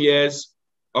 10 years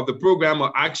of the Programme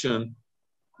of Action,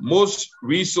 most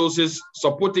resources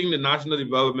supporting the national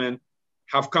development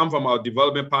have come from our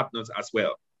development partners as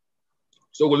well.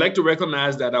 So we'd like to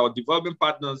recognize that our development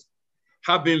partners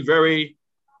have been very,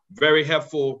 very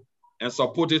helpful and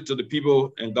supportive to the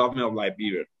people and government of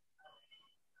Liberia.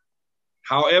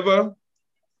 However,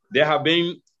 there have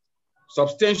been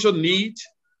substantial need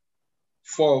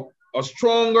for a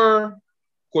stronger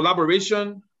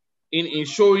collaboration in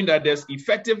ensuring that there's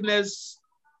effectiveness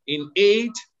in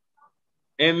aid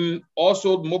and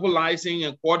also mobilizing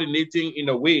and coordinating in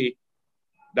a way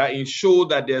that ensure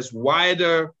that there's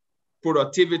wider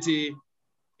productivity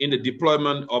in the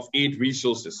deployment of aid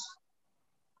resources.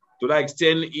 To that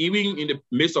extent, even in the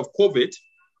midst of COVID,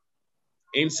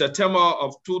 in September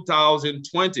of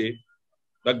 2020,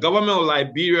 the government of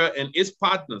Liberia and its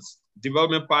partners,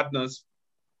 development partners,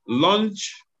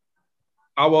 launched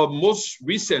our most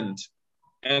recent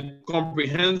and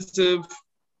comprehensive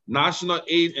national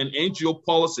aid and NGO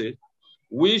policy,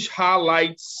 which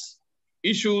highlights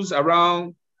issues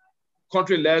around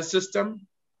country-led system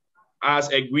as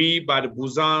agreed by the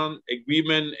Busan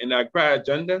Agreement and the Accra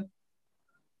Agenda,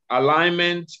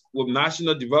 alignment with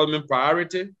national development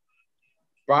priority,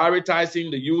 prioritizing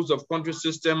the use of country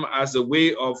system as a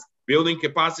way of building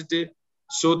capacity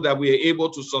so that we are able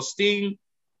to sustain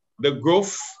the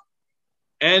growth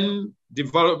and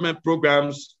development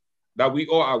programs that we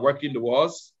all are working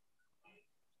towards,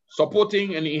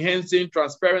 supporting and enhancing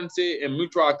transparency and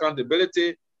mutual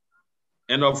accountability,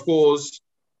 and of course,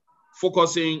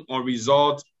 focusing on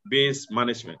result-based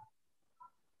management.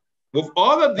 With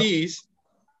all of these,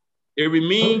 it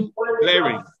remains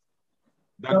glaring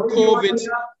that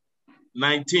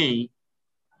COVID-19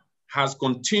 has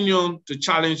continued to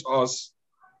challenge us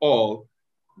all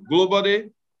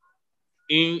globally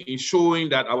in ensuring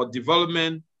that our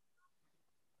development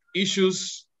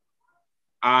issues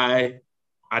are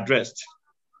addressed.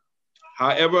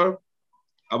 However,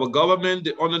 our government,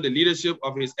 under the leadership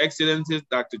of His Excellency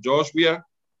Dr. George Weah,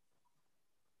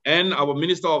 and our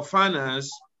Minister of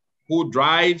Finance, who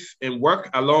drive and work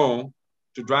along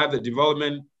to drive the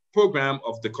development program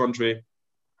of the country,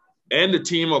 and the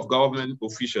team of government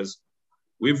officials,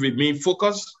 we've remained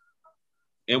focused,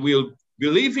 and we're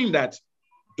believing that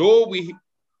though we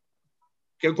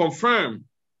can confirm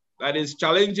that is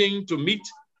challenging to meet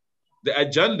the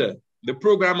agenda, the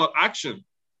program of action,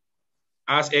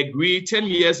 as agreed 10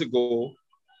 years ago.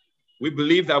 We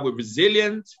believe that with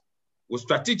resilience, with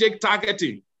strategic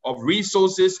targeting of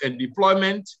resources and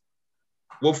deployment,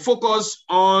 we'll focus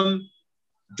on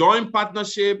joint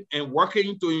partnership and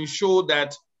working to ensure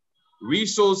that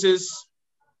resources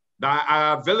that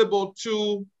are available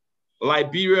to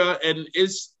Liberia and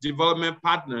its development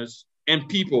partners and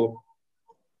people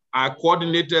are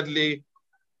coordinatedly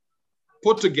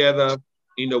put together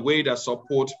in a way that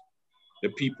support the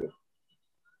people.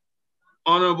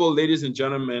 Honorable ladies and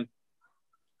gentlemen,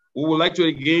 we would like to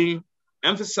again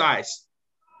emphasize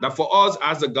that for us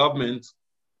as a government,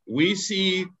 we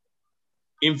see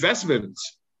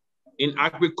investments in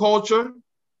agriculture,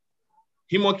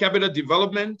 human capital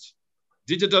development,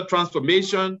 digital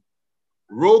transformation,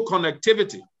 road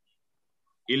connectivity,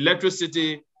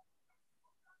 electricity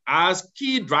as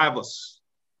key drivers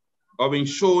of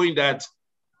ensuring that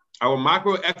our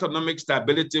macroeconomic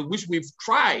stability, which we've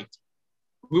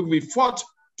fought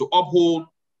to uphold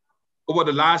over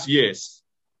the last years,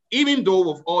 even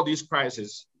though with all these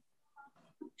crises,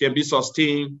 can be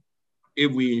sustained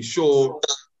if we ensure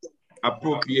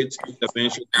appropriate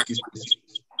intervention.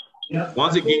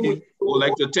 Once again, we would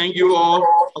like to thank you all,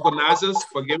 organizers,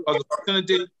 for giving us the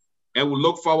opportunity, and we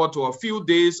look forward to a few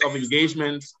days of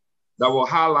engagement that will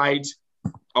highlight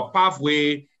a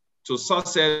pathway to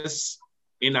success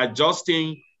in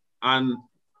adjusting an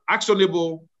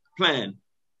actionable plan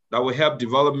that will help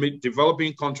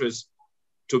developing countries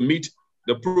to meet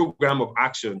the program of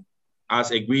action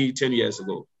as agreed 10 years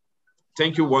ago.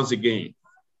 Thank you once again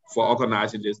for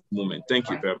organizing this movement. Thank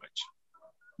you very much.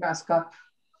 Mascot.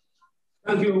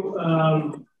 Thank you.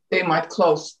 They might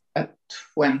close at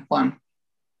 1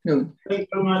 noon. Thank you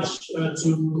very much to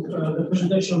the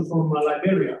presentation from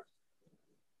Liberia.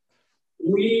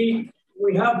 We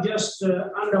have just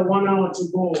under 1 hour to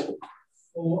go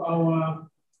for our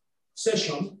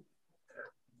session.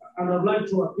 And I'd like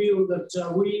to appeal that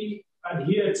we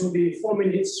adhere to the 4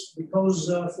 minutes because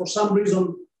for some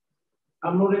reason,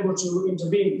 I'm not able to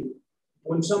intervene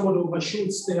when somebody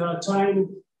overshoots their time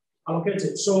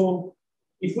allocated. So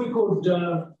if we could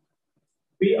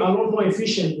be a lot more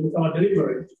efficient with our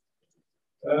delivery,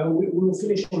 we will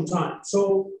finish on time.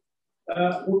 So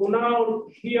we will now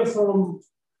hear from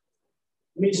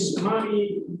Ms.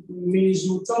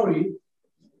 Mutori,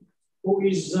 who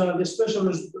is the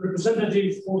special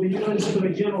representative for the UN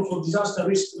Secretary General for Disaster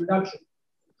Risk Reduction.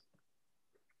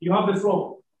 You have the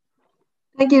floor.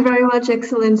 Thank you very much,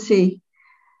 Excellency.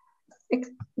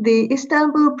 The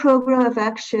Istanbul Programme of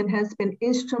Action has been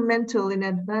instrumental in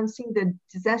advancing the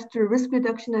disaster risk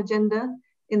reduction agenda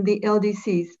in the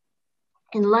LDCs.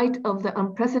 In light of the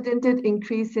unprecedented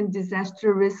increase in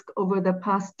disaster risk over the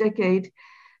past decade,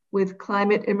 with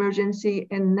climate emergency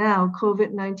and now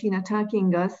COVID-19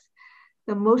 attacking us,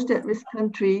 the most at-risk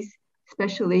countries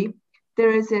especially,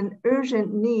 there is an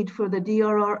urgent need for the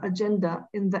DRR agenda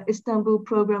in the Istanbul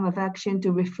Programme of Action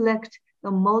to reflect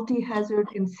the multi-hazard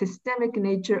and systemic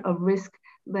nature of risk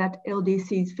that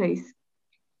LDCs face.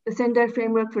 The Sendai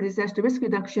Framework for Disaster Risk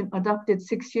Reduction, adopted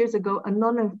 6 years ago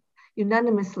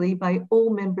unanimously by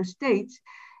all member states,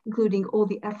 including all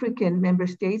the African member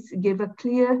states, give a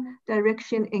clear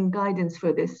direction and guidance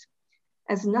for this.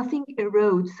 As nothing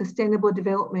erodes sustainable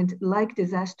development like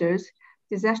disasters,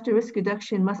 disaster risk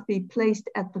reduction must be placed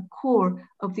at the core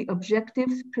of the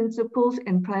objectives, principles,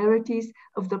 and priorities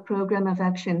of the Programme of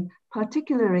Action,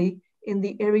 particularly in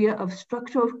the area of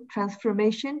structural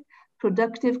transformation,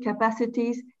 productive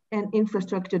capacities, and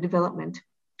infrastructure development.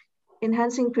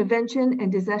 Enhancing prevention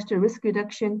and disaster risk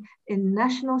reduction in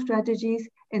national strategies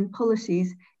and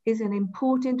policies is an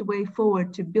important way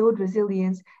forward to build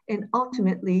resilience and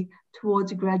ultimately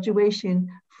towards graduation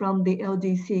from the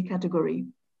LDC category.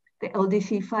 The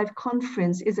LDC5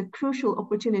 conference is a crucial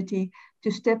opportunity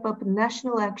to step up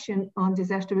national action on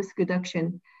disaster risk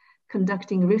reduction,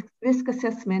 conducting risk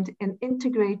assessment and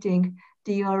integrating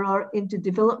DRR into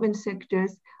development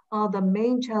sectors are the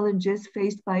main challenges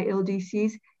faced by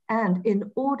LDCs. And in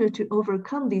order to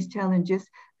overcome these challenges,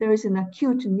 there is an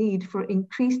acute need for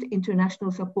increased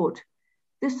international support.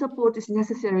 This support is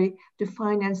necessary to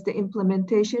finance the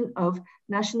implementation of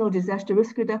national disaster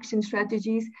risk reduction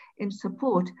strategies and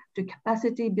support to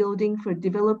capacity building for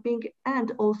developing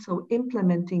and also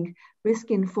implementing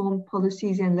risk-informed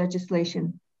policies and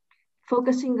legislation.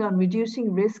 Focusing on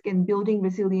reducing risk and building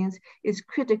resilience is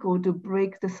critical to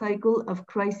break the cycle of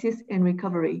crisis and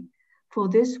recovery. For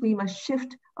this, we must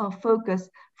shift our focus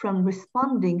from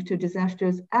responding to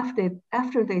disasters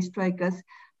after they strike us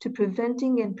to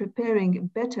preventing and preparing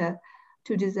better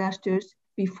to disasters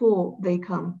before they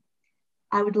come.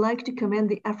 I would like to commend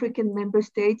the African member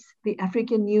states, the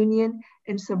African Union,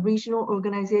 and sub-regional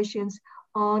organizations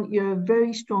on your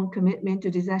very strong commitment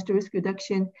to disaster risk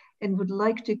reduction, and would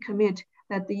like to commit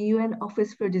that the UN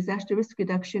Office for Disaster Risk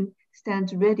Reduction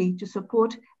stands ready to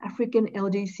support African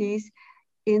LDCs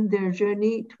in their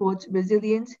journey towards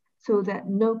resilience so that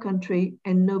no country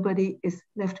and nobody is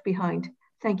left behind.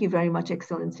 Thank you very much,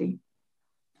 Excellency.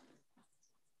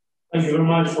 Thank you very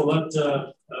much for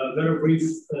that very brief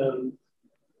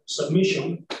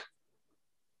submission.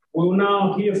 We'll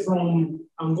now hear from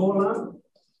Angola,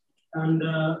 and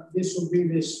this will be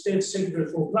the State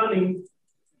Secretary for Planning,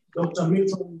 Dr.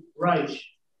 Milton Reich.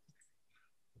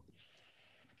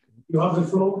 You have the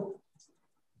floor.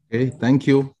 Okay, thank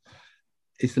you.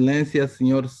 Excelência,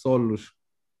 Senhor Solos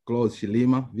Klaus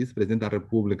Chilima, Vice-Presidente da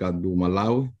República do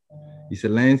Malawi,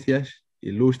 Excelências,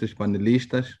 ilustres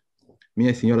panelistas,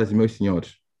 minhas senhoras e meus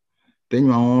senhores,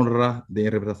 tenho a honra de, em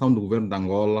representação do governo de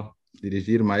Angola,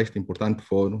 dirigir-me a este importante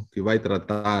fórum que vai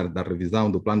tratar da revisão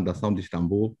do Plano de Ação de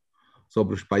Istambul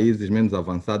sobre os países menos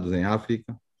avançados em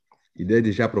África, e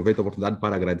desde já aproveito a oportunidade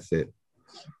para agradecer.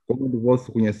 Como do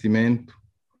vosso conhecimento,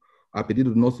 a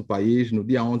pedido do nosso país, no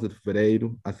dia 11 de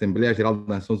fevereiro, a Assembleia Geral das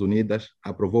Nações Unidas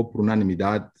aprovou por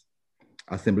unanimidade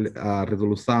a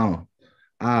resolução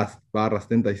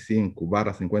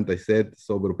A/75/57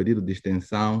 sobre o pedido de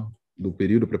extensão do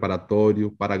período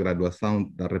preparatório para a graduação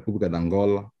da República de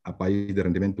Angola a país de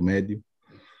rendimento médio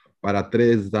para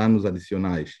 3 anos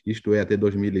adicionais, isto é, até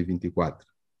 2024,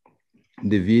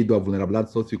 devido à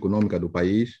vulnerabilidade socioeconômica do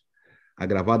país,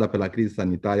 agravada pela crise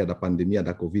sanitária da pandemia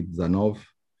da Covid-19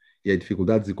 e as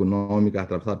dificuldades econômicas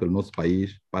atravessadas pelo nosso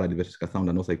país para a diversificação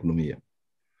da nossa economia.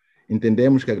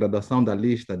 Entendemos que a graduação da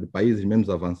lista de países menos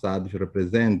avançados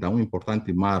representa um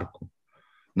importante marco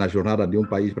na jornada de um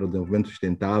país para o desenvolvimento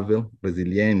sustentável,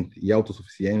 resiliente e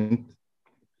autossuficiente,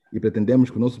 e pretendemos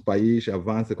que o nosso país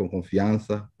avance com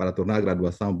confiança para tornar a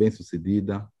graduação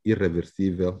bem-sucedida,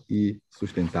 irreversível e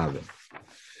sustentável.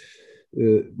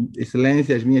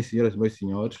 Excelências, minhas senhoras e meus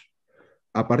senhores,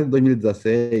 a partir de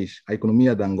 2016, a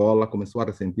economia de Angola começou a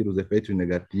ressentir os efeitos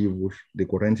negativos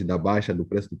decorrentes da baixa do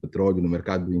preço do petróleo no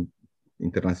mercado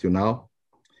internacional,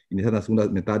 iniciada na segunda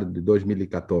metade de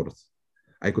 2014.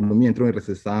 A economia entrou em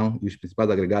recessão e os principais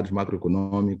agregados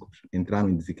macroeconômicos entraram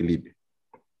em desequilíbrio.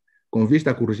 Com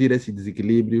vista a corrigir esses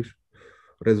desequilíbrios,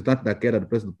 resultante da queda do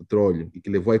preço do petróleo e que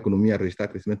levou a economia a registrar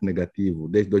crescimento negativo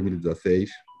desde 2016,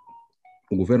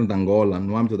 o governo de Angola,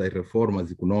 no âmbito das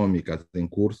reformas econômicas em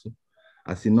curso,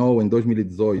 assinou em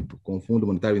 2018 com o Fundo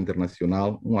Monetário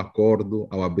Internacional um acordo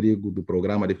ao abrigo do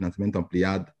Programa de Financiamento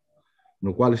Ampliado,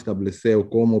 no qual estabeleceu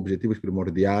como objetivos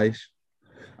primordiais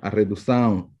a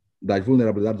redução das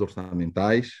vulnerabilidades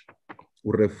orçamentais,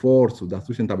 o reforço da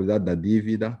sustentabilidade da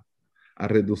dívida, a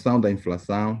redução da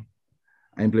inflação,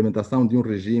 a implementação de um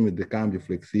regime de câmbio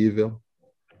flexível,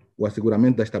 o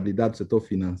asseguramento da estabilidade do setor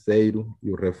financeiro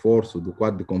e o reforço do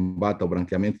quadro de combate ao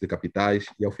branqueamento de capitais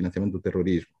e ao financiamento do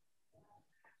terrorismo.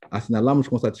 Assinalamos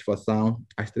com satisfação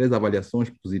as 3 avaliações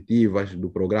positivas do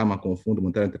programa com o Fundo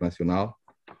Monetário Internacional,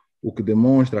 o que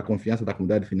demonstra a confiança da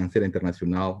comunidade financeira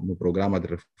internacional no programa de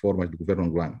reformas do governo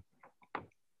angolano.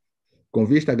 Com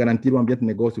vista a garantir um ambiente de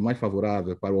negócio mais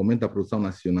favorável para o aumento da produção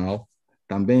nacional,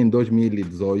 também em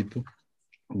 2018,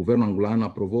 o governo angolano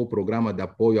aprovou o programa de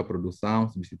apoio à produção,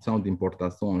 substituição de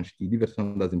importações e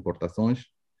diversificação das importações,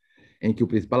 em que o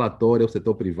principal ator é o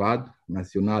setor privado,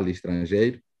 nacional e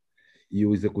estrangeiro, e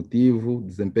o executivo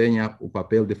desempenha o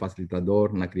papel de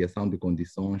facilitador na criação de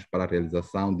condições para a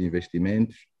realização de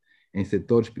investimentos em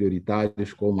setores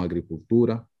prioritários como a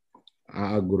agricultura,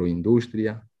 a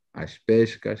agroindústria, as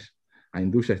pescas, a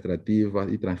indústria extrativa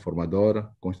e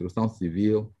transformadora, construção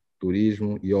civil,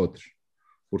 turismo e outros,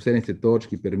 por serem setores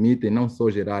que permitem não só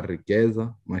gerar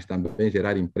riqueza, mas também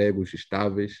gerar empregos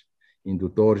estáveis,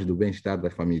 indutores do bem-estar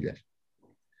das famílias.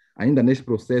 Ainda neste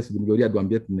processo de melhoria do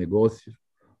ambiente de negócios,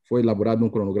 foi elaborado um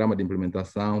cronograma de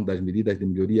implementação das medidas de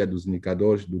melhoria dos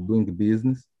indicadores do Doing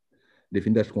Business,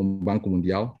 definidas com o Banco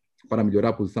Mundial, para melhorar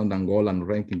a posição da Angola no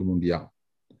ranking mundial.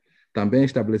 Também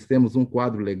estabelecemos um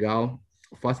quadro legal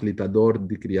facilitador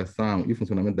de criação e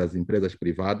funcionamento das empresas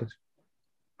privadas,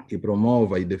 que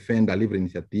promova e defenda a livre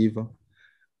iniciativa,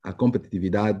 a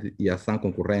competitividade e a sã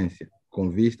concorrência, com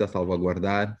vista a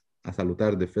salvaguardar a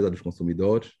salutar defesa dos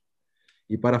consumidores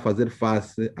e para fazer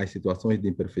face às situações de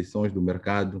imperfeições do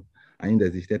mercado ainda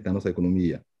existentes na nossa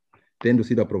economia, tendo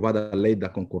sido aprovada a Lei da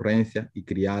Concorrência e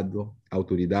criado a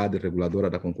Autoridade Reguladora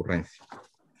da Concorrência.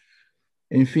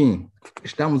 Enfim,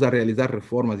 estamos a realizar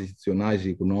reformas institucionais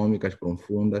e econômicas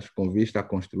profundas com vista a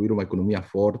construir uma economia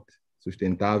forte,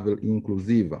 sustentável e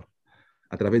inclusiva,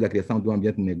 através da criação de um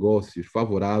ambiente de negócios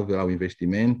favorável ao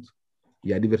investimento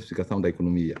e à diversificação da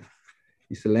economia.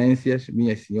 Excelências,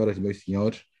 minhas senhoras e meus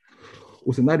senhores,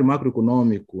 o cenário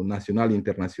macroeconômico nacional e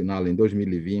internacional em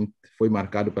 2020 foi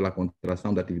marcado pela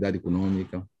contração da atividade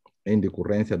econômica em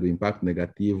decorrência do impacto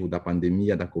negativo da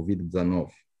pandemia da Covid-19.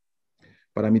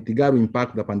 Para mitigar o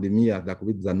impacto da pandemia da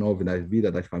Covid-19 na vida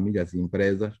das famílias e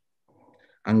empresas,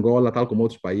 Angola, tal como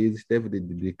outros países, teve de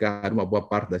dedicar uma boa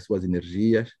parte das suas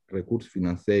energias, recursos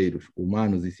financeiros,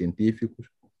 humanos e científicos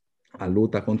à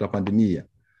luta contra a pandemia,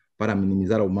 para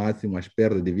minimizar ao máximo as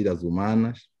perdas de vidas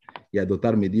humanas e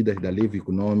adotar medidas de alívio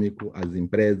econômico às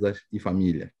empresas e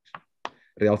famílias.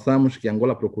 Realçamos que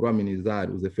Angola procurou amenizar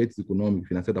os efeitos econômicos e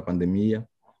financeiros da pandemia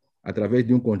através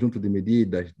de um conjunto de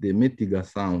medidas de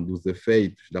mitigação dos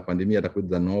efeitos da pandemia da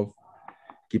Covid-19,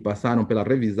 que passaram pela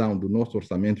revisão do nosso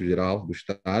Orçamento Geral do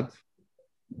Estado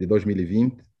de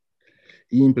 2020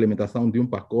 e implementação de um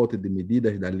pacote de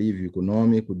medidas de alívio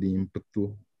econômico de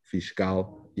ímpeto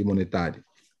fiscal e monetário.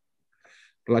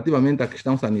 Relativamente à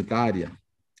questão sanitária,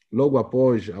 logo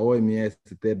após a OMS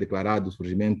ter declarado o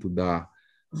surgimento da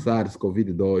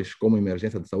SARS-CoV-2 como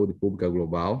emergência de saúde pública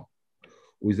global,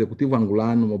 o executivo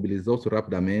angolano mobilizou-se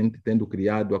rapidamente, tendo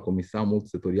criado a Comissão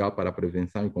Multissetorial para a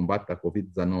Prevenção e Combate da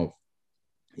Covid-19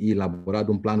 e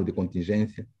elaborado um plano de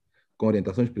contingência com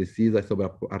orientações precisas sobre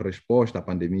a resposta à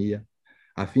pandemia,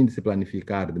 a fim de se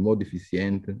planificar de modo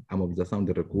eficiente a mobilização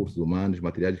de recursos humanos,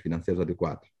 materiais e financeiros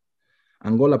adequados.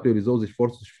 Angola priorizou os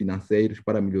esforços financeiros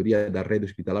para a melhoria da rede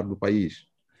hospitalar do país,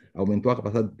 aumentou a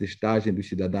capacidade de testagem dos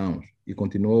cidadãos e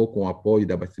continuou com o apoio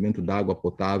de abastecimento de água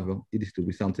potável e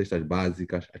distribuição de cestas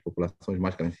básicas às populações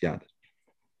mais carenciadas.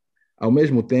 Ao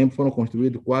mesmo tempo, foram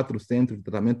construídos 4 centros de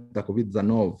tratamento da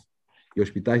Covid-19 e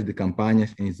hospitais de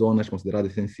campanhas em zonas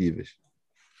consideradas sensíveis.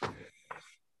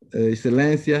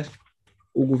 Excelências,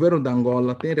 o governo de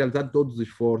Angola tem realizado todos os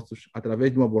esforços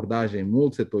através de uma abordagem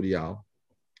multissetorial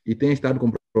e tem estado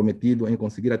comprometido em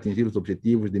conseguir atingir os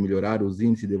objetivos de melhorar os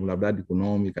índices de vulnerabilidade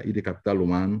econômica e de capital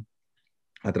humano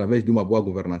através de uma boa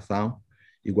governação,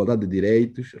 igualdade de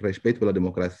direitos, respeito pela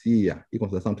democracia e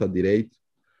consideração do Estado de Direito,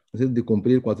 no sentido de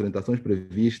cumprir com as orientações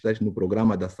previstas no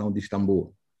Programa de Ação de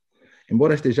Istambul.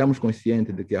 Embora estejamos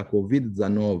conscientes de que a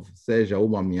Covid-19 seja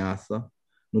uma ameaça,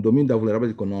 no domínio da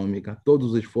vulnerabilidade econômica,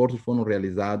 todos os esforços foram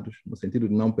realizados no sentido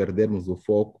de não perdermos o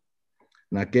foco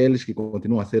naqueles que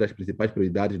continuam a ser as principais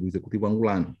prioridades do executivo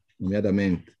angolano,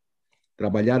 nomeadamente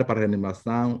trabalhar para a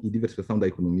reanimação e diversificação da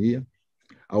economia,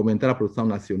 aumentar a produção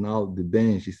nacional de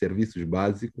bens e serviços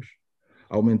básicos,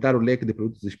 aumentar o leque de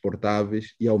produtos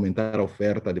exportáveis e aumentar a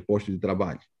oferta de postos de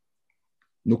trabalho.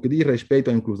 No que diz respeito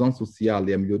à inclusão social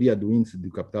e à melhoria do índice de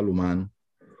capital humano,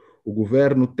 o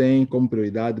governo tem como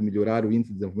prioridade melhorar o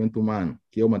índice de desenvolvimento humano,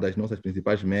 que é uma das nossas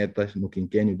principais metas no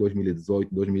quinquênio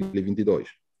 2018-2022.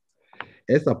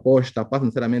 Essa aposta passa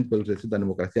necessariamente pelo exercício da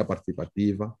democracia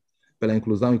participativa, pela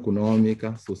inclusão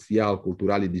econômica, social,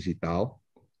 cultural e digital,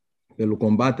 pelo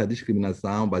combate à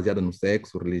discriminação baseada no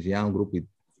sexo, religião,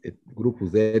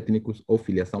 grupos étnicos ou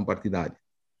filiação partidária.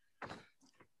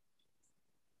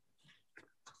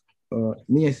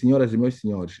 Minhas senhoras e meus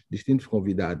senhores, distintos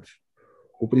convidados,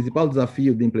 o principal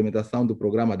desafio de implementação do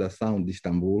Programa de Ação de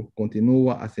Istambul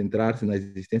continua a centrar-se na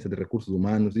existência de recursos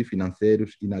humanos e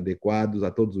financeiros inadequados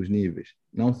a todos os níveis,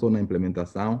 não só na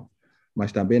implementação,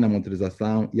 mas também na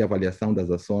monitorização e avaliação das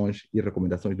ações e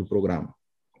recomendações do programa.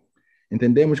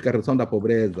 Entendemos que a redução da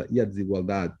pobreza e a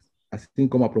desigualdade, assim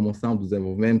como a promoção do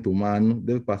desenvolvimento humano,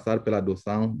 deve passar pela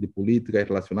adoção de políticas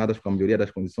relacionadas com a melhoria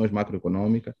das condições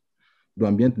macroeconômicas, do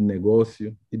ambiente de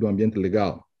negócio e do ambiente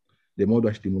legal, de modo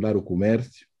a estimular o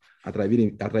comércio,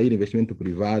 atrair investimento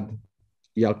privado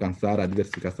e alcançar a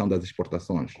diversificação das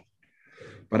exportações.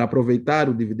 Para aproveitar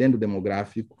o dividendo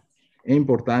demográfico, é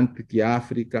importante que a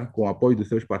África, com o apoio dos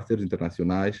seus parceiros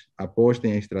internacionais, aposte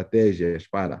em estratégias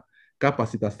para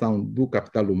capacitação do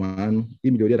capital humano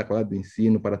e melhoria da qualidade do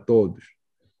ensino para todos,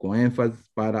 com ênfase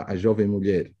para a jovem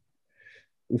mulher.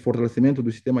 O fortalecimento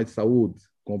do sistema de saúde,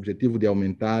 com o objetivo de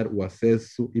aumentar o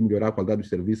acesso e melhorar a qualidade dos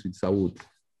serviços de saúde.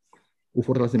 O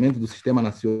fortalecimento do Sistema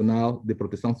Nacional de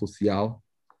Proteção Social,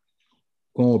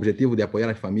 com o objetivo de apoiar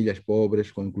as famílias pobres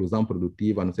com inclusão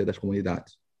produtiva no seio das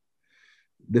comunidades.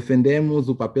 Defendemos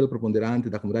o papel preponderante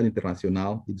da comunidade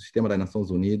internacional e do Sistema das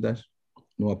Nações Unidas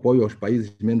no apoio aos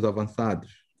países menos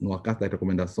avançados, no alcance das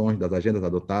recomendações das agendas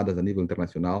adotadas a nível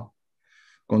internacional,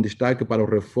 com destaque para o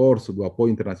reforço do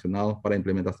apoio internacional para a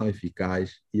implementação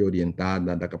eficaz e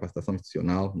orientada da capacitação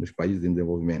institucional nos países em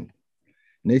desenvolvimento.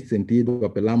 Neste sentido,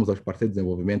 apelamos aos parceiros de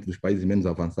desenvolvimento dos países menos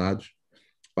avançados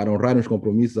para honrar os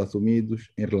compromissos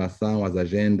assumidos em relação às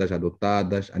agendas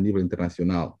adotadas a nível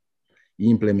internacional e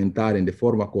implementarem de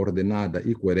forma coordenada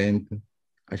e coerente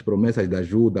as promessas de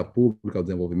ajuda pública ao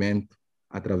desenvolvimento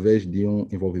através de um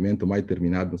envolvimento mais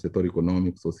determinado no setor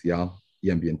econômico, social e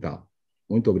ambiental.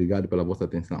 Muito obrigado pela vossa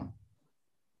atenção.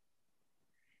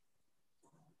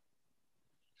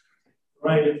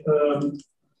 Right.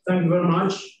 Thank you very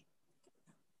much.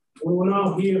 We will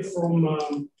now hear from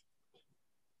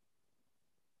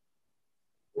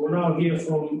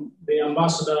the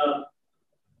ambassador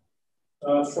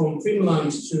from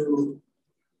Finland to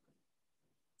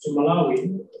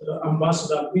Malawi,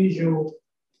 Ambassador Pijo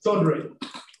Chodre.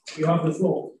 You have the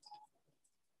floor.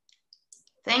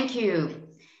 Thank you.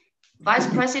 Vice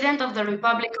President of the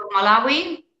Republic of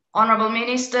Malawi, Honorable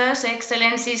Ministers,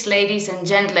 Excellencies, ladies and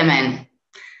gentlemen.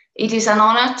 It is an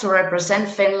honor to represent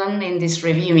Finland in this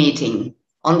review meeting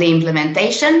on the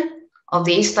implementation of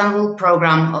the Istanbul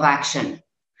Programme of Action.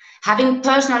 Having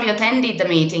personally attended the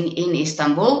meeting in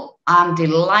Istanbul, I'm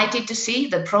delighted to see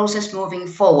the process moving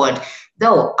forward,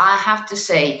 though I have to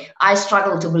say I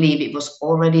struggle to believe it was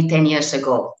already 10 years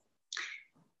ago.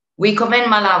 We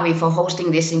commend Malawi for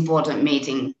hosting this important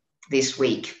meeting this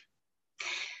week.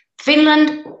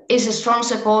 Finland is a strong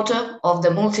supporter of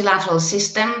the multilateral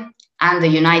system and the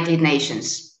United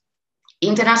Nations.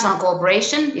 International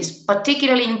cooperation is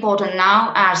particularly important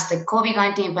now as the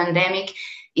COVID-19 pandemic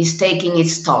is taking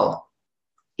its toll.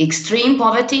 Extreme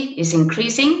poverty is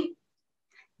increasing.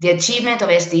 The achievement of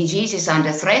SDGs is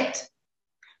under threat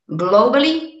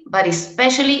globally, but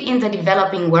especially in the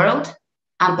developing world,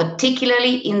 and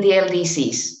particularly in the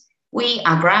LDCs. We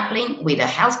are grappling with a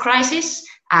health crisis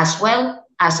as well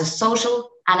as a social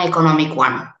and economic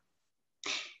one.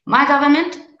 My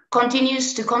government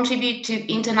continues to contribute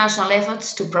to international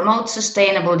efforts to promote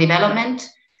sustainable development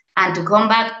and to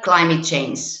combat climate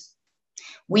change.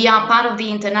 We are part of the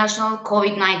international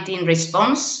COVID-19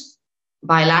 response,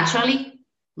 bilaterally,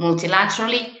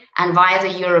 multilaterally, and via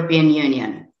the European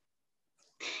Union.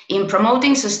 In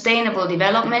promoting sustainable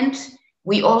development,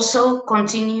 we also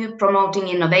continue promoting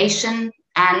innovation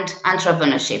and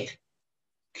entrepreneurship.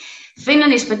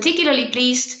 Finland is particularly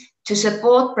pleased to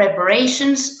support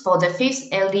preparations for the 5th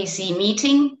LDC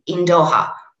meeting in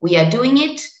Doha. We are doing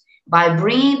it by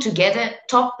bringing together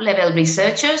top-level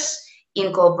researchers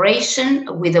in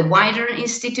cooperation with a wider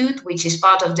institute, which is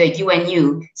part of the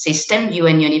UNU system,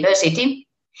 UN University.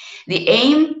 The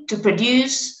aim to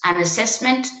produce an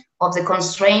assessment of the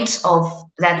constraints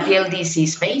that the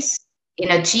LDCs face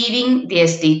in achieving the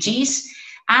SDGs,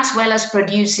 as well as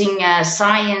producing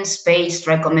science-based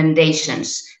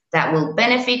recommendations that will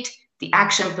benefit the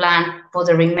action plan for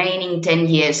the remaining 10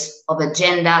 years of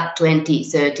Agenda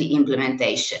 2030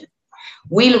 implementation.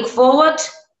 We look forward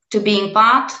to being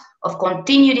part of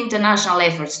continued international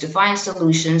efforts to find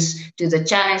solutions to the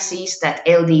challenges that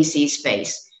LDCs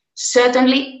face.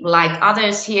 Certainly, like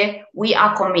others here, we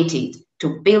are committed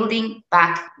to building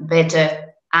back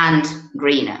better and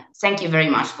greener. Thank you very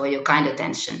much for your kind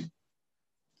attention.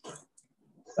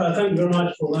 Thank you very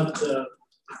much for that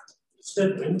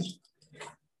statement.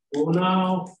 We will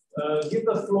now give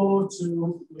the floor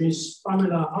to Ms.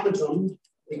 Pamela Hamilton,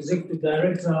 Executive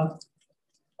Director of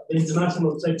the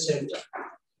International Trade Center.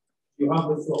 You have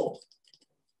the floor.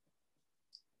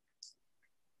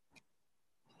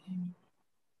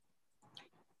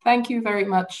 Thank you very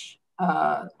much,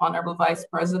 Honorable Vice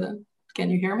President. Can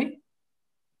you hear me?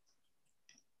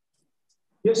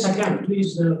 Yes, I can.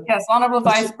 Please. Yes, Honorable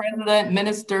Vice President,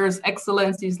 Ministers,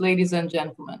 Excellencies, ladies and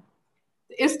gentlemen.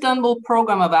 The Istanbul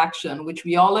Programme of Action, which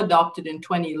we all adopted in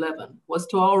 2011, was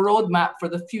to our roadmap for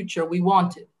the future we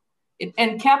wanted. It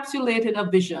encapsulated a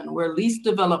vision where least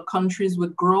developed countries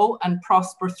would grow and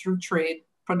prosper through trade,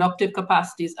 productive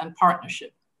capacities, and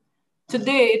partnership.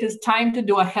 Today, it is time to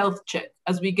do a health check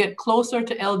as we get closer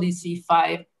to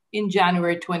LDC5 in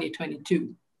January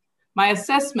 2022. My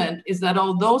assessment is that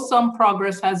although some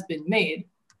progress has been made,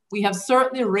 we have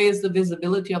certainly raised the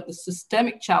visibility of the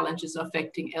systemic challenges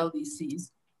affecting LDCs.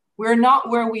 We're not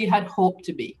where we had hoped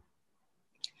to be.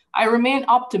 I remain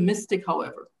optimistic,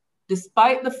 however,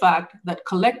 despite the fact that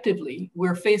collectively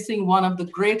we're facing one of the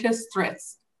greatest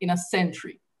threats in a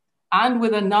century, and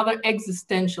with another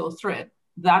existential threat,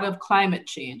 that of climate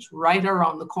change, right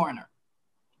around the corner.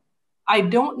 I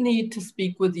don't need to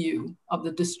speak with you of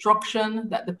the destruction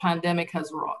that the pandemic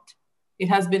has wrought. It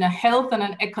has been a health and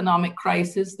an economic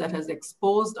crisis that has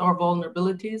exposed our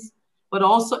vulnerabilities, but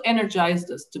also energized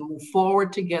us to move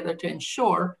forward together to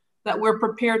ensure that we're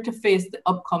prepared to face the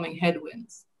upcoming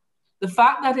headwinds. The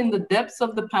fact that in the depths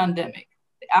of the pandemic,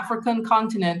 the African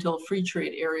Continental Free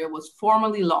Trade Area was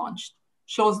formally launched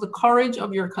shows the courage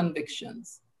of your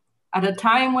convictions. At a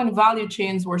time when value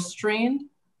chains were strained,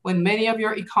 when many of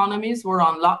your economies were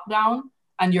on lockdown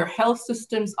and your health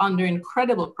systems under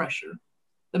incredible pressure,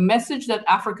 the message that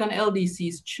African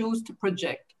LDCs choose to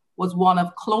project was one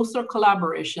of closer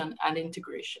collaboration and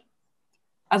integration.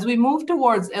 As we move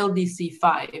towards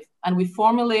LDC5 and we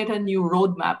formulate a new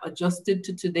roadmap adjusted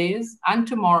to today's and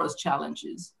tomorrow's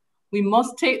challenges, we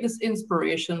must take this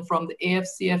inspiration from the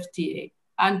AFCFTA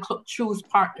and choose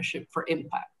partnership for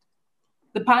impact.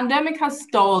 The pandemic has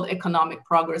stalled economic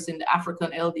progress in the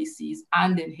African LDCs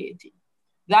and in Haiti.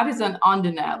 That is an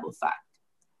undeniable fact.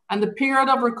 And the period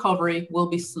of recovery will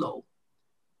be slow.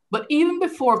 But even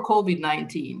before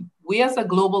COVID-19, we as a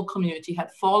global community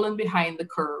had fallen behind the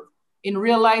curve in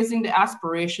realizing the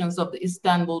aspirations of the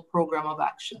Istanbul Programme of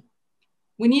Action.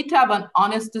 We need to have an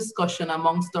honest discussion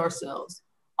amongst ourselves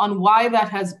on why that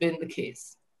has been the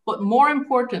case. But more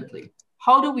importantly,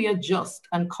 how do we adjust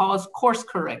and course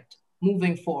correct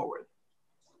moving forward?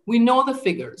 We know the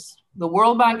figures. The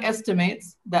World Bank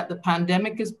estimates that the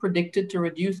pandemic is predicted to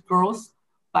reduce growth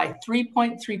by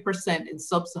 3.3% in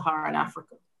sub-Saharan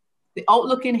Africa. The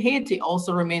outlook in Haiti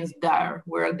also remains dire,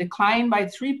 where a decline by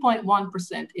 3.1%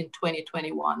 in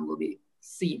 2021 will be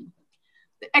seen.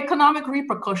 The economic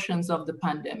repercussions of the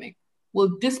pandemic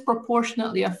will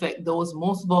disproportionately affect those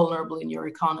most vulnerable in your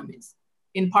economies,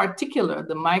 in particular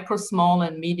the micro, small,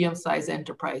 and medium-sized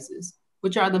enterprises,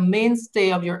 which are the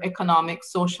mainstay of your economic,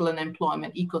 social, and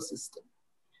employment ecosystem.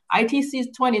 ITC's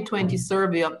 2020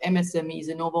 survey of MSMEs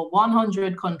in over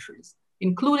 100 countries,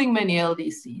 including many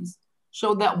LDCs,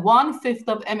 showed that 1/5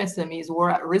 of MSMEs were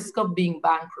at risk of being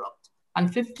bankrupt,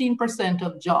 and 15%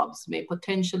 of jobs may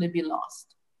potentially be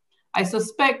lost. I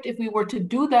suspect if we were to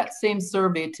do that same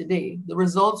survey today, the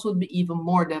results would be even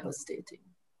more devastating.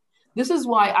 This is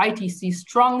why ITC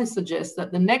strongly suggests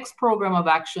that the next program of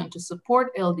action to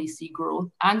support LDC growth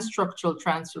and structural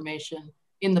transformation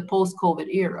in the post-COVID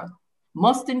era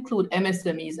must include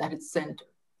MSMEs at its center.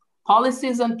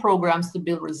 Policies and programs to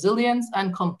build resilience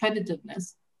and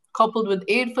competitiveness, coupled with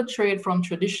aid for trade from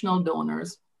traditional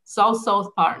donors,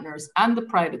 South-South partners, and the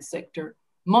private sector,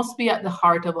 must be at the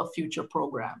heart of a future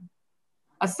program.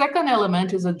 A second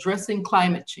element is addressing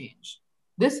climate change.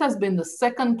 This has been the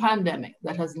second pandemic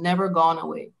that has never gone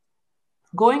away.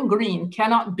 Going green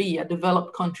cannot be a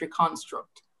developed country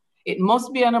construct. It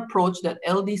must be an approach that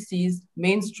LDCs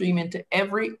mainstream into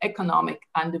every economic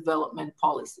and development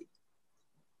policy.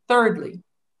 Thirdly,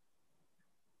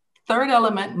 third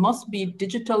element must be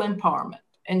digital empowerment,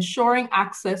 ensuring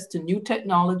access to new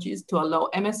technologies to allow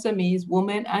MSMEs,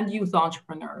 women and youth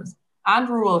entrepreneurs, and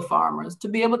rural farmers to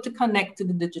be able to connect to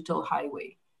the digital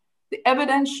highway. The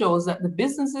evidence shows that the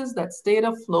businesses that stayed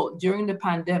afloat during the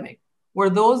pandemic were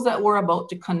those that were about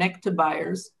to connect to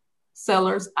buyers,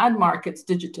 sellers, and markets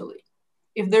digitally.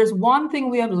 If there's one thing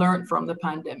we have learned from the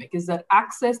pandemic is that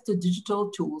access to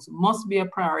digital tools must be a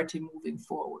priority moving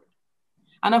forward.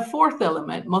 And a fourth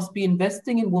element must be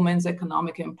investing in women's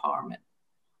economic empowerment.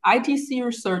 ITC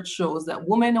research shows that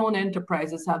women-owned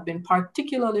enterprises have been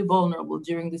particularly vulnerable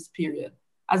during this period,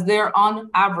 as they are on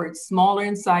average smaller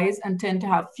in size and tend to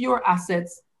have fewer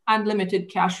assets and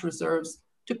limited cash reserves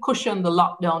to cushion the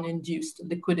lockdown-induced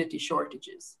liquidity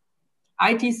shortages.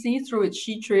 ITC, through its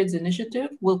She Trades initiative,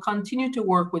 will continue to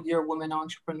work with your women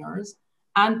entrepreneurs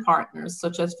and partners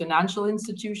such as financial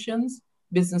institutions,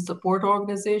 business support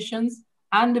organizations,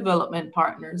 and development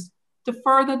partners to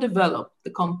further develop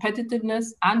the competitiveness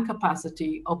and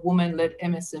capacity of women-led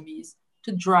MSMEs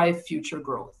to drive future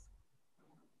growth.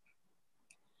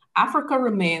 Africa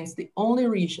remains the only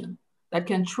region that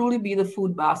can truly be the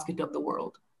food basket of the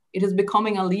world. It is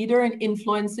becoming a leader in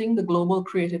influencing the global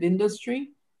creative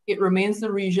industry. It remains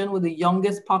the region with the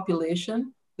youngest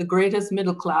population, the greatest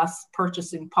middle class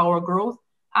purchasing power growth,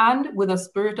 and with a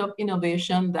spirit of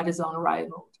innovation that is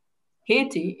unrivaled.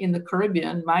 Haiti in the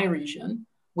Caribbean, my region,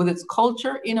 with its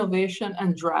culture, innovation,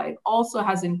 and drive, also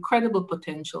has incredible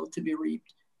potential to be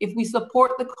reaped if we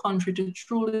support the country to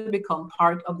truly become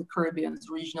part of the Caribbean's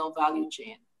regional value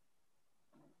chain.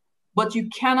 But you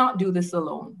cannot do this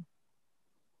alone.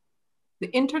 The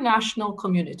international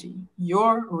community,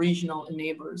 your regional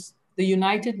neighbors, the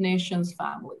United Nations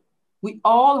family, we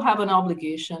all have an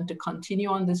obligation to continue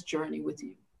on this journey with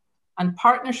you. And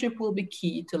partnership will be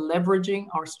key to leveraging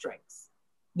our strengths.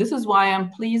 This is why I'm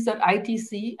pleased that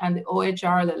ITC and the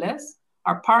OHRLS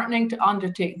are partnering to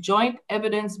undertake joint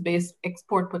evidence-based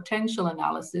export potential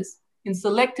analysis in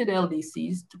selected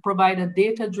LDCs to provide a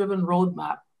data-driven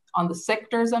roadmap on the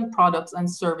sectors and products and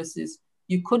services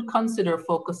you could consider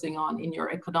focusing on in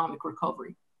your economic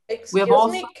recovery. Excuse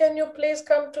me, can you please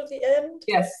come to the end?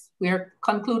 Yes, we are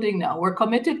concluding now. We're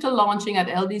committed to launching at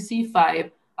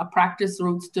LDC5 practice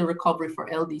routes to recovery for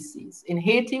LDCs. In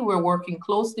Haiti, we're working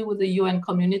closely with the UN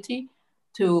community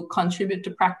to contribute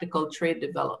to practical trade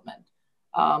development.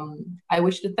 I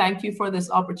wish to thank you for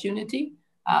this opportunity,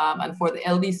 and for the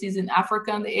LDCs in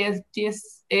Africa and the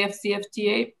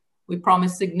AFCFTA, we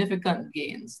promise significant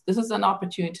gains. This is an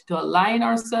opportunity to align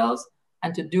ourselves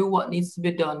and to do what needs to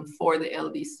be done for the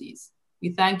LDCs.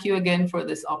 We thank you again for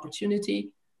this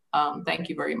opportunity. Thank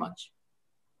you very much.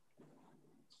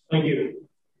 Thank you.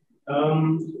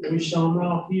 We shall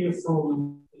now hear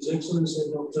from His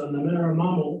Excellency Dr. Namera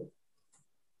Mamo,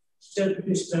 State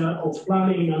Minister of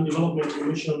Planning and Development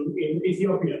Commission in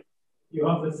Ethiopia. You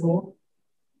have the floor.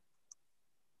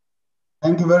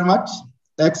 Thank you very much.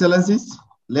 Excellencies,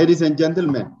 ladies and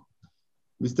gentlemen,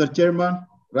 Mr. Chairman,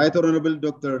 Right Honorable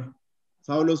Dr.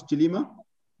 Saulos Chilima,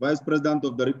 Vice President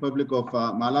of the Republic of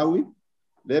Malawi.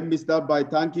 Let me start by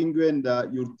thanking you and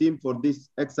your team for this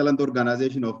excellent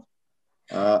organization of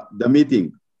the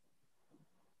meeting.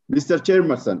 Mr.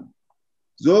 Chairperson,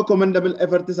 though commendable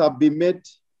efforts have been made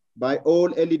by all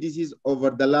LDCs over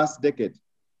the last decade,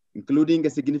 including a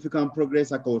significant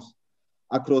progress across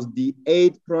the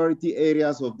 8 priority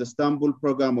areas of the Istanbul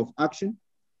Programme of Action,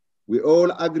 we all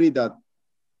agree that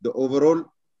the overall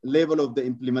level of the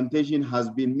implementation has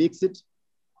been mixed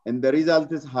and the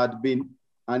results had been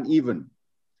uneven.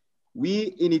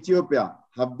 We in Ethiopia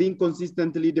have been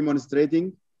consistently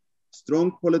demonstrating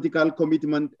strong political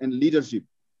commitment and leadership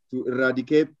to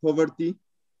eradicate poverty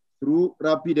through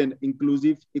rapid and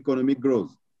inclusive economic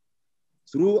growth.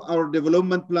 Through our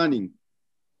development planning,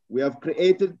 we have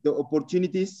created the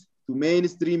opportunities to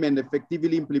mainstream and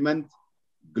effectively implement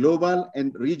global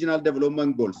and regional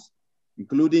development goals,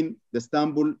 including the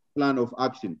Istanbul Plan of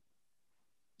Action.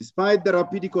 Despite the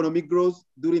rapid economic growth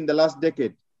during the last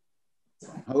decade,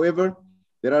 however,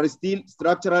 there are still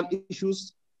structural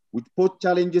issues which pose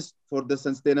challenges for the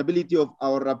sustainability of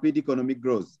our rapid economic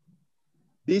growth.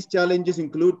 These challenges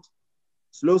include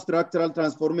slow structural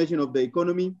transformation of the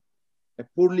economy, a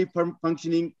poorly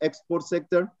functioning export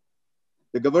sector.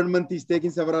 The government is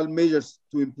taking several measures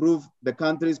to improve the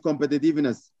country's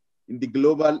competitiveness in the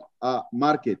global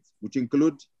market, which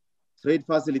include trade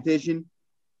facilitation,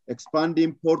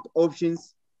 expanding port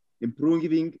options,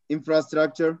 improving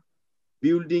infrastructure,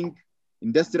 building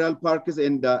industrial parks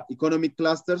and economic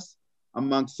clusters,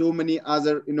 among so many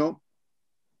other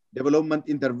development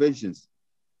interventions.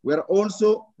 We are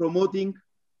also promoting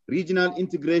regional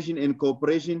integration and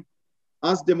cooperation,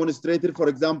 as demonstrated, for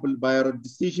example, by our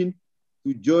decision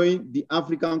to join the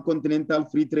African Continental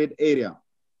Free Trade Area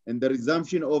and the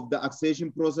resumption of the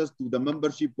accession process to the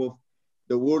membership of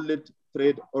the World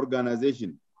Trade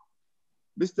Organization.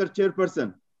 Mr.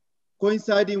 Chairperson,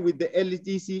 coinciding with the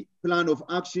LDC Plan of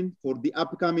Action for the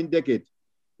upcoming decade,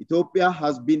 Ethiopia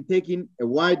has been taking a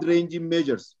wide-ranging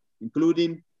measures,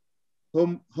 including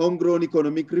homegrown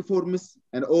economic reforms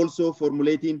and also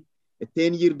formulating a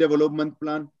 10-year development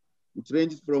plan, which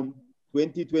ranges from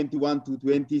 2021 to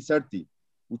 2030,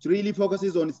 which really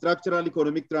focuses on structural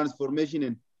economic transformation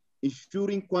and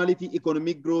ensuring quality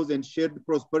economic growth and shared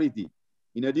prosperity,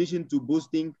 in addition to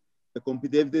boosting the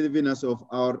competitiveness of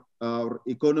our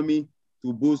economy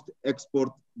to boost export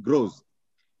growth.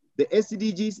 The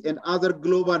SDGs and other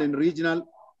global and regional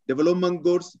development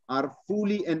goals are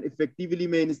fully and effectively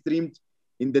mainstreamed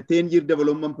in the 10-year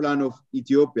development plan of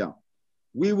Ethiopia.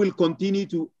 We will continue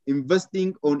to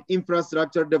investing on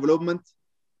infrastructure development,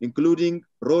 including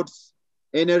roads,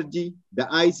 energy, the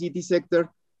ICT sector,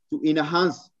 to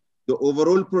enhance the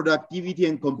overall productivity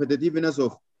and competitiveness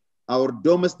of our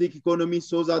domestic economy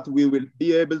so that we will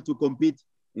be able to compete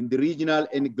in the regional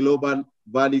and global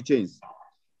value chains.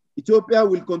 Ethiopia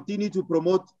will continue to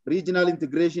promote regional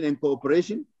integration and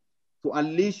cooperation to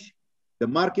unleash the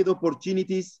market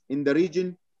opportunities in the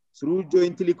region through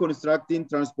jointly constructing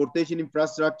transportation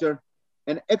infrastructure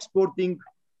and exporting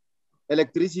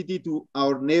electricity to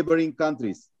our neighboring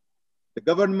countries. The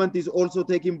government is also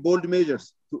taking bold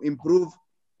measures to improve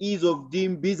ease of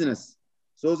doing business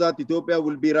so that Ethiopia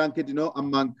will be ranked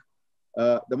among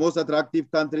the most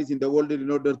attractive countries in the world in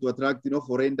order to attract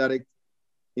foreign direct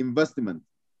investment.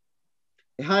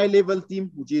 A high-level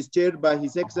team, which is chaired by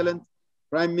His Excellency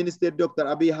Prime Minister Dr.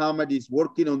 Abiy Ahmed, is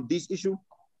working on this issue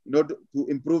in order to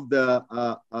improve the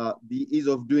ease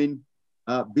of doing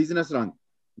business rank,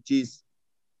 which is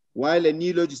while a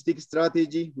new logistic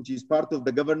strategy, which is part of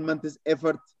the government's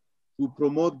effort to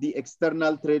promote the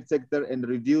external trade sector and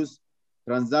reduce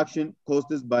transaction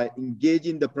costs by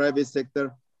engaging the private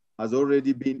sector, has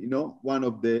already been one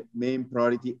of the main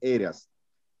priority areas.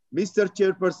 Mr.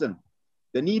 Chairperson,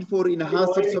 the need for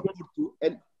enhanced support to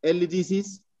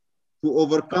LDCs to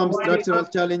overcome structural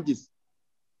challenges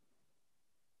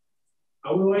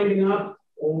Are we winding up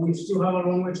or we still have a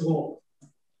long way to go?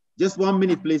 Just 1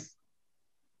 minute, please.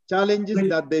 Challenges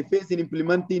that they face in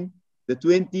implementing the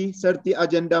 2030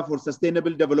 Agenda for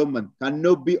Sustainable Development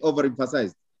cannot be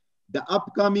overemphasized. The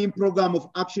upcoming program of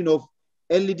action of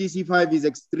LDC5 is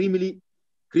extremely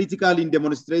critical in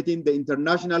demonstrating the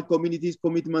international community's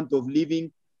commitment of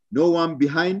leaving no one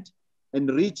behind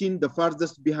and reaching the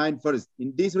farthest behind first.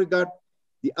 In this regard,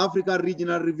 the Africa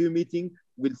Regional Review meeting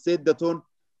will set the tone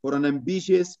for an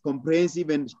ambitious, comprehensive,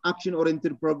 and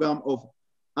action-oriented program of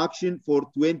action for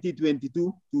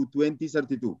 2022 to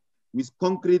 2032, with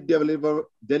concrete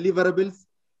deliverables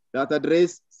that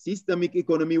address systemic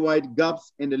economy-wide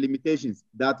gaps and limitations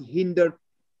that hinder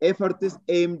efforts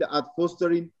aimed at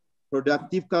fostering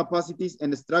productive capacities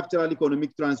and structural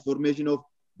economic transformation of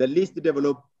the least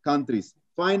developed countries.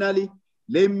 Finally,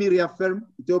 let me reaffirm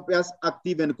Ethiopia's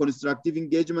active and constructive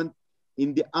engagement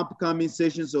in the upcoming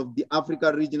sessions of the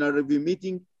Africa Regional Review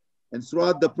meeting and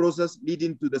throughout the process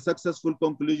leading to the successful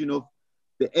conclusion of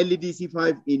the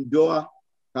LDC5 in Doha,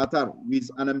 Qatar, with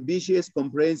an ambitious,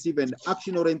 comprehensive, and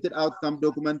action-oriented outcome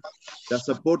document that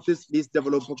supports least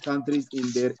developed countries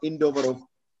in their endeavor of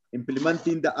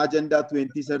implementing the Agenda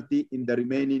 2030 in the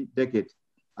remaining decade.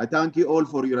 I thank you all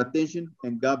for your attention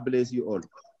and God bless you all.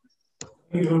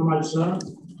 Thank you very much, sir.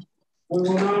 We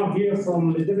will now hear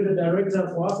from the Deputy Director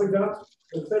for Africa,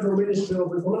 the Federal Ministry of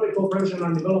Economic Cooperation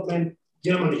and Development,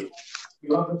 Germany.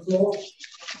 You have the floor.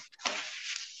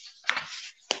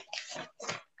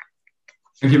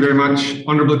 Thank you very much,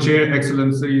 Honorable Chair,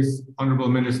 Excellencies, Honorable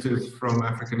Ministers from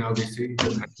African LDCs,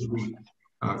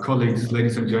 and colleagues,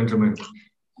 ladies and gentlemen.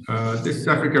 This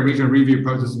Africa Regional Review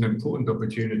poses an important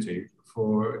opportunity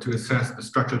to assess the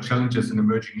structural challenges and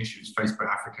emerging issues faced by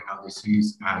African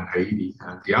LDCs and Haiti,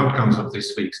 and the outcomes of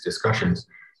this week's discussions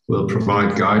will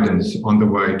provide guidance on the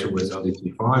way towards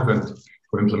LDC5 and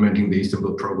for implementing the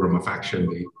Istanbul Programme of Action,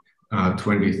 the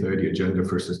 2030 Agenda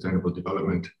for Sustainable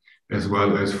Development, as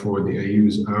well as for the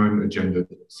EU's own Agenda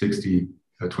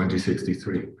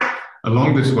 2063.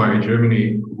 Along this way,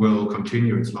 Germany will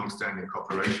continue its long-standing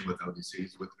cooperation with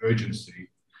LDCs with urgency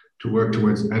to work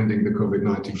towards ending the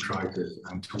COVID-19 crisis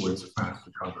and towards a fast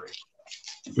recovery.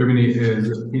 Germany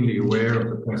is keenly aware of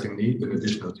the pressing needs and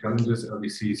additional challenges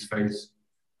LDCs face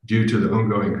due to the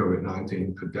ongoing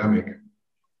COVID-19 pandemic.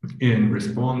 In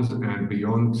response and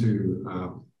beyond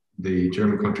to the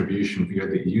German contribution via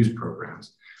the EU's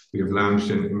programs, we have launched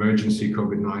an emergency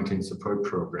COVID-19 support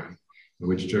program in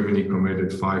which Germany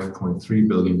committed 5.3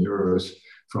 billion euros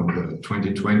from the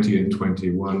 2020 and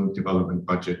 21 development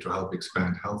budget to help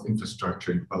expand health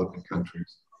infrastructure in developing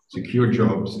countries, secure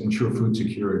jobs, ensure food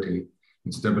security,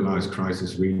 and stabilize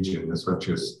crisis regions, such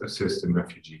as assist in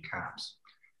refugee camps.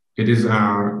 It is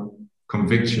our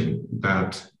conviction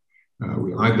that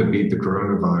we either beat the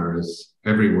coronavirus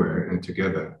everywhere and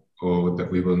together, or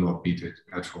that we will not beat it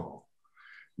at all.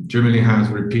 Germany has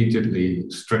repeatedly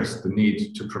stressed the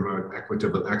need to promote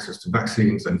equitable access to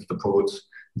vaccines and supports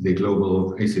the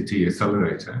global ACT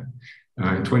accelerator.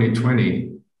 In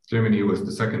 2020, Germany was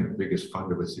the second biggest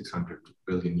funder with 600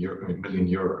 million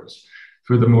euros.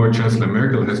 Furthermore, Chancellor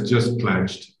Merkel has just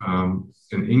pledged an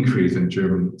increase in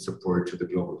German support to the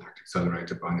Global Act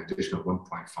Accelerator by an additional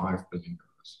 1.5 billion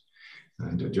euros.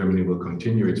 And Germany will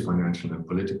continue its financial and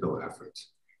political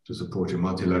efforts to support a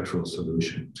multilateral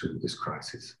solution to this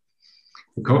crisis.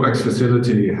 The COVAX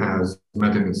facility has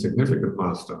met a significant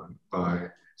milestone by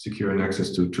securing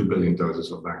access to 2 billion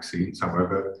doses of vaccines.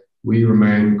 However, we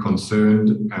remain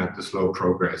concerned at the slow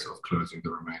progress of closing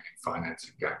the remaining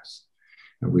financing gaps.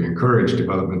 And we encourage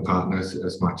development partners,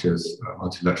 as much as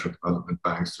multilateral development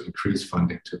banks, to increase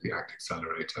funding to the ACT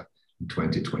Accelerator in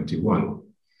 2021.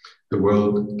 The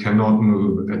world cannot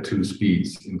move at two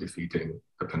speeds in defeating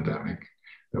the pandemic.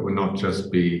 That would not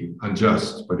just be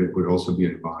unjust, but it would also be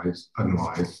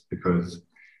unwise, because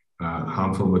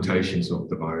harmful mutations of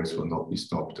the virus will not be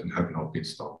stopped and have not been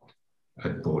stopped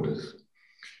at borders.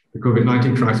 The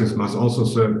COVID-19 crisis must also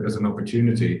serve as an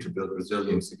opportunity to build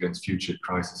resilience against future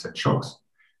crises and shocks,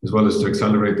 as well as to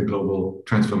accelerate the global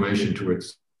transformation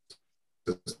towards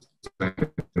the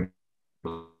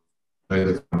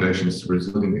foundations to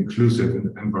resilient, inclusive,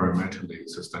 and environmentally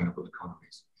sustainable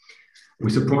economies. We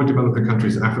support developing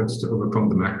countries' efforts to overcome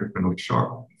the macroeconomic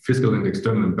shock, fiscal and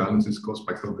external imbalances caused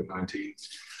by COVID-19,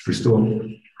 restore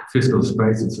fiscal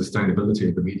space and sustainability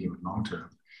in the medium and long term,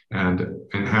 and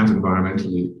enhance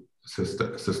environmentally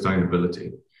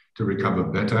sustainability to recover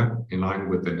better in line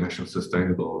with the national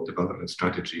sustainable development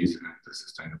strategies and the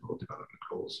sustainable development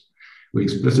goals. We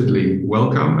explicitly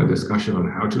welcome a discussion on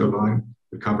how to align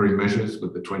recovery measures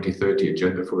with the 2030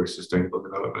 Agenda for Sustainable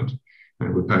Development,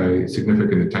 and we pay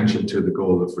significant attention to the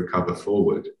goal of recover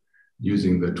forward,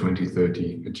 using the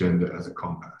 2030 agenda as a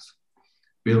compass.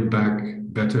 Build back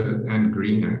better and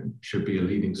greener should be a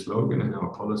leading slogan in our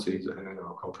policies and in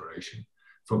our cooperation,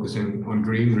 focusing on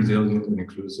green, resilient, and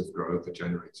inclusive growth that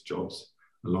generates jobs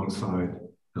alongside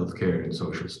healthcare and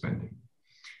social spending.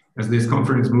 As this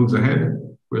conference moves ahead,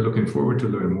 we're looking forward to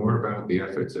learn more about the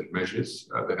efforts and measures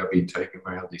that have been taken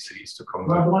by LDCs to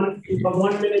combat. One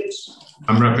minute.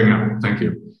 I'm wrapping up, thank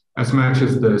you. As much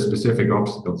as the specific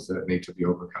obstacles that need to be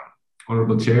overcome.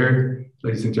 Honorable Chair,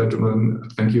 ladies and gentlemen,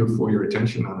 thank you for your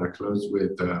attention. I'll close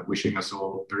with wishing us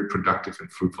all very productive and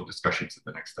fruitful discussions in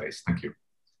the next days. Thank you.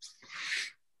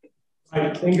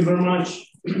 Right, thank you very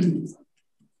much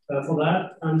for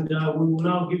that. And we will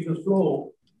now give the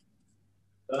floor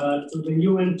to the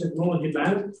UN Technology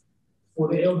Bank for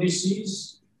the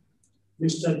LDCs,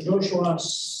 Mr. Joshua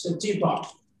Setipa.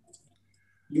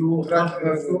 You have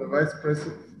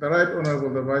the Right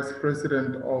Honorable the Vice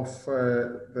President of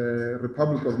the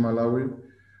Republic of Malawi,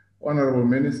 Honorable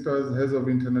Ministers, Heads of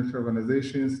International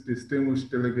Organizations,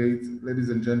 distinguished delegates, ladies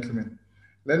and gentlemen.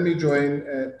 Let me join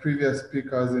previous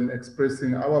speakers in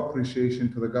expressing our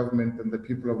appreciation to the government and the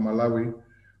people of Malawi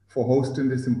for hosting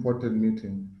this important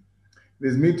meeting.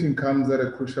 This meeting comes at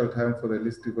a crucial time for the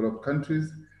least developed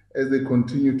countries as they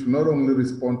continue to not only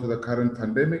respond to the current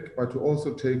pandemic, but to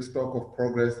also take stock of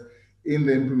progress in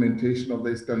the implementation of the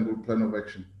Istanbul Plan of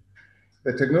Action.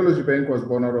 The Technology Bank was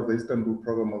born out of the Istanbul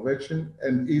Programme of Action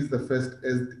and is the first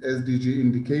SDG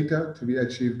indicator to be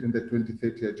achieved in the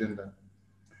 2030 agenda.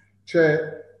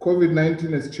 Chair,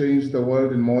 COVID-19 has changed the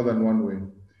world in more than one way,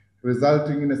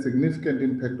 resulting in a significant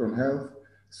impact on health,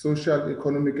 social,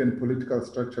 economic, and political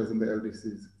structures in the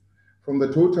LDCs. From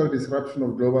the total disruption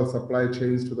of global supply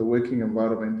chains to the working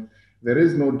environment, there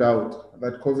is no doubt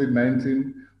that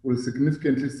COVID-19 will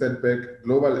significantly set back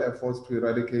global efforts to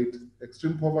eradicate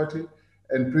extreme poverty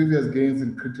and previous gains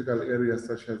in critical areas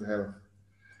such as health.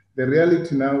 The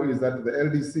reality now is that the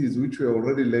LDCs, which were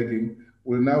already lagging,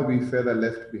 will now be further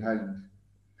left behind.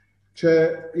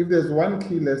 Chair, if there's one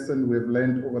key lesson we've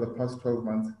learned over the past 12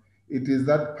 months, it is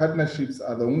that partnerships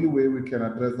are the only way we can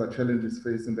address the challenges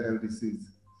facing the LDCs.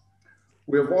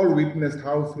 We have all witnessed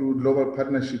how through global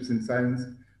partnerships in science,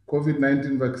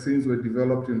 COVID-19 vaccines were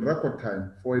developed in record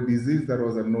time for a disease that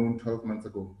was unknown 12 months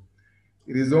ago.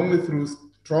 It is only through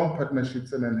strong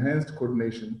partnerships and enhanced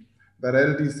coordination that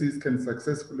LDCs can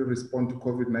successfully respond to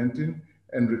COVID-19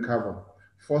 and recover,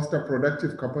 foster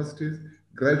productive capacities,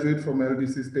 graduate from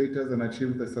LDC status, and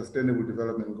achieve the Sustainable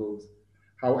Development Goals.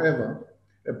 However,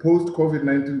 a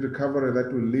post-COVID-19 recovery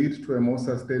that will lead to a more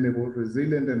sustainable,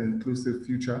 resilient, and inclusive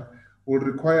future will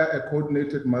require a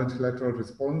coordinated multilateral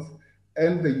response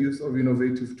and the use of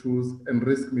innovative tools and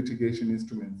risk mitigation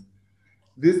instruments.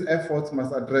 These efforts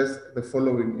must address the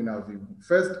following in our view.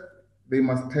 First, they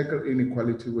must tackle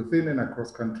inequality within and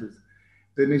across countries.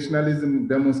 The nationalism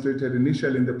demonstrated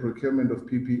initially in the procurement of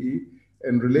PPE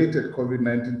and related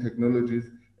COVID-19 technologies,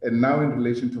 and now in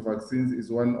relation to vaccines,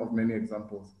 is one of many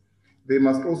examples. They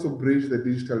must also bridge the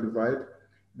digital divide.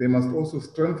 They must also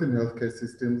strengthen healthcare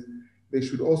systems. They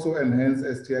should also enhance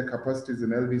STI capacities in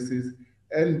LDCs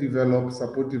and develop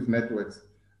supportive networks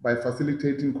by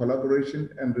facilitating collaboration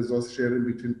and resource sharing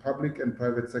between public and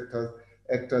private sector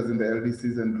actors in the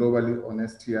LDCs and globally on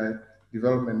STI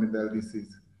development in the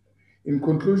LDCs. In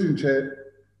conclusion,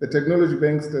 Chair, the Technology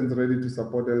Bank stands ready to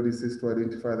support LDCs to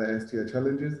identify the STI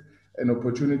challenges and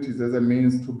opportunities as a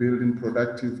means to building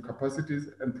productive capacities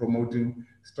and promoting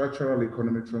structural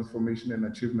economic transformation and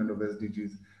achievement of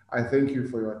SDGs. I thank you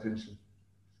for your attention.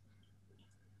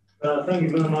 Thank you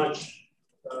very much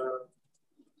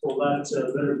for that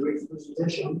very brief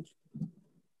presentation.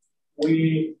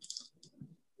 We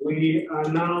are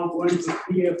now going to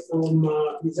hear from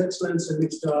His Excellency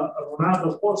Mr.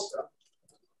 Ronaldo Costa,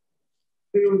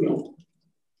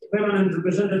 permanent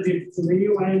representative to the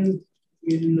UN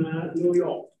in New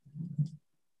York.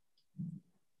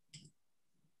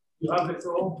 You have the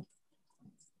floor.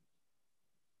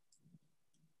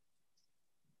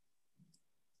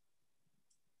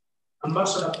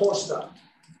 Ambassador Costa.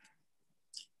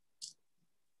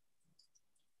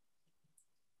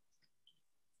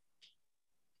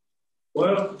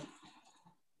 Well,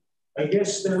 I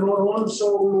guess they're not on,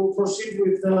 so we'll proceed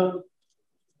with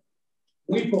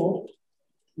WIPO,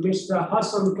 Mr.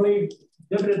 Hassan Clay,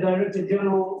 Deputy Director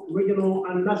General, Regional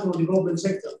and National Development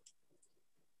Sector.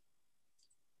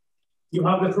 You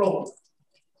have the floor.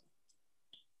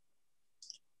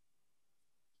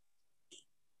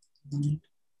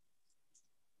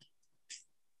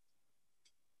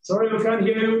 Sorry, we can't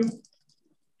hear you.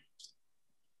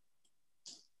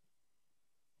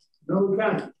 No. No, we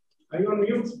can't. Are you on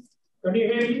mute? Can you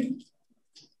hear me?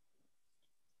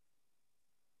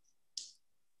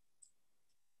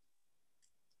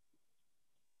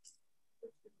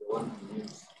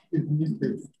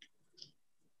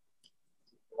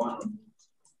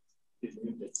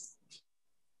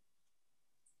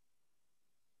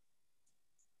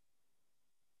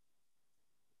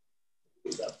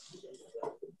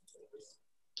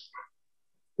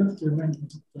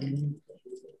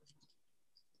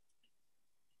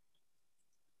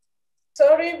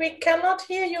 Sorry, we cannot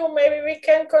hear you. Maybe we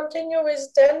can continue with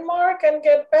Denmark and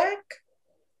get back.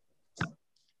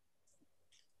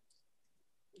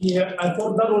 Yeah, I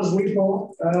thought that was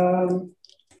Rico.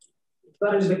 If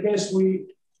that is the case, we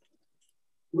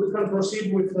can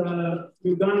proceed with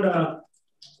Uganda.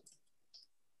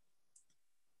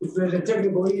 If there's a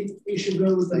technical issue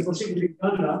there, we can proceed with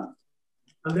Uganda,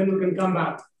 and then we can come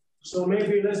back. So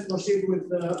maybe let's proceed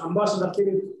with Ambassador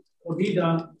Philip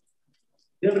Odida,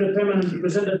 Deputy Permanent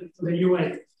Representative to the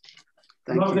UN.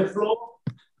 You have the floor.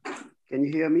 Can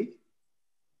you hear me?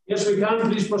 Yes, we can.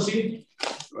 Please proceed.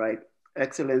 Right.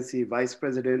 Excellency, Vice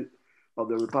President of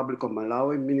the Republic of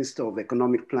Malawi, Minister of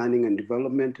Economic Planning and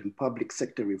Development and Public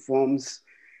Sector Reforms,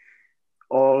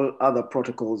 all other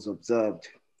protocols observed.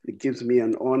 It gives me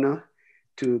an honor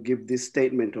to give this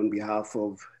statement on behalf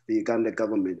of the Uganda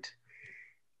government.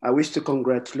 I wish to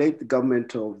congratulate the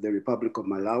government of the Republic of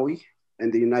Malawi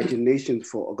and the United Nations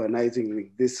for organizing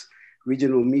this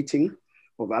regional meeting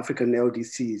of African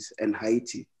LDCs and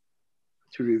Haiti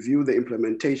to review the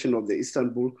implementation of the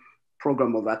Istanbul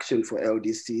Programme of Action for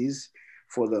LDCs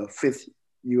for the 5th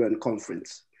UN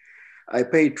conference. I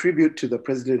pay tribute to the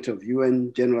President of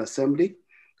UN General Assembly,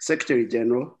 Secretary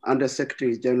General, Under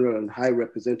Secretary General and High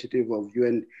Representative of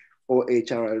UN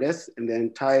OHRLS, and the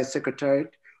entire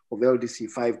Secretariat of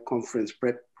LDC5 Conference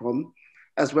PrepCom,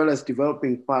 as well as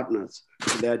developing partners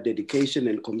for their dedication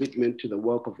and commitment to the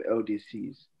work of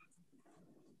LDCs.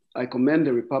 I commend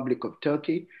the Republic of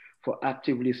Turkey for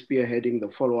actively spearheading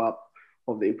the follow-up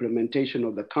of the implementation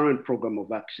of the current program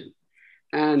of action,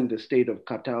 and the state of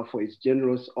Qatar for its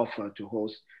generous offer to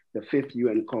host the 5th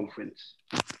UN conference.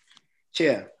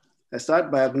 Chair, I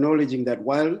start by acknowledging that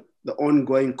while the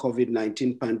ongoing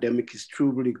COVID-19 pandemic is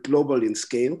truly global in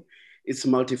scale, its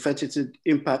multifaceted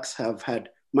impacts have had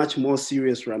much more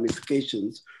serious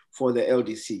ramifications for the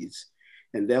LDCs,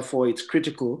 and therefore it's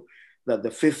critical that the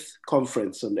 5th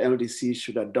conference on LDCs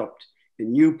should adopt a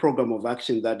new program of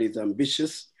action that is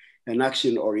ambitious and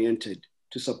action-oriented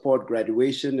to support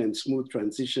graduation and smooth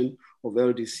transition of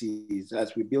LDCs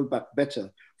as we build back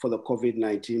better for the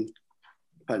COVID-19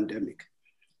 pandemic.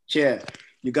 Chair,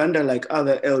 Uganda, like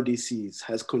other LDCs,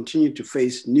 has continued to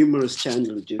face numerous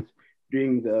challenges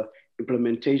during the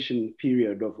implementation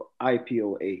period of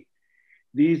IPOA.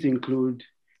 These include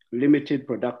limited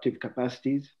productive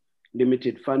capacities,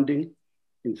 limited funding,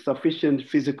 insufficient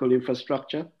physical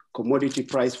infrastructure, commodity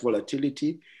price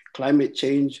volatility, climate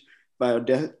change,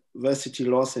 biodiversity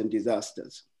loss, and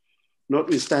disasters.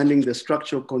 Notwithstanding the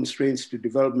structural constraints to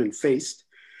development faced,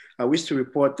 I wish to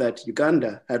report that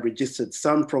Uganda had registered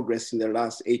some progress in the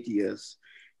last 8 years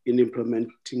in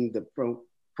implementing the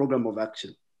program of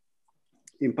action.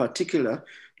 In particular,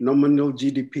 nominal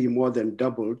GDP more than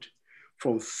doubled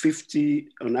from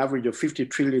an average of 50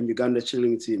 trillion Uganda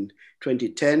shillings in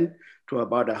 2010 to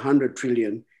about 100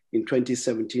 trillion in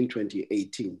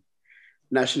 2017-2018.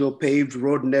 National paved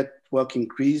road network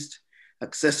increased,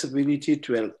 accessibility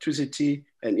to electricity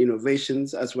and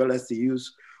innovations, as well as the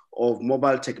use of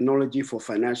mobile technology for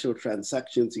financial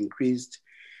transactions increased.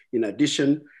 In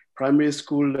addition, primary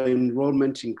school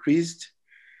enrollment increased,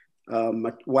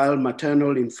 while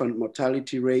maternal infant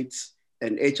mortality rates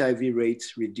and HIV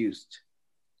rates reduced.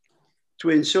 To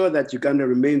ensure that Uganda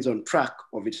remains on track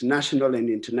of its national and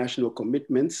international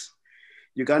commitments,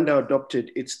 Uganda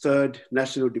adopted its 3rd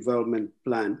National Development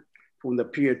Plan from the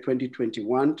period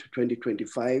 2021 to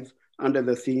 2025 under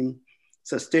the theme,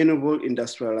 Sustainable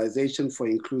Industrialization for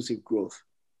Inclusive Growth,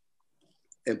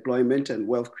 Employment and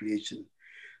Wealth Creation.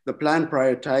 The plan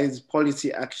prioritized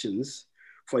policy actions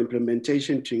for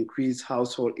implementation to increase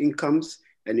household incomes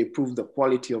and improve the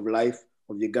quality of life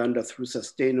of Uganda through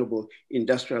sustainable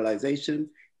industrialization,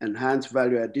 enhanced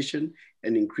value addition,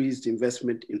 and increased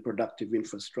investment in productive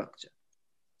infrastructure.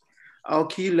 Our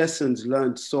key lessons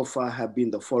learned so far have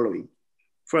been the following.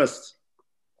 First,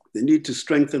 the need to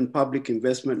strengthen public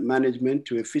investment management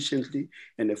to efficiently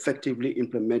and effectively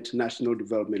implement national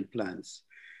development plans.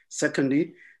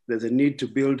 Secondly, there's a need to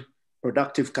build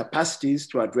productive capacities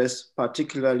to address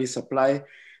particularly supply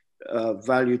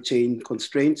value chain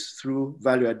constraints through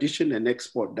value addition and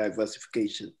export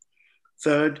diversification.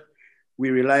 Third, we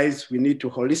realize we need to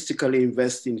holistically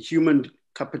invest in human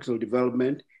capital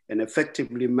development and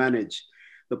effectively manage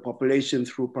the population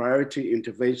through priority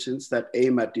interventions that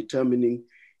aim at determining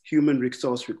human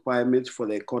resource requirements for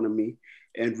the economy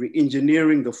and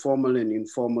re-engineering the formal and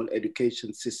informal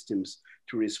education systems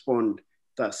to respond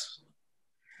thus.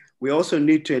 We also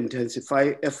need to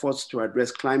intensify efforts to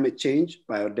address climate change,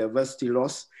 biodiversity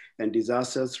loss, and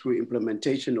disasters through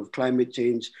implementation of climate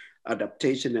change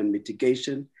adaptation and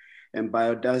mitigation, and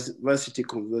biodiversity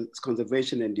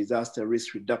conservation and disaster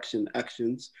risk reduction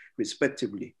actions,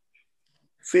 respectively.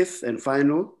 Fifth and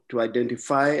final, to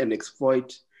identify and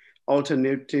exploit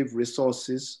alternative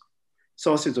sources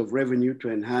of revenue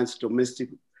to enhance domestic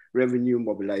revenue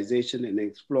mobilization and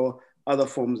explore other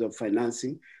forms of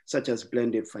financing, such as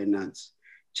blended finance.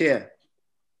 Chair,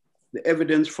 the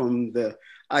evidence from the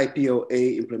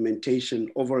IPOA implementation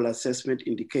overall assessment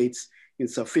indicates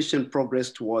insufficient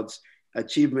progress towards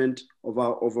achievement of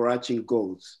our overarching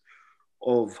goals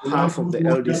of half of the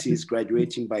LDCs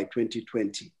graduating by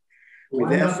 2020. We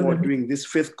therefore, during this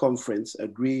fifth conference,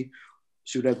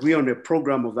 should agree on a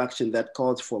program of action that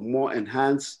calls for more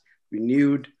enhanced,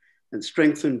 renewed, and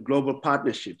strengthened global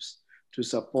partnerships to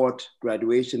support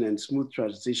graduation and smooth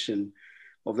transition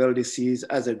of LDCs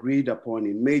as agreed upon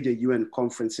in major UN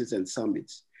conferences and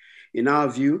summits. In our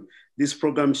view, this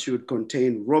program should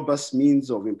contain robust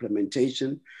means of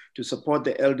implementation to support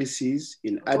the LDCs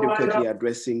in adequately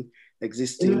addressing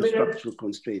existing structural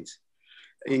constraints.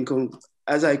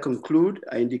 As I conclude,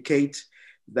 I indicate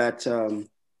that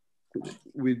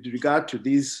with regard to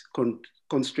these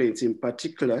constraints in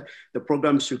particular, the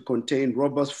program should contain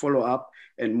robust follow-up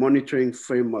and monitoring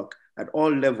framework at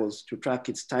all levels to track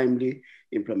its timely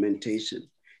implementation.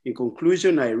 In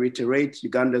conclusion, I reiterate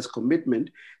Uganda's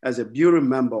commitment as a bureau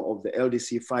member of the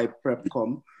LDC5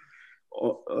 PrepCom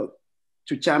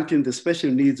to champion the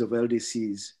special needs of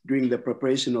LDCs during the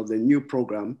preparation of the new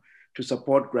program to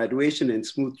support graduation and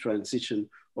smooth transition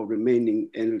of remaining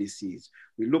LDCs.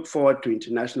 We look forward to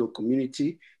international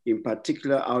community, in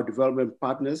particular our development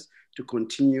partners, to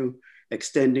continue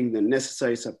extending the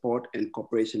necessary support and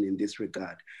cooperation in this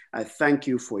regard. I thank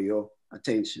you for your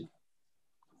attention.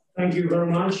 Thank you very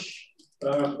much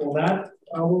for that.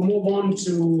 I will move on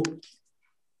to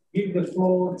give the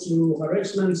floor to Her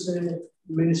Excellency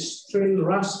Ministerial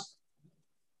Rusk,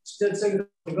 State Secretary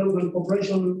of Development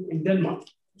Cooperation in Denmark.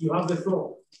 You have the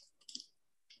floor.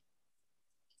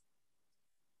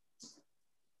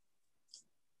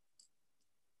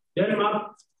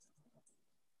 Denmark.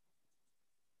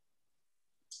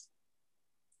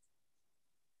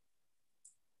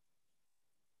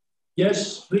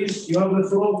 Yes, please, you have the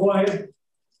floor, go ahead.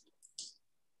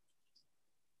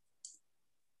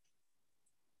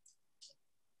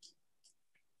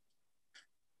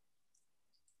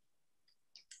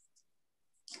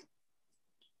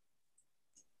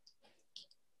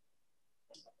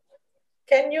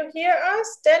 Can you hear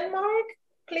us, Denmark,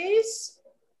 please?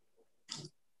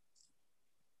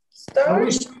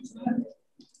 Start.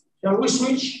 Shall we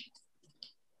switch?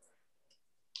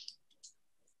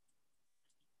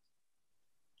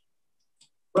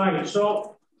 Right,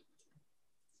 so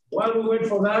while we wait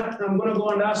for that, I'm going to go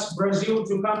and ask Brazil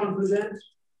to come and present.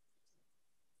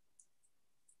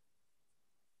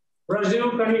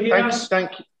 Brazil, can you hear us?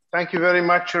 Thank you very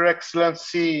much, Your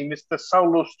Excellency, Mr.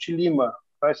 Saulos Chilima,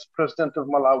 Vice President of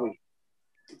Malawi.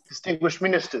 Distinguished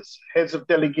ministers, heads of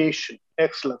delegation,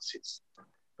 excellencies.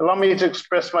 Allow me to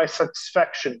express my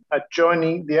satisfaction at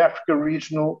joining the Africa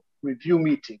Regional Review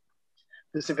meeting.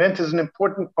 This event is an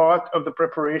important part of the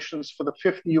preparations for the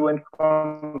 5th UN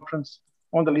Conference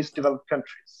on the Least Developed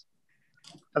Countries.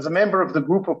 As a member of the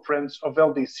group of friends of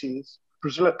LDCs,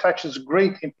 Brazil attaches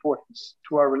great importance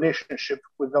to our relationship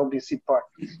with LDC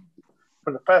partners.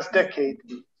 For the past decade,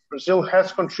 Brazil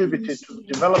has contributed to the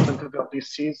development of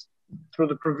LDCs through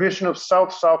the provision of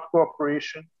South-South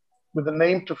cooperation with the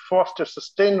aim to foster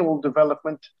sustainable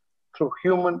development through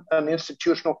human and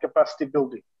institutional capacity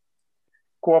building.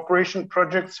 Cooperation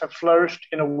projects have flourished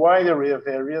in a wide array of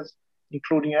areas,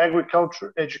 including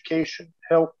agriculture, education,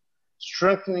 health,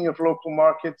 strengthening of local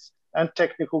markets, and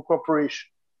technical cooperation,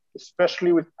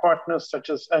 especially with partners such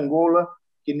as Angola,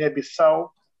 Guinea-Bissau,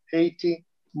 Haiti,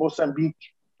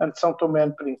 Mozambique, and São Tomé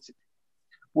and Príncipe.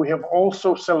 We have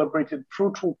also celebrated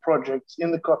fruitful projects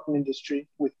in the cotton industry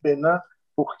with Benin,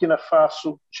 Burkina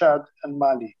Faso, Chad, and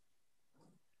Mali.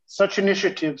 Such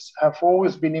initiatives have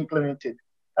always been implemented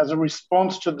as a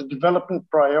response to the development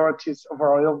priorities of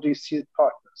our LDC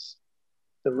partners.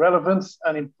 The relevance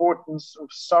and importance of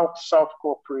South-South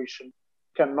cooperation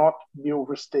cannot be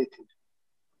overstated.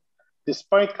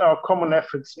 Despite our common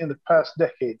efforts in the past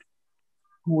decade,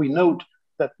 we note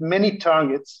that many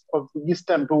targets of the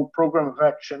Istanbul Programme of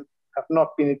Action have not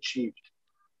been achieved.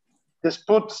 This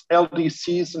puts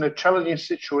LDCs in a challenging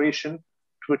situation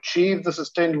to achieve the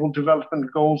Sustainable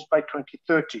Development Goals by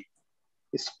 2030,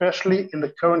 especially in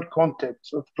the current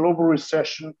context of global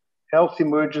recession, health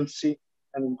emergency,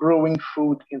 and growing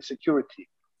food insecurity.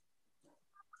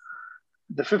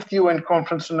 The 5th UN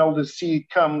Conference on LDC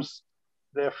comes,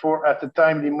 therefore, at a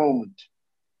timely moment.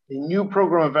 A new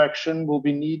program of action will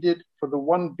be needed for the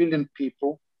 1 billion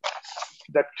people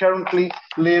that currently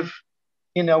live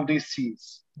in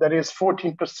LDCs, that is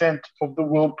 14% of the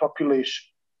world population.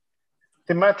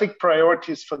 Thematic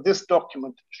priorities for this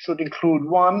document should include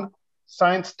 1,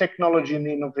 science, technology, and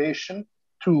innovation,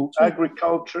 2,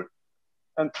 agriculture,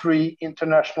 and 3,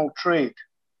 international trade.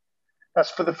 As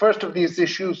for the first of these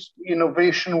issues,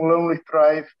 innovation will only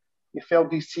thrive if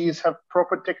LDCs have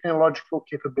proper technological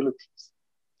capabilities.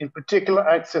 In particular,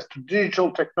 access to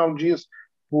digital technologies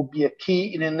will be a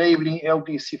key in enabling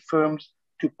LDC firms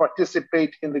to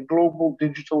participate in the global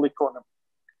digital economy.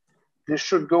 This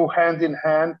should go hand in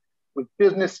hand with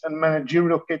business and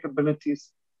managerial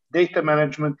capabilities, data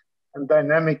management, and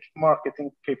dynamic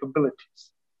marketing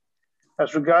capabilities.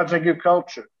 As regards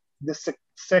agriculture, this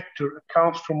sector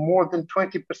accounts for more than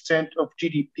 20% of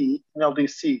GDP in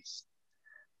LDCs.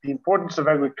 The importance of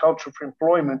agriculture for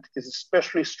employment is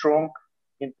especially strong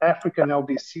in African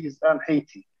LDCs and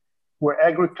Haiti, where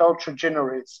agriculture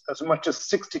generates as much as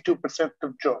 62%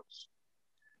 of jobs.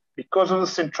 Because of the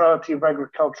centrality of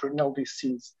agriculture in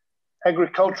LDCs,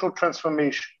 agricultural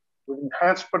transformation with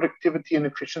enhanced productivity and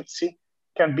efficiency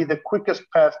can be the quickest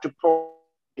path to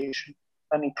population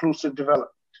and inclusive development.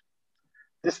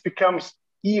 This becomes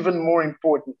even more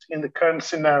important in the current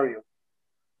scenario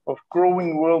of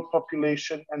growing world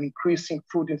population and increasing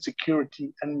food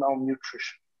insecurity and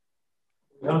malnutrition.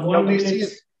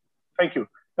 LDCs, thank you.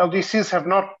 LDCs have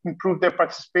not improved their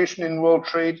participation in world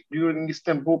trade during the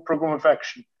Istanbul Programme of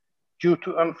Action due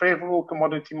to unfavorable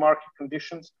commodity market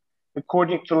conditions,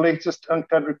 according to the latest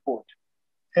UNCTAD report.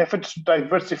 Efforts to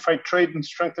diversify trade and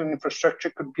strengthen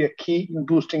infrastructure could be a key in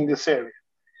boosting this area.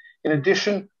 In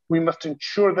addition, we must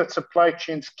ensure that supply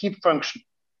chains keep functioning.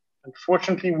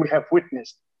 Unfortunately, we have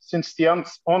witnessed, since the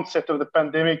onset of the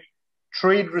pandemic,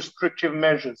 trade restrictive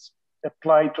measures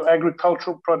applied to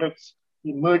agricultural products,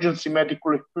 emergency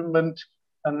medical equipment,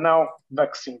 and now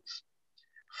vaccines.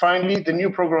 Finally, the new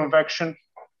program of action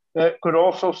could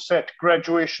also set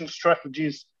graduation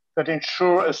strategies that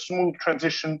ensure a smooth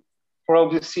transition for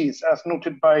LDCs, as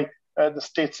noted by the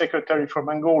State Secretary from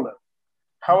Angola.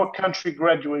 How a country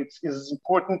graduates is as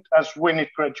important as when it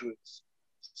graduates.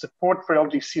 Support for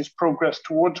LDC's progress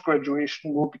towards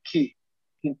graduation will be key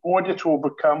in order to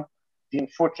overcome the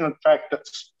unfortunate fact that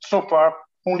so far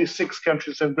only 6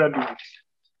 countries have graduated.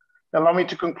 Allow me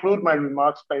to conclude my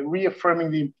remarks by reaffirming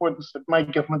the importance that my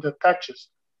government attaches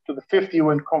to the 5th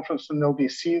UN Conference on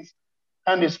LDCs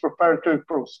and its preparatory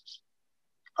process.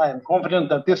 I am confident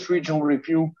that this regional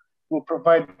review will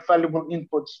provide valuable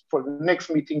inputs for the next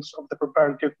meetings of the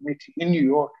preparatory committee in New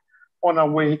York on our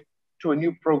way to a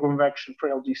new program of action for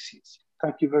LDCs.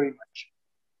 Thank you very much.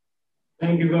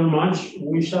 Thank you very much.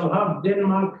 We shall have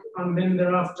Denmark and then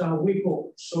thereafter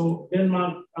WIPO. So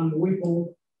Denmark and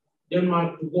WIPO,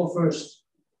 Denmark to go first.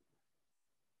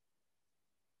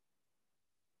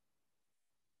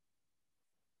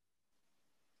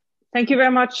 Thank you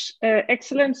very much,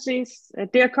 Excellencies,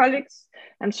 dear colleagues.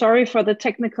 I'm sorry for the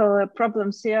technical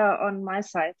problems here on my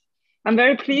side. I'm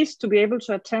very pleased to be able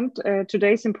to attend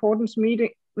today's important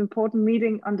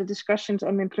meeting on the discussions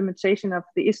on the implementation of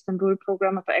the Istanbul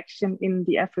Programme of Action in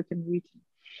the African region.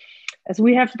 As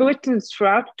we have witnessed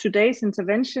throughout today's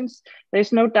interventions, there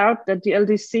is no doubt that the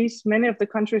LDCs, many of the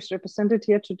countries represented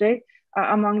here today,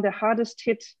 are among the hardest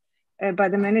hit by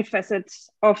the many facets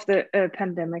of the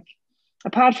pandemic.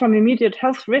 Apart from immediate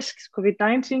health risks,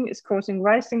 COVID-19 is causing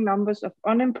rising numbers of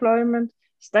unemployment,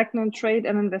 stagnant trade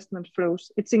and investment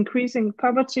flows. It's increasing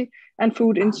poverty and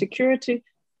food insecurity.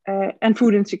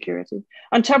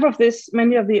 On top of this,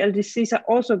 many of the LDCs are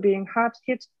also being hard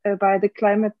hit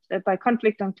by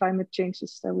conflict and climate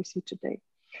changes that we see today.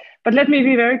 But let me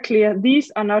be very clear,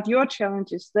 these are not your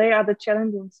challenges, they are the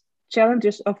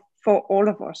challenges for all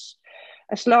of us.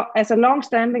 As a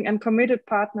long-standing and committed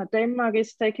partner, Denmark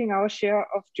is taking our share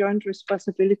of joint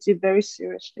responsibility very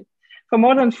seriously. For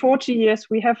more than 40 years,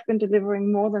 we have been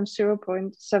delivering more than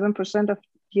 0.7% of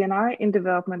GNI in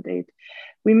development aid.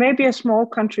 We may be a small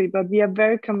country, but we are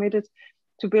very committed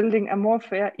to building a more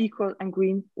fair, equal and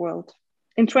green world.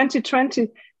 In 2020,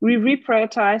 we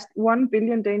reprioritized 1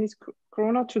 billion Danish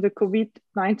kroner to the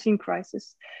COVID-19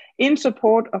 crisis in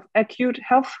support of acute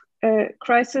health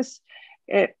crisis,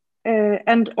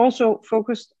 and also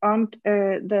focused on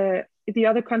the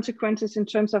other consequences in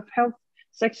terms of health,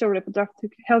 sexual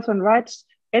reproductive health and rights,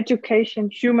 education,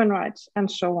 human rights, and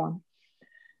so on.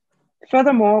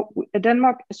 Furthermore,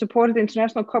 Denmark supported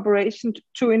international cooperation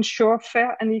to ensure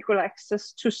fair and equal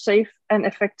access to safe and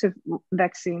effective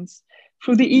vaccines.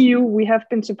 Through the EU, we have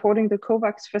been supporting the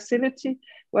COVAX facility,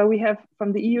 where we have,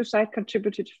 from the EU side,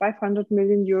 contributed 500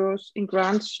 million euros in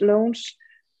grants, loans,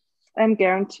 and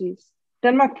guarantees.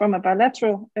 Denmark, from a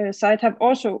bilateral side, have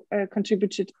also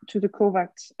contributed to the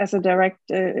COVAX as a direct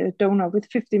donor with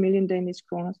 50 million Danish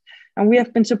kroner. And we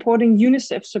have been supporting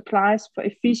UNICEF supplies for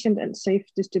efficient and safe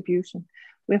distribution.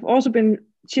 We have also been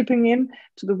chipping in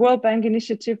to the World Bank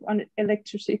initiative on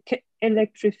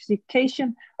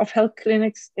electrification of health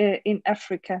clinics in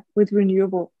Africa with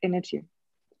renewable energy.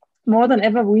 More than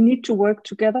ever, we need to work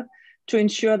together to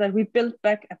ensure that we build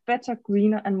back a better,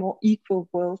 greener, and more equal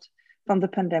world from the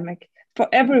pandemic, for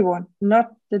everyone,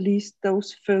 not the least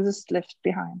those furthest left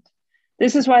behind.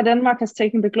 This is why Denmark has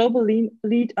taken the global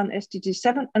lead on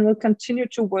SDG7 and will continue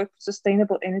to work for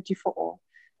sustainable energy for all.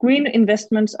 Green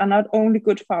investments are not only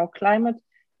good for our climate,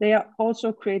 they are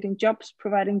also creating jobs,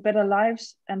 providing better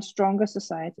lives and stronger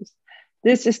societies.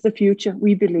 This is the future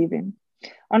we believe in.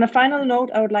 On a final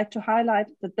note, I would like to highlight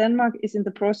that Denmark is in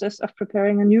the process of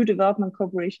preparing a new development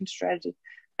cooperation strategy.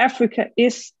 Africa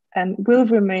is and will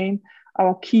remain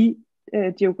our key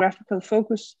geographical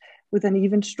focus with an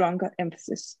even stronger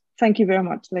emphasis. Thank you very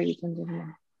much, ladies and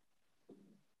gentlemen.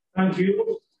 Thank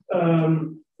you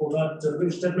for that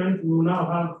brief statement. We will now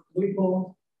have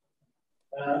Wipo,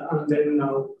 and then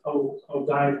I'll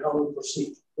guide how we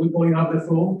proceed. Wipo, you have the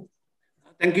floor.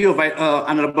 Thank you,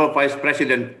 Honorable Vice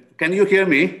President. Can you hear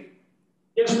me?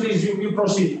 Yes, please, you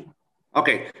proceed.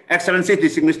 Okay, Excellency,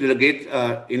 distinguished delegate,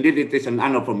 indeed it is an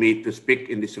honor for me to speak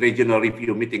in this regional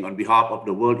review meeting on behalf of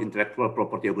the World Intellectual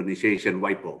Property Organization,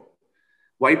 WIPO.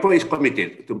 WIPO is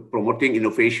committed to promoting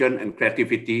innovation and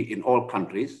creativity in all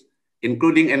countries,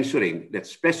 including ensuring that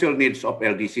special needs of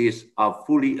LDCs are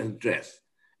fully addressed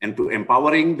and to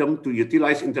empowering them to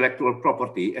utilize intellectual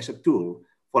property as a tool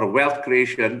for wealth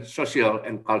creation, social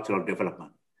and cultural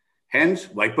development. Hence,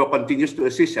 WIPO continues to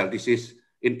assist LDCs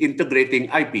in integrating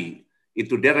IP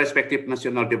into their respective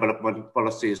national development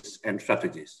policies and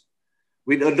strategies.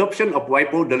 With the adoption of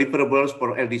WIPO deliverables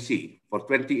for LDC for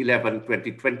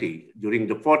 2011-2020 during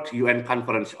the 4th UN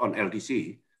Conference on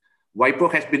LDC,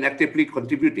 WIPO has been actively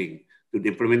contributing to the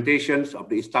implementations of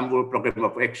the Istanbul Programme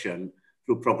of Action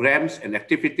through programs and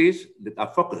activities that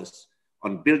are focused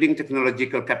on building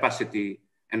technological capacity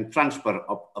and transfer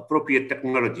of appropriate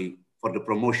technology for the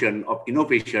promotion of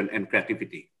innovation and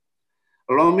creativity.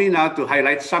 Allow me now to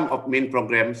highlight some of main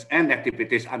programs and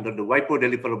activities under the WIPO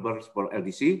deliverables for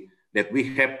LDC that we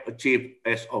have achieved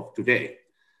as of today.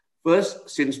 First,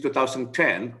 since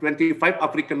 2010, 25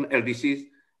 African LDCs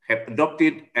have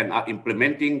adopted and are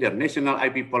implementing their national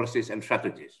IP policies and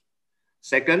strategies.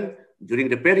 Second, during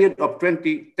the period of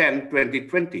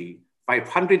 2010-2020,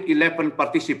 511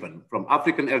 participants from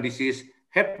African LDCs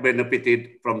have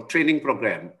benefited from training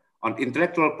program on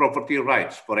intellectual property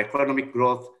rights for economic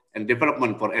growth and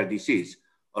development for LDCs,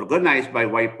 organized by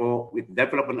WIPO with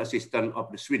development assistance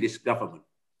of the Swedish government.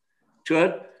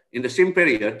 Third, in the same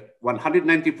period,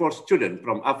 194 students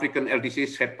from African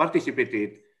LDCs have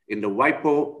participated in the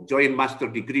WIPO Joint Master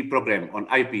Degree Program on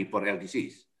IP for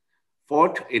LDCs.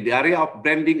 Fourth, in the area of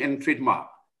branding and trademark,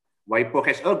 WIPO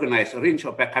has organized a range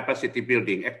of capacity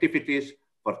building activities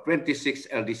for 26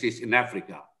 LDCs in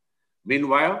Africa.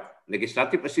 Meanwhile,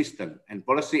 legislative assistance and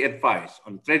policy advice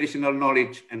on traditional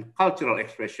knowledge and cultural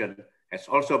expression has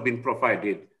also been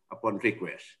provided upon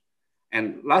request.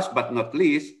 And last but not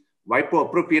least, WIPO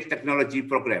Appropriate Technology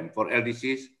Program for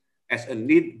LDCs as a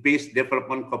need-based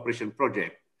development cooperation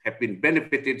project have been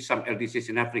benefited some LDCs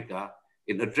in Africa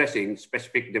in addressing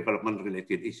specific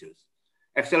development-related issues.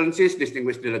 Excellencies,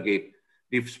 distinguished delegate,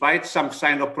 despite some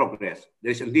sign of progress,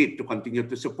 there is a need to continue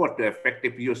to support the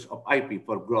effective use of IP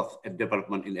for growth and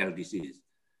development in LDCs.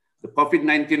 The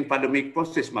COVID-19 pandemic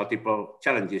poses multiple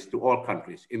challenges to all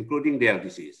countries, including the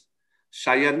LDCs.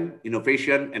 Science,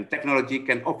 innovation, and technology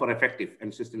can offer effective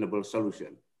and sustainable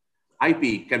solutions.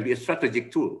 IP can be a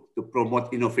strategic tool to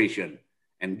promote innovation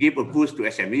and give a boost to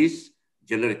SMEs,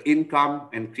 generate income,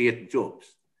 and create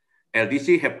jobs.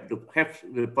 LDC have the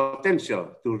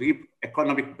potential to reap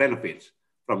economic benefits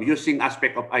from using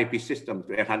aspects of IP system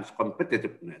to enhance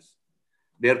competitiveness.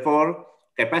 Therefore,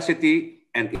 capacity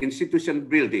and institution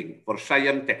building for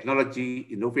science, technology,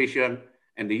 innovation,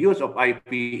 and the use of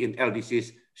IP in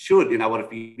LDCs should, in our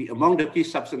view, be among the key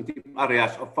substantive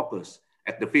areas of focus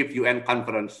at the 5th UN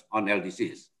Conference on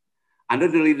LDCs. Under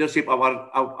the leadership of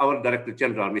our Director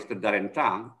General, Mr. Darren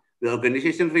Tang, the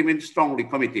organization remains strongly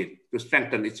committed to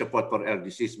strengthen its support for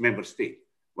LDCs member states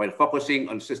while focusing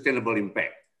on sustainable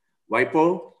impact.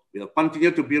 WIPO will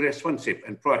continue to be responsive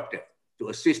and proactive to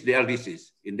assist the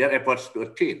LDCs in their efforts to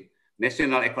attain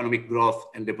national economic growth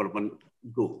and development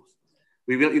goals.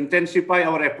 We will intensify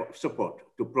our support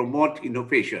to promote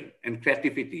innovation and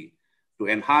creativity to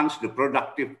enhance the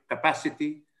productive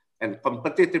capacity and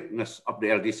competitiveness of the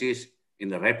LDCs in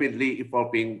the rapidly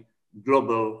evolving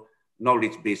global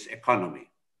knowledge-based economy.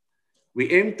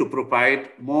 We aim to provide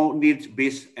more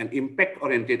needs-based and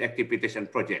impact-oriented activities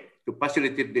and projects to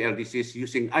facilitate the LDCs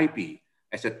using IP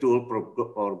as a tool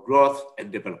for growth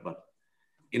and development.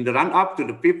 In the run-up to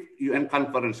the 5th UN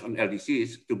Conference on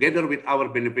LDCs, together with our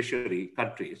beneficiary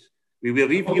countries, we will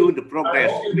review the progress.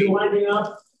 I hope you'll be winding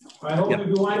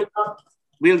up.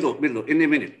 We'll do, in a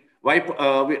minute.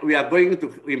 We are going to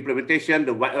implementation,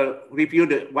 review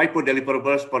the WIPO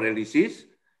deliverables for LDCs,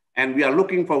 and we are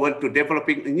looking forward to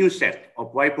developing a new set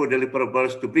of WIPO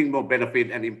deliverables to bring more benefit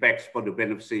and impacts for the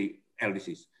beneficiary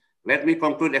LDCs. Let me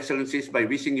conclude, Excellencies, by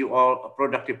wishing you all a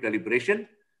productive deliberation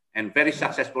and very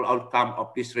successful outcome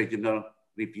of this regional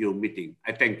review meeting.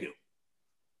 I thank you.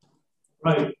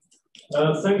 Right.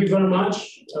 Thank you very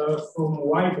much from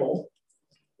WIPO.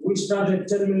 We started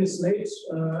 10 minutes late,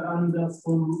 and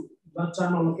from that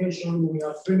time allocation, we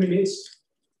have 3 minutes.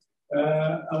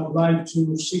 I would like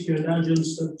to seek your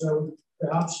indulgence that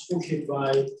perhaps push it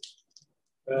by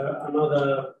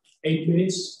another 8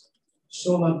 minutes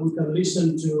so that we can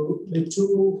listen to the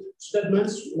 2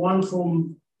 statements, one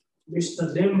from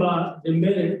Mr. Demba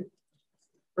Dembele,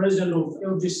 President of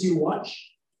LDC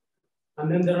Watch,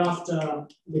 and then thereafter,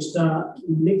 Mr.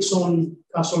 Nixon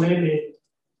Kasolene,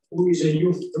 who is a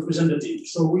youth representative.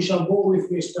 So we shall go with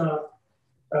Mr.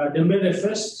 Dembele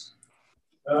first.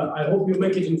 I hope you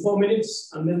make it in 4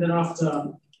 minutes, and then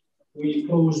thereafter, we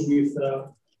close with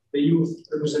the youth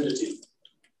representative.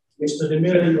 Mr.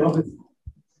 Dembele, you have it.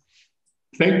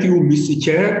 Thank you, Mr.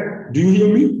 Chair. Do you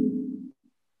hear me?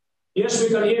 Yes, we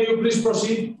can hear you. Please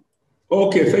proceed.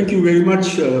 Okay, thank you very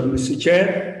much, Mr.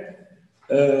 Chair.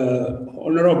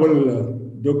 Honorable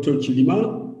Dr.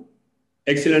 Chilima,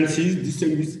 Excellencies,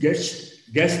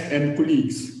 distinguished guests and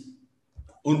colleagues.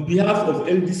 On behalf of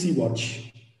LDC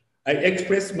Watch, I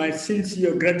express my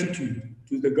sincere gratitude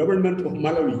to the government of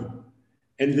Malawi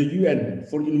and the UN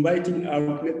for inviting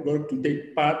our network to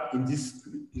take part in this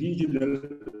regional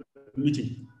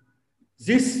meeting.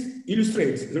 This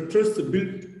illustrates the trust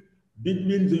built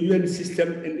between the UN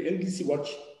system and LDC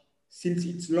Watch since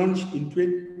its launch in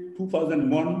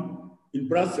 2001 in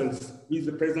Brussels with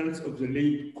the presence of the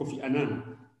late Kofi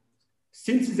Annan.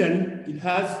 Since then, it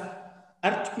has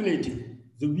articulated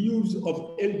the views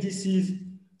of LDC's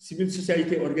civil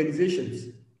society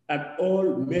organizations at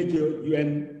all major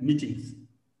UN meetings.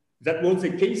 That was the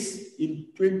case in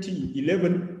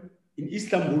 2011 in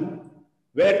Istanbul,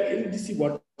 where LDC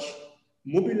Watch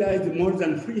mobilized more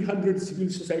than 300 civil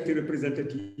society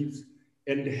representatives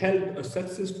and held a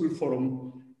successful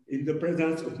forum in the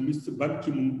presence of Mr. Ban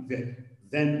Ki-moon,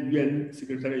 then UN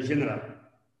Secretary General.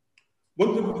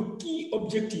 One of the key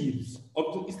objectives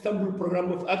of the Istanbul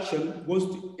Programme of Action was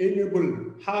to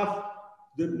enable half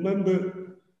the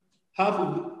number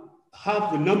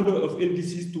of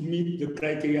LDCs to meet the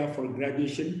criteria for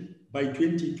graduation by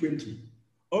 2020.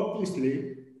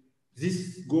 Obviously,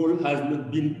 this goal has not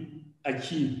been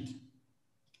achieved.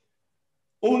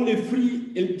 Only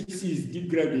 3 LDCs did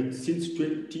graduate since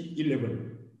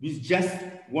 2011, with just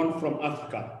one from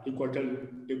Africa,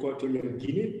 Equatorial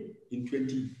Guinea in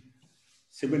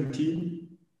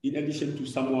 2017, in addition to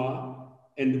Samoa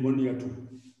and Vanuatu.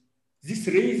 This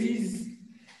raises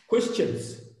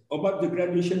questions about the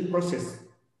graduation process.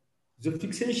 The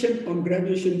fixation on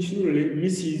graduation surely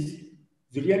misses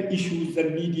the real issues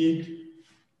that needed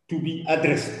to be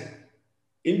addressed.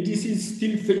 LDCs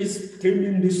still face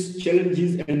tremendous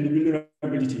challenges and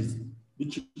vulnerabilities,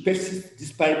 which persist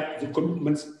despite the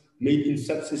commitments made in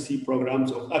successive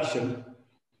programs of action,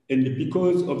 and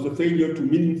because of the failure to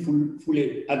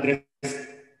meaningfully address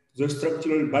the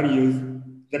structural barriers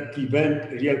that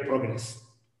prevent real progress.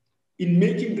 In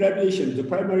making graduation the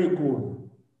primary goal,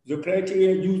 the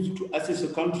criteria used to assess a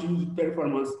country's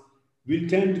performance will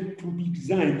tend to be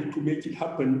designed to make it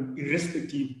happen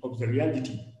irrespective of the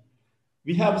reality.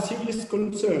 We have serious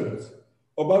concerns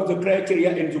about the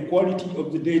criteria and the quality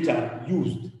of the data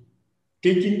used.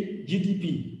 Taking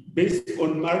GDP based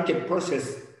on market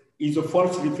process is a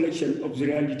false reflection of the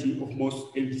reality of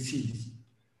most LDCs.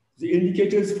 The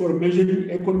indicators for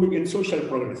measuring economic and social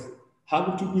progress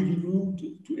have to be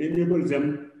reviewed to enable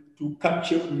them to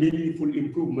capture meaningful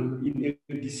improvement in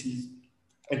LDCs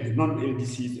and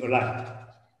non-LDCs alike.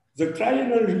 The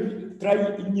triennial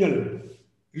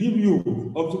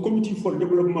review of the Committee for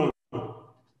Development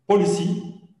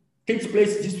Policy takes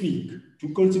place this week to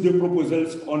consider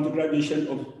proposals on the graduation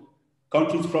of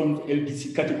countries from the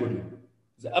LDC category.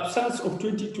 The absence of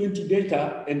 2020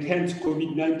 data and hence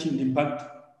COVID-19 impact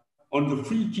on the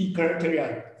three key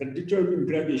criteria that determine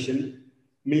graduation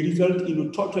may result in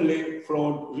a totally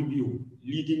flawed review,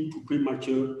 leading to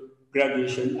premature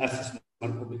graduation assessment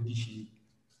of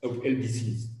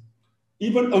LDCs.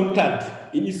 Even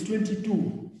UNCTAD, in its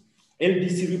 22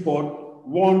 LDC report,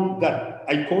 warned that,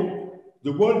 I quote,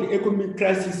 the world economic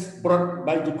crisis brought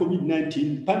by the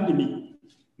COVID-19 pandemic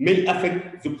may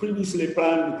affect the previously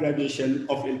planned graduation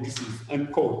of LDCs,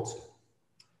 unquote.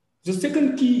 The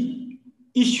second key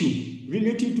issue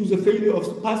related to the failure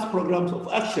of past programs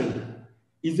of action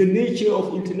is the nature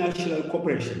of international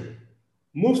cooperation.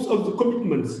 Most of the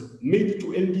commitments made to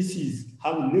LDCs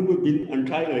have never been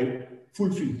entirely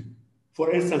fulfilled.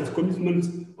 For instance, commitments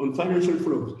on financial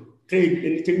flows, trade,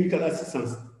 and technical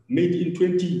assistance made in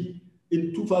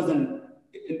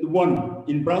 2001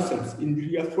 in Brussels and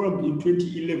reaffirmed in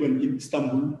 2011 in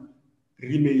Istanbul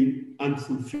remain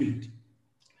unfulfilled.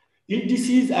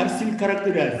 LDCs are still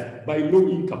characterized by low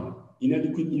income,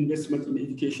 inadequate investment in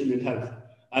education and health,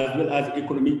 as well as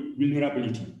economic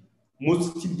vulnerability.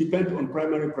 Most still depend on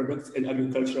primary products and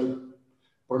agricultural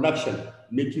production,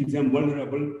 making them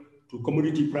vulnerable to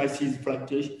commodity prices,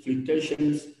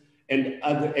 fluctuations, and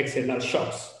other external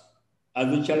shocks.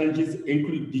 Other challenges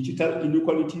include digital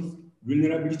inequalities,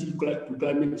 vulnerability to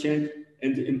climate change,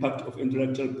 and the impact of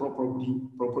intellectual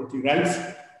property rights,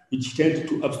 which tend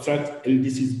to obstruct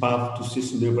LDC's path to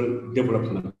sustainable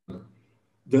development.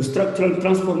 The structural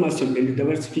transformation and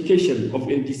diversification of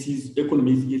LDC's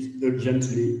economies is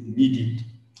urgently needed.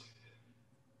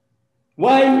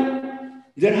 While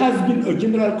there has been a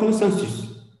general consensus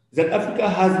that Africa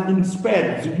has been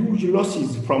spared the huge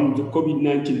losses from the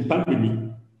COVID-19 pandemic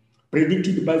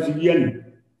predicted by the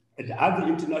UN and other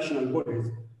international bodies,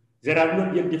 there are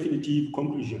not yet definitive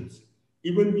conclusions.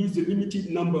 Even with the limited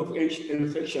number of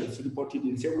infections reported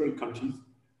in several countries,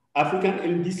 African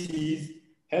LDCs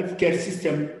healthcare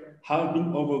system have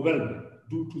been overwhelmed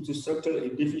due to the structural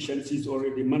deficiencies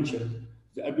already mentioned.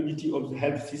 The ability of the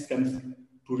health systems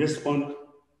to respond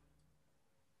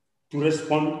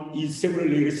is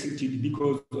severely restricted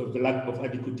because of the lack of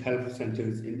adequate health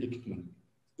centers and equipment.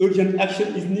 Urgent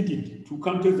action is needed to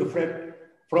counter the threat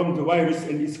from the virus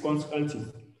and its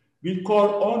consequences. We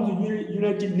call on the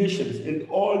United Nations and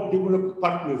all developed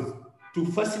partners to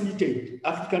facilitate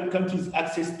African countries'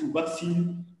 access to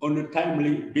vaccine on a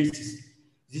timely basis.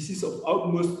 This is of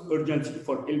utmost urgency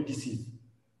for LDCs.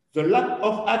 The lack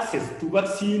of access to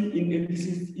vaccine in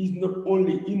LDCs is not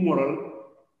only immoral,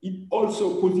 it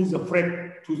also poses a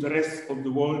threat to the rest of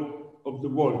the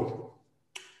world.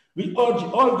 We urge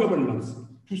all governments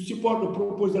to support the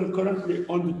proposal currently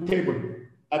on the table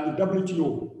at the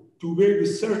WTO to waive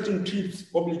certain TRIPS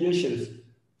obligations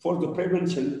for the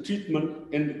prevention, treatment,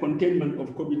 and containment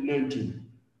of COVID-19.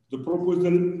 The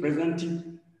proposal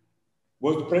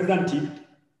was presented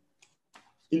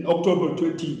in October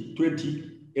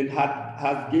 2020 and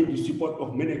has gained the support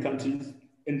of many countries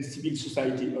and civil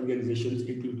society organizations,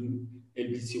 including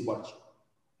LDC Watch.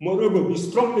 Moreover, we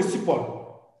strongly support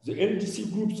the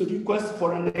LDC group's request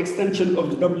for an extension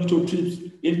of the WTO TRIPS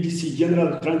LDC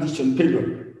general transition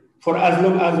period for as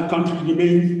long as the country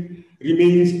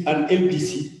remains an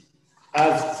LDC,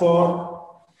 as for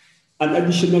an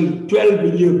additional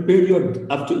 12-year period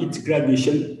after its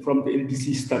graduation from the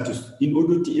LDC status in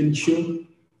order to ensure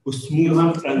a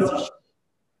smooth transition.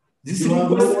 This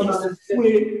request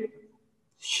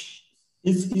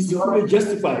is fully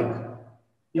justified.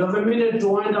 You have a minute to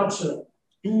wind up, sir.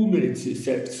 2 minutes,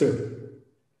 sir.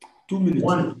 2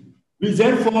 minutes. We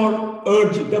therefore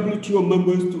urge WTO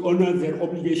members to honor their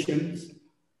obligations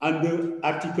under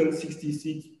Article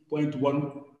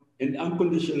 66.1 and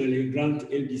unconditionally grant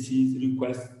LDC's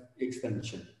request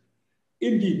extension.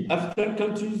 Indeed, African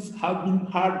countries have been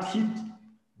hard hit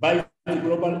by the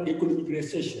global economic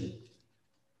recession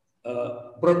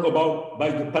brought about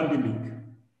by the pandemic.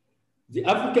 The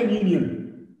African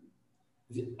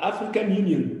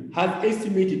Union has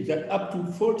estimated that up to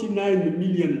 49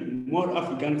 million more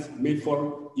Africans may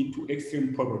fall into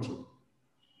extreme poverty.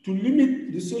 To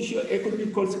limit the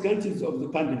socio-economic consequences of the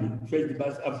pandemic faced by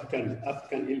African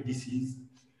LDCs,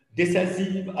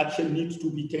 decisive action needs to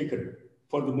be taken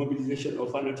for the mobilization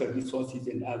of financial resources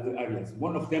in other areas.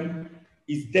 One of them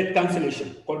is debt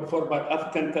cancellation, called for by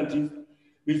African countries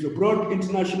with the broad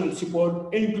international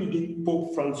support, including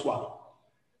Pope Francois.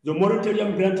 The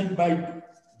moratorium granted by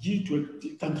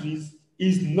G20 countries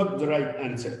is not the right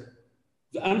answer.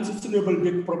 The unsustainable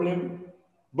debt problem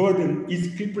burden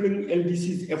is crippling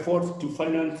LDC's efforts to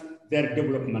finance their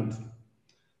development.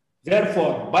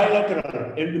 Therefore,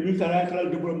 bilateral and multilateral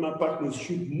development partners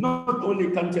should not only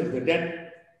cancel the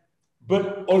debt,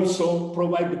 but also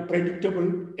provide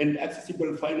predictable and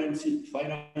accessible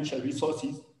financial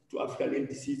resources to African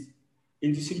LDCs.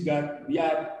 In this regard, we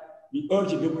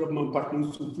urge development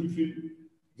partners to fulfill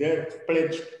their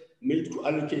pledge made to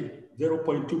allocate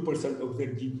 0.2% of their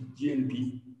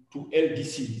GNP to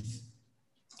LDCs.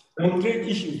 On trade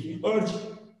issues, we urge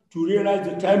to realize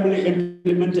the timely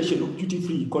implementation of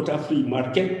duty-free, quota-free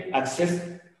market access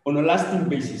on a lasting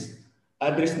basis,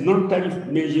 address non-tariff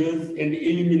measures, and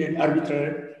eliminate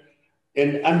arbitrary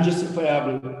and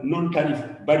unjustifiable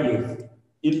non-tariff barriers.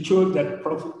 Ensure that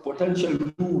preferential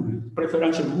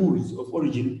rules of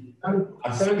origin.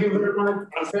 Thank you very much.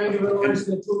 Thank you very much.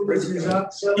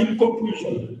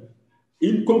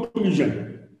 In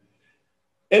conclusion,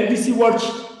 LDC Watch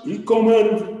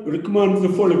recommends the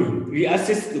following: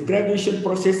 reassess the graduation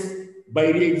process by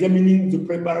re-examining the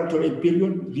preparatory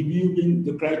period, reviewing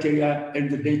the criteria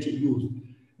and the data used.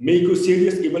 Make a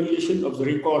serious evaluation of the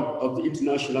record of the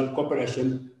international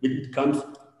cooperation when it comes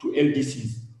to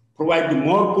LDCs. Provide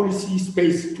more policy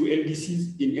space to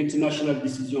LDCs in international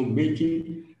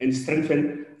decision-making and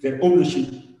strengthen their ownership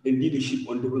and leadership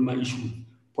on development issues.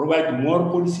 Provide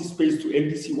more policy space to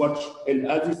LDC Watch and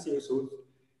other CSOs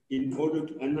in order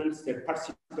to enhance their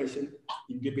participation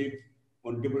in debate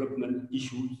on development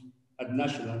issues at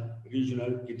national,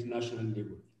 regional, international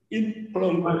level. In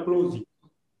closing,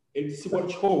 LDC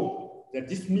Watch hope that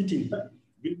this meeting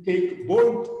will take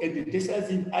bold and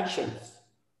decisive actions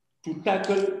to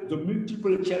tackle the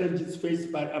multiple challenges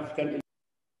faced by African.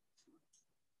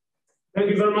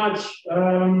 Thank you very much.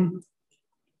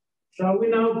 Shall we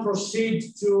now proceed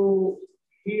to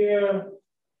hear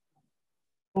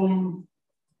from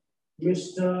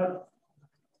Mr.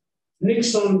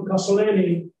 Nixon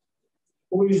Kasoleni,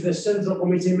 who is the Central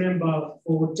Committee member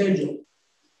for Tejo.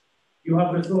 You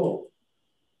have the floor.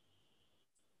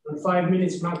 And 5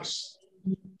 minutes max.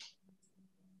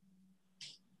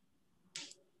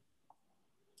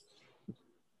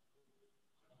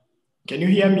 Can you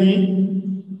hear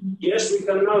me? Yes, we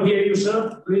can now hear you,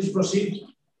 sir. Please proceed.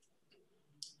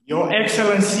 Your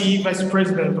Excellency, Vice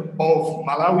President of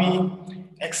Malawi,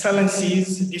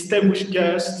 Excellencies, distinguished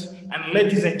guests, and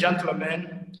ladies and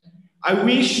gentlemen, I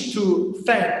wish to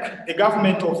thank the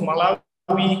government of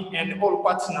Malawi and all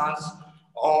partners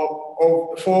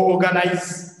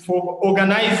for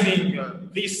organizing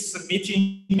this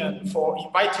meeting and for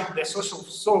inviting the civil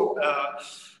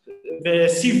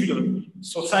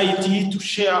society to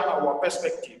share our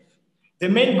perspective. The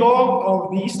main goal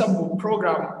of the Istanbul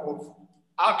Programme of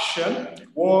Action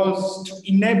was to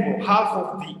enable half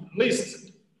of the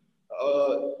least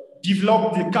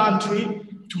developed country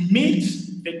to meet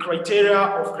the criteria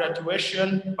of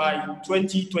graduation by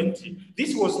 2020.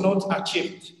 This was not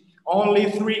achieved. Only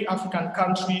 3 African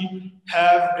countries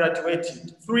have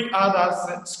graduated. 3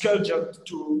 others scheduled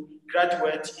to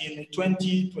graduate in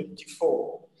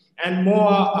 2024. And more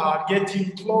are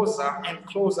getting closer and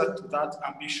closer to that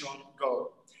ambition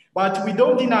goal. But we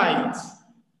don't deny it.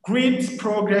 Great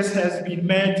progress has been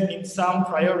made in some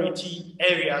priority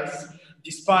areas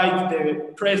despite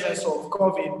the presence of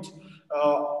COVID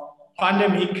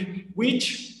pandemic,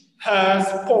 which has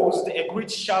posed a great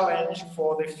challenge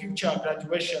for the future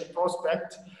graduation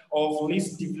prospect of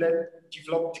least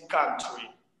developed country.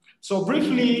 So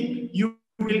briefly, you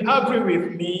will agree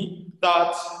with me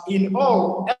that in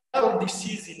all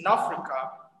LDCs in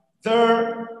Africa,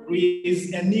 there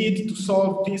is a need to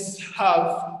solve this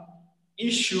health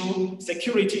issue,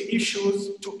 security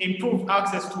issues, to improve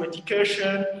access to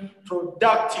education,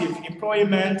 productive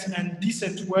employment, and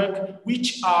decent work,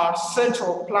 which are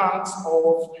central planks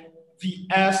of the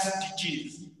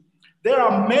SDGs. There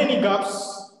are many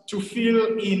gaps to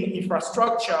fill in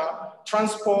infrastructure,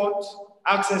 transport,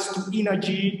 access to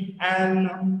energy,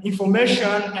 and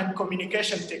information and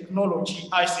communication technology,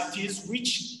 ICTs,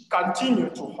 which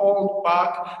continue to hold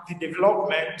back the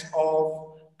development of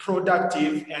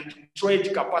productive and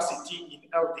trade capacity in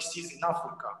LDCs in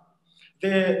Africa.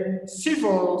 The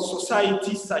civil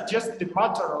society suggests the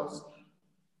matters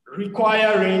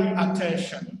requiring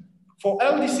attention. For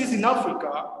LDCs in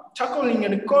Africa, tackling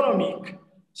an economic,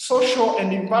 social,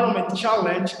 and environment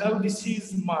challenge,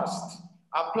 LDCs must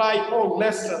apply all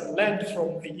lessons learned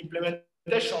from the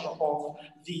implementation of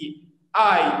the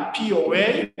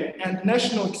IPOA and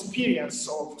national experience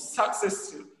of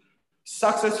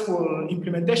successful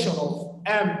implementation of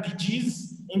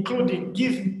MDGs, including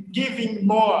giving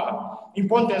more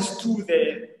importance to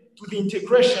the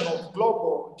integration of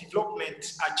global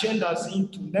development agendas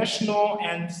into national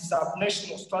and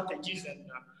subnational strategies and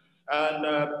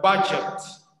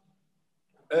budgets.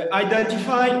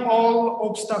 Identify all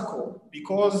obstacles,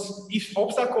 because if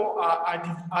obstacles are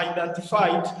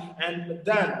identified and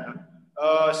then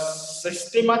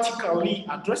systematically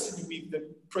addressed with the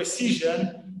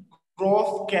precision,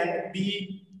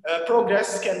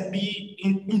 progress can be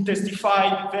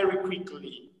intensified very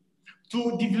quickly.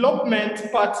 To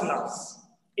development partners,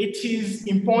 it is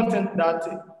important that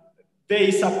they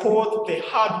support the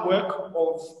hard work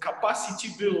of capacity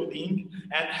building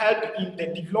and help in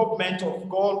the development of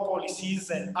goal policies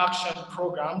and action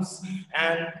programs,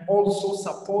 and also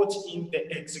support in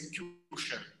the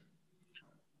execution.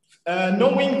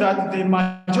 Knowing that the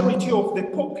majority of the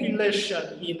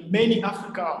population in many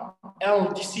African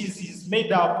LDCs is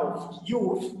made up of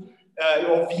youth,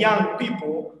 of young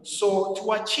people, so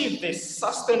to achieve the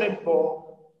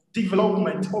sustainable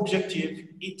development objective,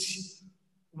 it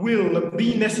will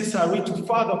be necessary to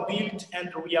further build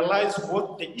and realize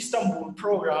what the Istanbul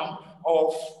Programme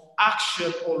of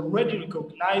Action already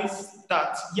recognized,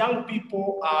 that young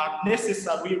people are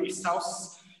necessary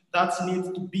resources that need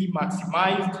to be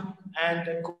maximized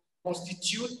and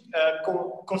constitute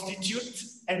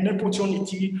an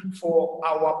opportunity for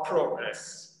our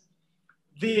progress.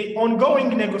 The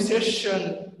ongoing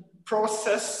negotiation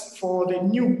process for the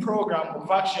new program of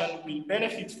action will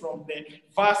benefit from the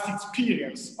vast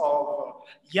experience of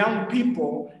young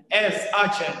people as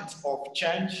agents of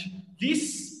change.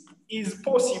 This is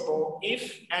possible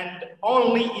if and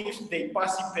only if they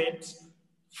participate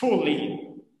fully.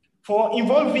 For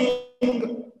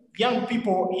involving young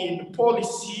people in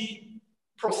policy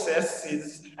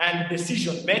processes and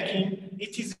decision making,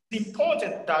 it is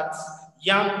important that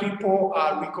young people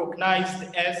are recognized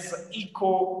as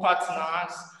equal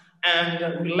partners and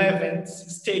relevant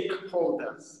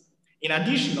stakeholders. In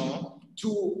addition,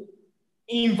 to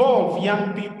involve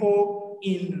young people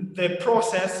in the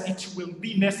process, it will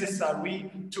be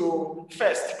necessary to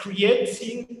first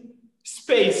creating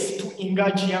space to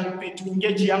engage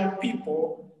young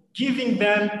people, giving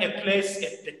them a place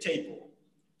at the table.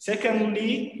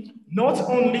 Secondly, not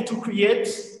only to create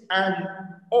and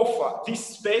offer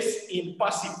this space in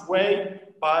passive way,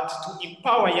 but to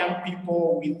empower young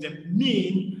people with the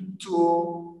means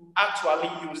to actually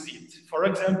use it. For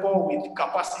example, with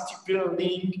capacity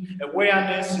building,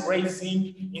 awareness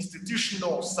raising,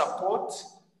 institutional support,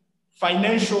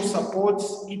 financial support,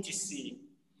 etc.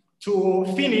 To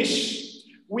finish,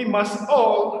 we must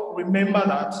all remember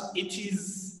that it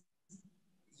is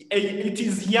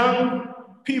young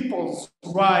people's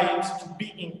right to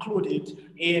be included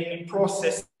in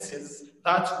processes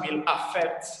that will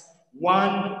affect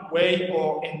one way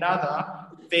or another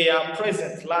their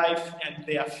present life and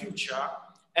their future.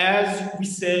 As we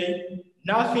say,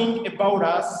 nothing about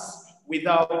us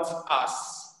without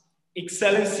us.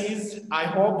 Excellencies, I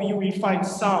hope you will find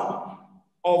some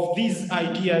of these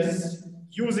ideas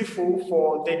useful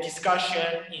for the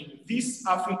discussion in this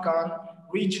African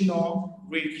Regional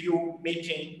Review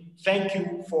meeting. Thank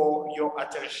you for your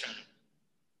attention.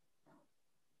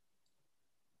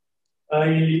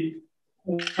 I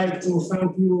would like to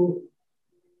thank you,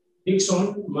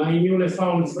 Dixon, my newly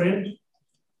found friend.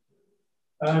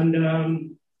 And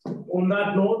on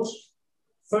that note,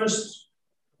 first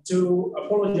to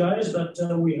apologize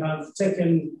that we have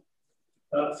taken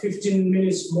 15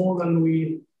 minutes more than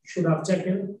we should have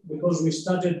taken, because we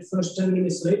started first 10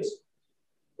 minutes late,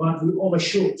 but we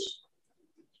overshoot.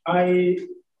 I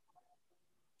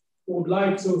would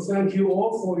like to thank you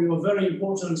all for your very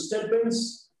important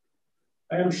statements.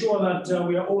 I am sure that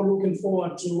we are all looking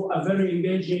forward to a very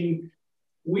engaging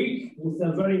week with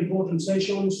very important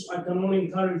sessions. I can only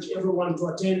encourage everyone to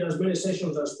attend as many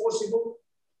sessions as possible.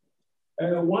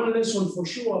 One lesson for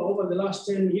sure over the last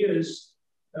 10 years,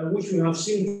 which we have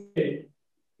seen today,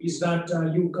 is that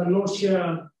you cannot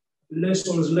share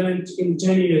lessons learned in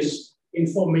 10 years in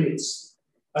 4 minutes.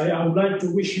 I would like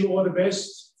to wish you all the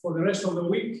best for the rest of the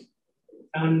week,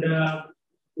 and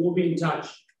we'll be in touch.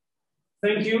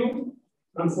 Thank you.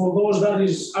 And for those that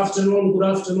is afternoon, good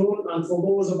afternoon. And for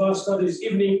those of us that is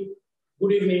evening,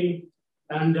 good evening,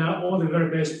 and all the very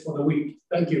best for the week.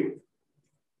 Thank you.